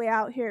drove all the way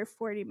out here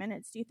 40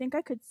 minutes, do you think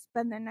I could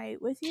spend the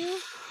night with you?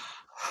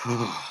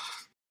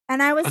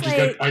 And I was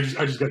I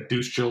just got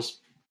douche chills.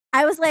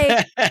 I was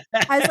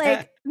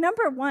like,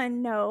 number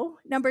one, no.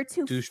 Number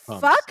two,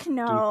 fuck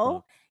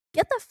no.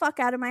 Get the fuck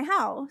out of my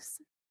house.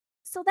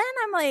 So then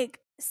I'm like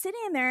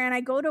sitting there and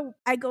I go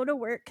to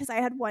work because I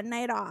had one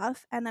night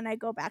off, and then I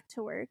go back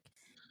to work.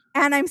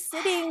 And I'm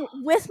sitting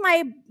with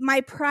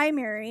my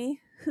primary,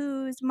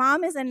 whose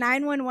mom is a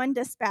 911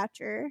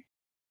 dispatcher.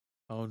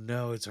 Oh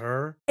no, it's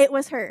her? It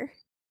was her.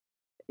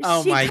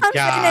 Oh my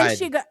God.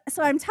 And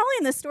so I'm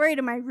telling the story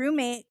to my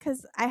roommate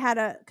because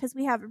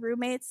we have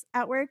roommates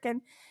at work,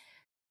 and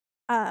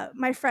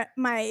my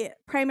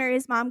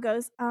primary's mom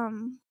goes,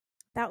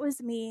 that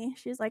was me.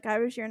 She's like, I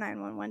was your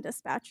 911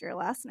 dispatcher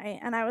last night.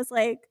 And I was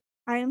like,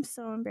 I am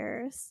so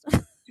embarrassed.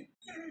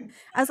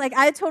 I was like,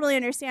 I totally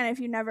understand if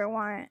you never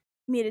want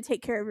me to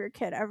take care of your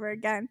kid ever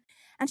again.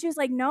 And she was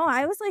like, no,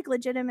 I was like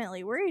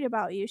legitimately worried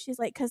about you. She's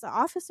like, because the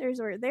officers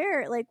were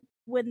there, like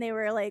when they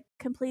were like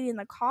completing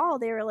the call,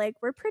 they were like,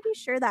 we're pretty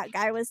sure that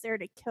guy was there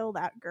to kill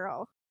that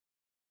girl.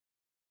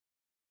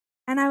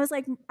 And I was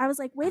like,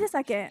 wait a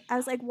second. I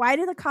was like, why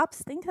do the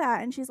cops think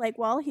that? And she's like,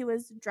 well, he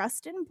was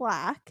dressed in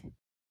black.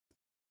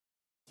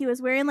 He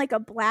was wearing like a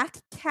black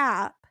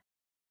cap.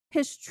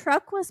 His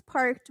truck was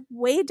parked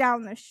way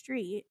down the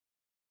street.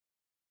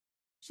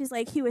 She's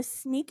like, he was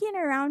sneaking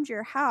around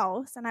your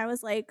house. And I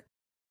was like,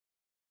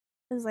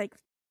 it was like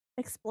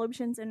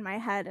explosions in my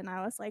head. And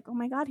I was like, oh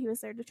my God, he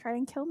was there to try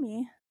and kill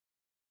me.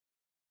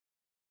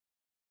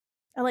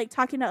 I like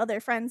talking to other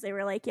friends. They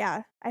were like,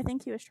 yeah, I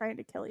think he was trying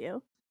to kill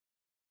you.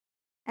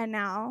 And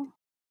now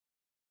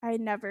I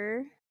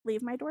never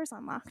leave my doors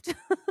unlocked.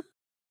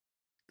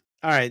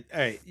 All right.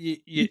 You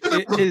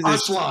The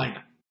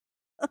punchline.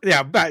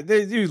 Yeah, but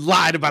you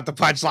lied about the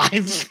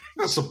punchline.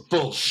 That's some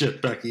bullshit,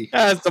 Becky.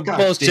 That's some God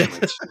bullshit.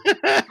 damn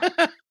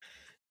it.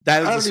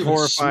 That is a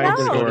horrifying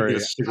No. story.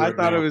 I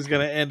thought now. it was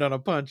going to end on a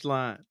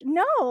punchline.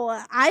 No,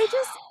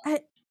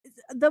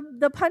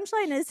 the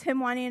punchline is him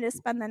wanting to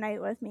spend the night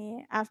with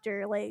me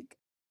after like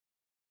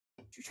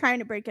trying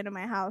to break into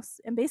my house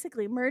and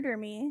basically murder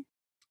me.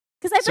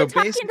 Because I've been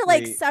talking to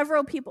like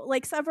several people,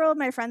 like several of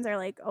my friends are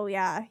like, "Oh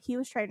yeah, he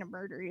was trying to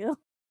murder you."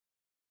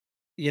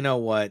 You know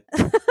what?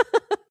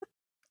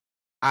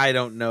 I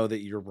don't know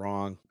that you're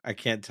wrong. I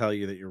can't tell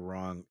you that you're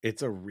wrong.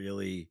 It's a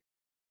really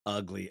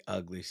ugly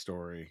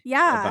story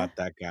about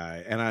that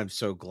guy. And I'm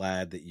so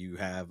glad that you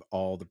have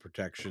all the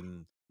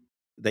protection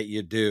that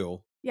you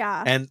do.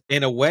 Yeah. And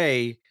in a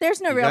way, there's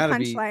no real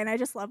punchline. I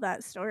just love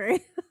that story.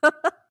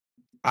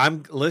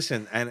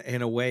 Listen, and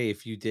in a way,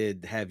 if you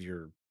did have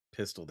your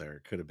pistol there,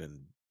 it could have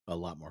been a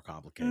lot more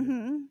complicated.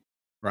 Mm-hmm.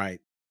 Right.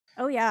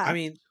 Oh yeah. I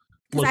mean,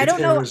 look, I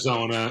don't know.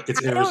 Arizona.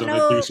 It's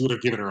Arizona. Deuce would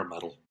have given her a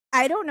medal.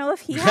 I don't know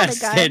if he had a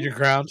gun. Stand your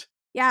ground.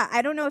 Yeah,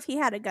 I don't know if he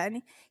had a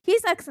gun.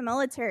 He's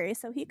ex-military,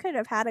 so he could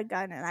have had a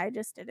gun, and I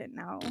just didn't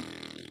know.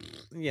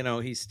 You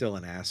know, he's still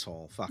an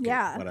asshole. Fuck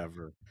Yeah. it,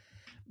 whatever.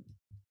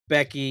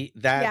 Becky,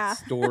 that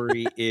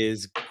story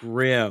is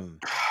grim.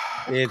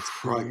 It's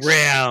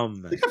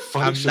grim.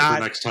 I'm not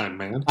next time,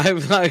 man.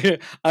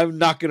 I'm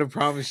not going to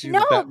promise you.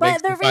 No, that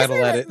but the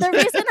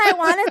reason I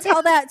want to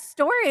tell that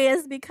story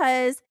is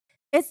because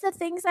it's the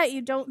things that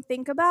you don't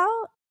think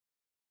about,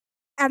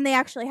 and they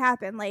actually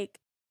happen. Like,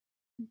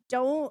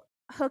 don't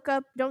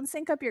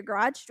sync up your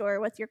garage door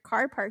with your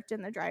car parked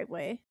in the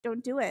driveway.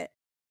 Don't do it.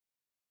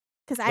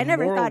 Because I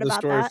never thought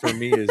about that. The story for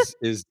me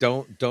is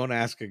don't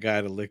ask a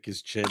guy to lick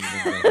his chin and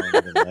then go home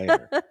with him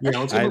later.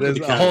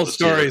 The whole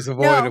story is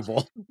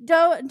avoidable.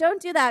 No,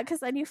 don't do that,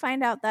 because then you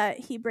find out that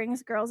he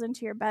brings girls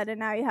into your bed and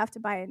now you have to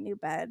buy a new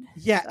bed.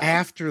 Yeah,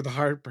 after the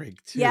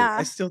heartbreak too. Yeah,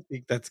 I still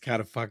think that's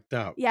kind of fucked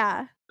up.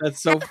 Yeah,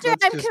 that's so.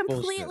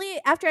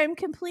 After I'm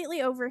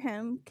completely over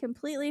him,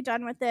 completely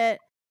done with it,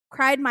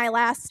 cried my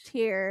last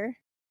tear,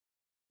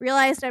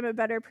 realized I'm a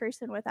better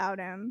person without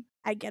him.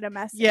 I get a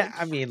message. Yeah,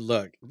 I mean,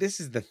 look, this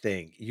is the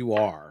thing. You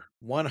are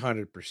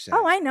 100%.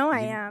 Oh, I know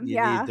I am.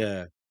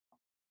 You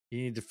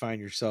need to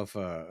find yourself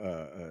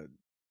a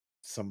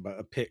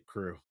pit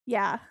crew.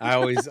 Yeah. I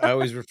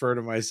always refer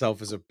to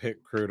myself as a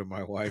pit crew to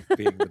my wife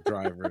being the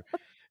driver.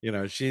 You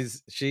know, she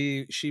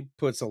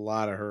puts a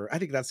lot of her. I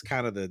think that's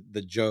kind of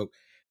the joke,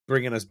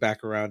 bringing us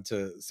back around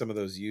to some of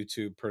those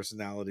YouTube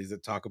personalities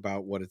that talk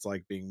about what it's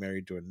like being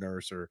married to a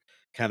nurse or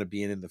kind of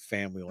being in the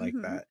family like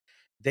that.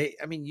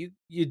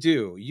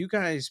 You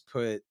guys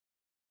put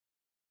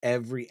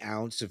every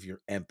ounce of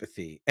your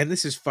empathy, and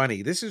this is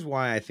funny. This is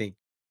where I think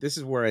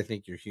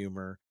your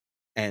humor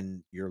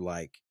and your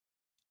like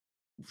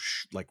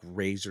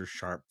razor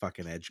sharp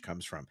fucking edge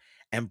comes from.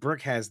 And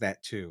Brooke has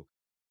that too.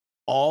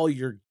 All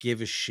your give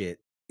a shit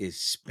is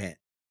spent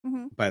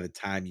by the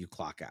time you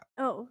clock out.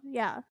 Oh,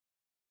 yeah.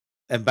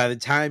 And by the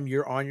time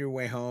you're on your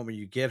way home or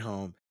you get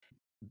home,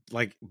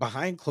 like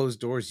behind closed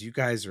doors, you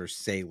guys are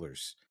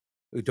sailors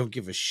who don't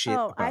give a shit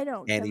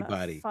about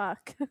anybody. Give a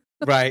fuck.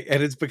 Right.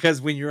 And it's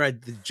because when you're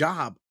at the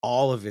job,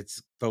 all of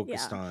it's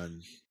focused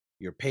on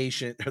your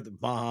patient or the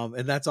mom,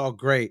 and that's all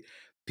great.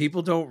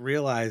 People don't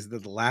realize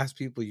that the last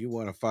people you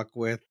want to fuck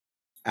with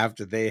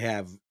after they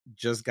have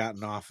just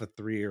gotten off a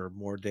 3 or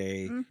more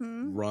day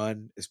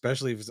run,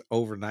 especially if it's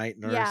overnight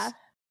nurse,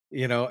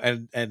 you know,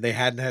 and they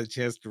hadn't had a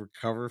chance to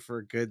recover for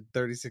a good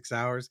 36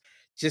 hours.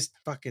 Just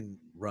fucking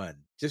run.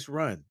 Just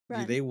run.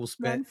 They will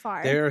spend.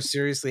 They are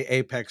seriously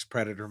apex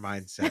predator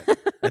mindset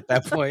at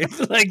that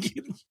point. Like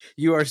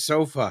you are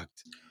so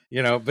fucked,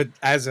 you know. But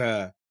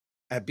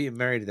at being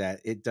married to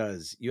that, it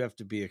does. You have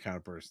to be a kind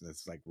of person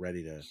that's like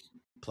ready to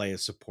play a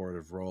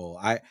supportive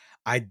role.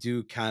 I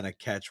do kind of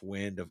catch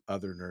wind of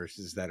other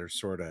nurses that are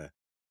sort of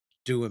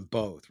doing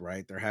both.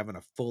 Right, they're having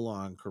a full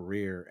on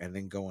career and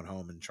then going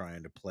home and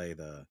trying to play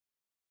the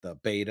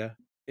beta.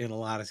 In a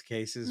lot of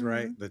cases,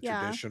 right? The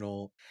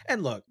traditional.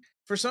 And look,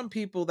 for some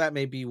people that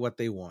may be what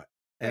they want,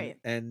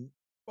 and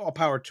all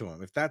power to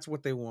them. If that's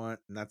what they want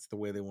and that's the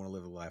way they want to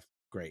live a life,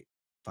 great,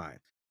 fine.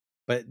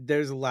 But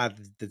there's a lot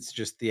that's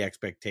just the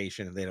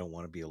expectation, and they don't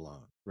want to be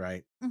alone,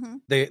 right?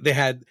 They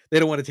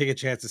don't want to take a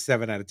chance of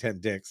 7 out of 10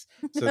 dicks,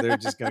 so they're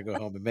just gonna go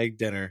home and make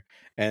dinner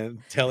and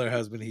tell their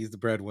husband he's the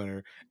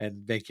breadwinner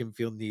and make him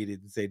feel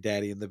needed and say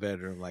 "daddy" in the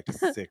bedroom like a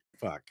sick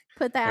fuck.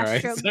 Put the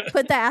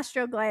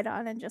Astroglide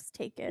on and just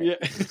take it.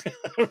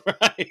 Yeah,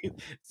 right.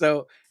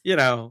 So you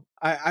know,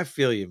 I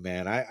feel you,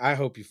 man. I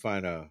hope you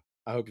find a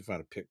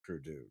pit crew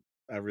dude.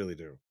 I really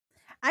do.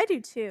 I do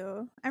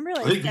too. I'm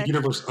really. I think the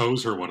universe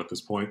owes her one at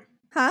this point.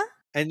 Huh?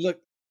 And look,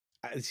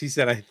 she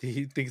said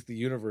he thinks the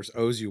universe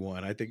owes you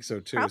one. I think so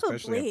too.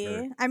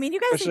 Probably. I mean,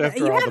 you guys, you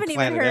haven't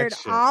even heard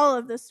all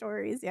of the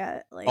stories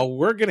yet. Like, oh,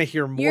 we're gonna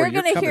hear more. You're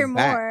gonna hear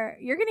more.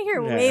 You're gonna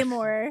hear way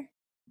more.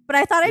 But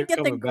I thought You're I'd get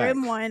the coming back.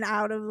 grim one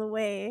out of the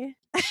way.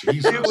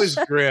 Jesus. It was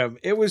grim.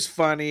 It was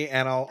funny,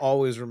 and I'll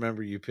always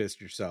remember you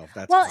pissed yourself.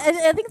 That's Well, classic.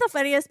 I think the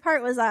funniest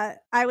part was that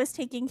I was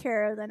taking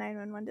care of the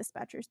 911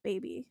 dispatcher's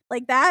baby.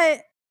 Like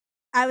that,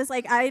 I was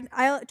like, I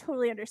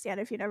totally understand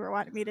if you never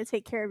wanted me to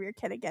take care of your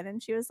kid again.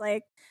 And she was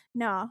like,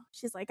 no.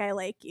 She's like, I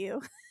like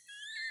you.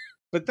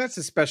 But that's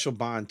a special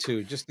bond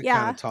too, just to kind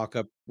Yeah. of talk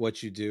up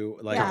what you do.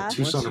 Like Yeah. God,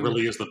 Tucson once you-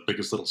 really is the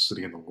biggest little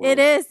city in the world. It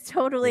is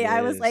totally. It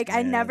I was is, like,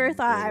 I never man.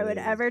 thought It I would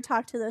is. ever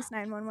talk to this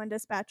 911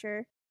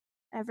 dispatcher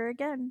ever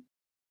again.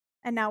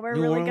 And now we're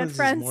New really Orleans good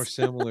friends. is more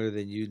similar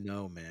than you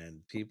know,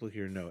 man. People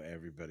here know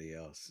everybody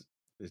else.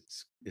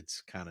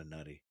 It's kind of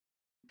nutty.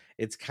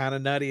 It's kind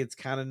of nutty. It's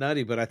kind of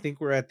nutty. But I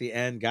think we're at the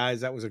end, guys.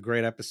 That was a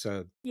great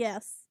episode.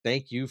 Yes.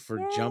 Thank you for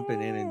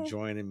jumping in and Yay.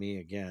 joining me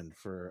again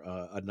for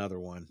another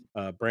one.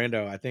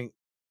 Brando, I think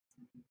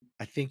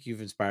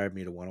you've inspired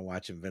me to want to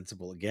watch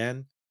Invincible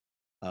again.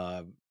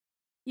 You've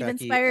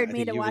Becky, inspired I me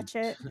think to you've watch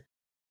it.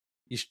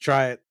 You should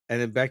try it.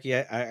 And then Becky,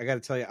 I got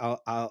to tell you,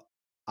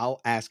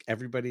 I'll ask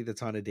everybody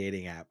that's on a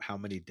dating app how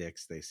many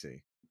dicks they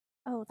see.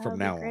 Oh, that From would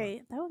now be on.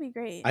 great. That would be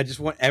great. I just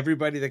want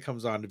everybody that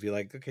comes on to be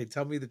like, okay,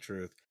 tell me the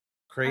truth.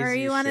 Crazy Are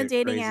you on a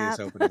dating app?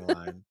 opening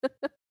line.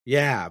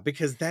 Yeah,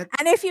 because that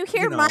And if you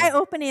hear my know.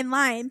 opening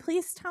line,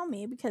 please tell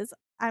me because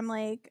I'm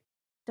like,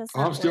 does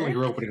that I'm stealing work?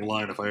 your opening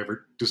line if I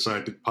ever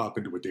decide to pop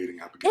into a dating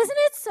app again. Isn't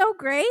it so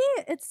great?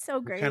 It's so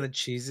What great. kind of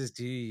cheeses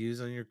do you use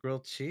on your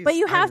grilled cheese? But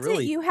you I have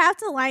really,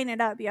 to line it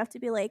up. You have to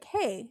be like,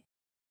 hey,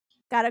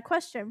 got a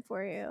question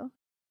for you.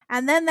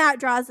 And then that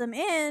draws them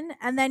in,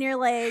 and then you're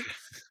like,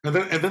 And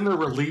then they're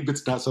relieved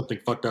it's not something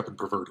fucked up and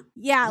perverted.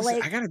 yeah, Listen,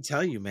 like I gotta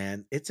tell you,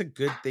 man, it's a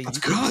good thing. That's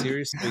You could good.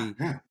 seriously,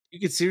 Yeah. you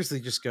could seriously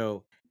just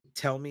go,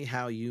 tell me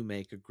how you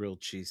make a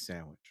grilled cheese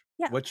sandwich.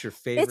 Yeah. What's your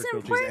favorite it's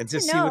grilled cheese? important And to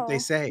just know. see what they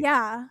say.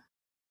 Yeah.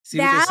 See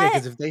what they say. That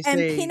Because if they and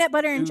say peanut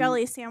butter and two-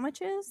 jelly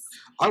sandwiches.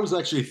 I was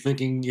actually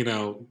thinking,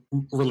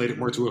 related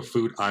more to a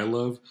food I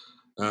love.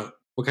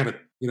 What kind of,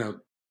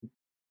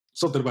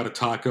 something about a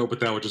taco, but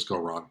that would just go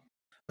wrong.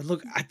 But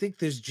look, I think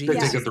there's They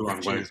genius take it in the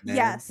grilled wrong way. cheese, man.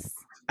 Yes.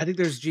 I think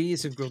there's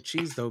genius in grilled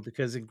cheese though,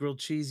 because in grilled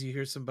cheese you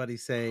hear somebody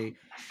say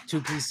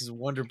 2 pieces of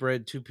Wonder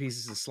Bread, 2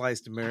 pieces of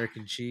sliced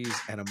American cheese,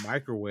 and a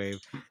microwave.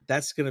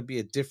 That's going to be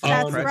a different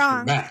That's impression.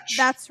 wrong. Match.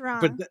 That's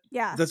wrong. But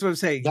yeah. That's what I'm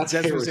saying. That's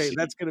That's what I'm heresy. saying.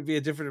 That's going to be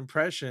a different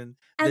impression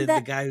And than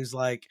that- the guy who's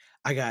like,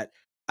 I got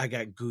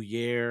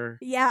Gruyere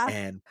Yeah.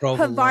 and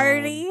provolone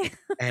Havarti.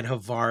 and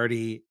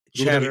Havarti,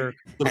 cheddar,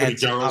 Little and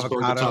some Jarlsberg to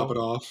avocado. top it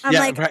off. I'm Yeah,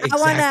 like, right, I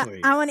wanna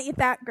exactly. eat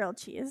that grilled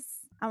cheese.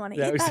 I wanna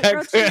Yeah, eat that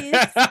grilled cheese.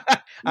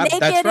 That's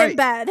Naked right. in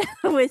bed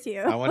with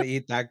you. I want to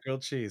eat that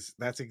grilled cheese.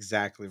 That's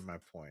exactly my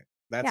point.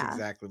 That's Yeah.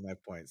 exactly my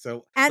point.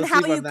 So And let's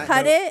how leave on you that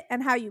cut note. it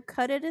and how you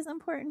cut it is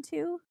important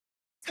too.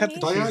 to Cut me.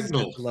 the cheese.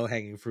 Diagonal. Low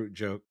hanging fruit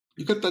joke.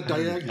 You got that How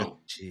do you cut diagonal.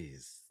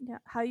 cheese. Yeah,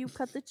 how you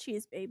cut the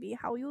cheese, baby.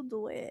 How you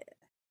do it.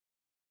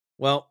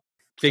 Well,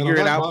 And figure on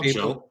it that out, bombshell,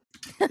 people.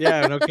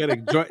 Yeah, no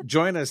kidding.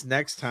 Join us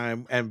next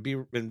time and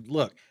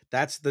look.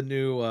 That's the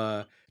new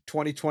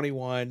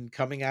 2021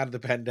 coming out of the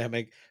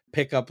pandemic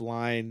pickup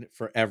line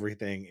for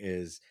everything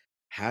is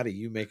how do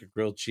you make a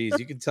grilled cheese?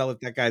 You can tell if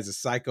that guy's a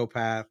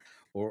psychopath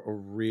or a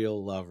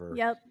real lover.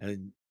 Yep.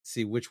 And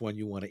see which one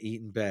you want to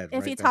eat in bed. If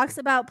right, he Becky? talks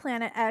about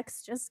Planet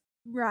X, just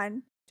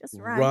run. Just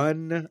run.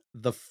 Run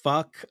the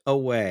fuck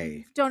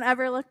away. Don't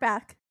ever look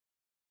back.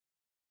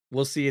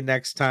 We'll see you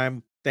next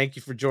time. Thank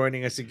you for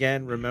joining us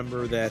again.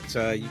 Remember that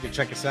you can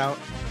check us out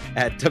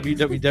at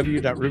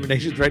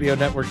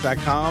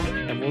www.ruminationsradionetwork.com,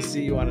 and we'll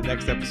see you on the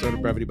next episode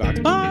of Brevity Box.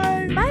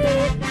 Bye!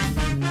 Bye.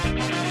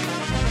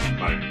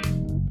 bye.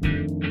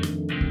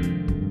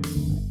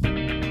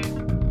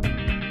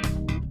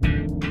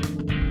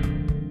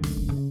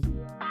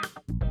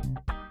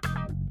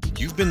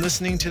 You've been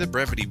listening to the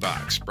Brevity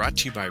Box, brought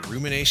to you by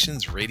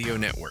Ruminations Radio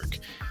Network.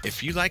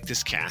 If you like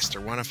this cast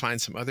or want to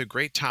find some other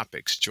great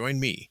topics, join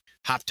me,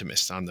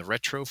 Optimist, on the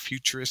Retro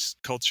Futurist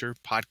Culture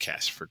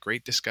podcast for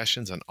great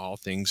discussions on all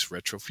things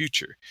retro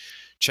future.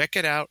 Check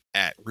it out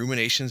at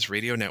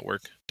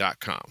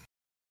ruminationsradionetwork.com.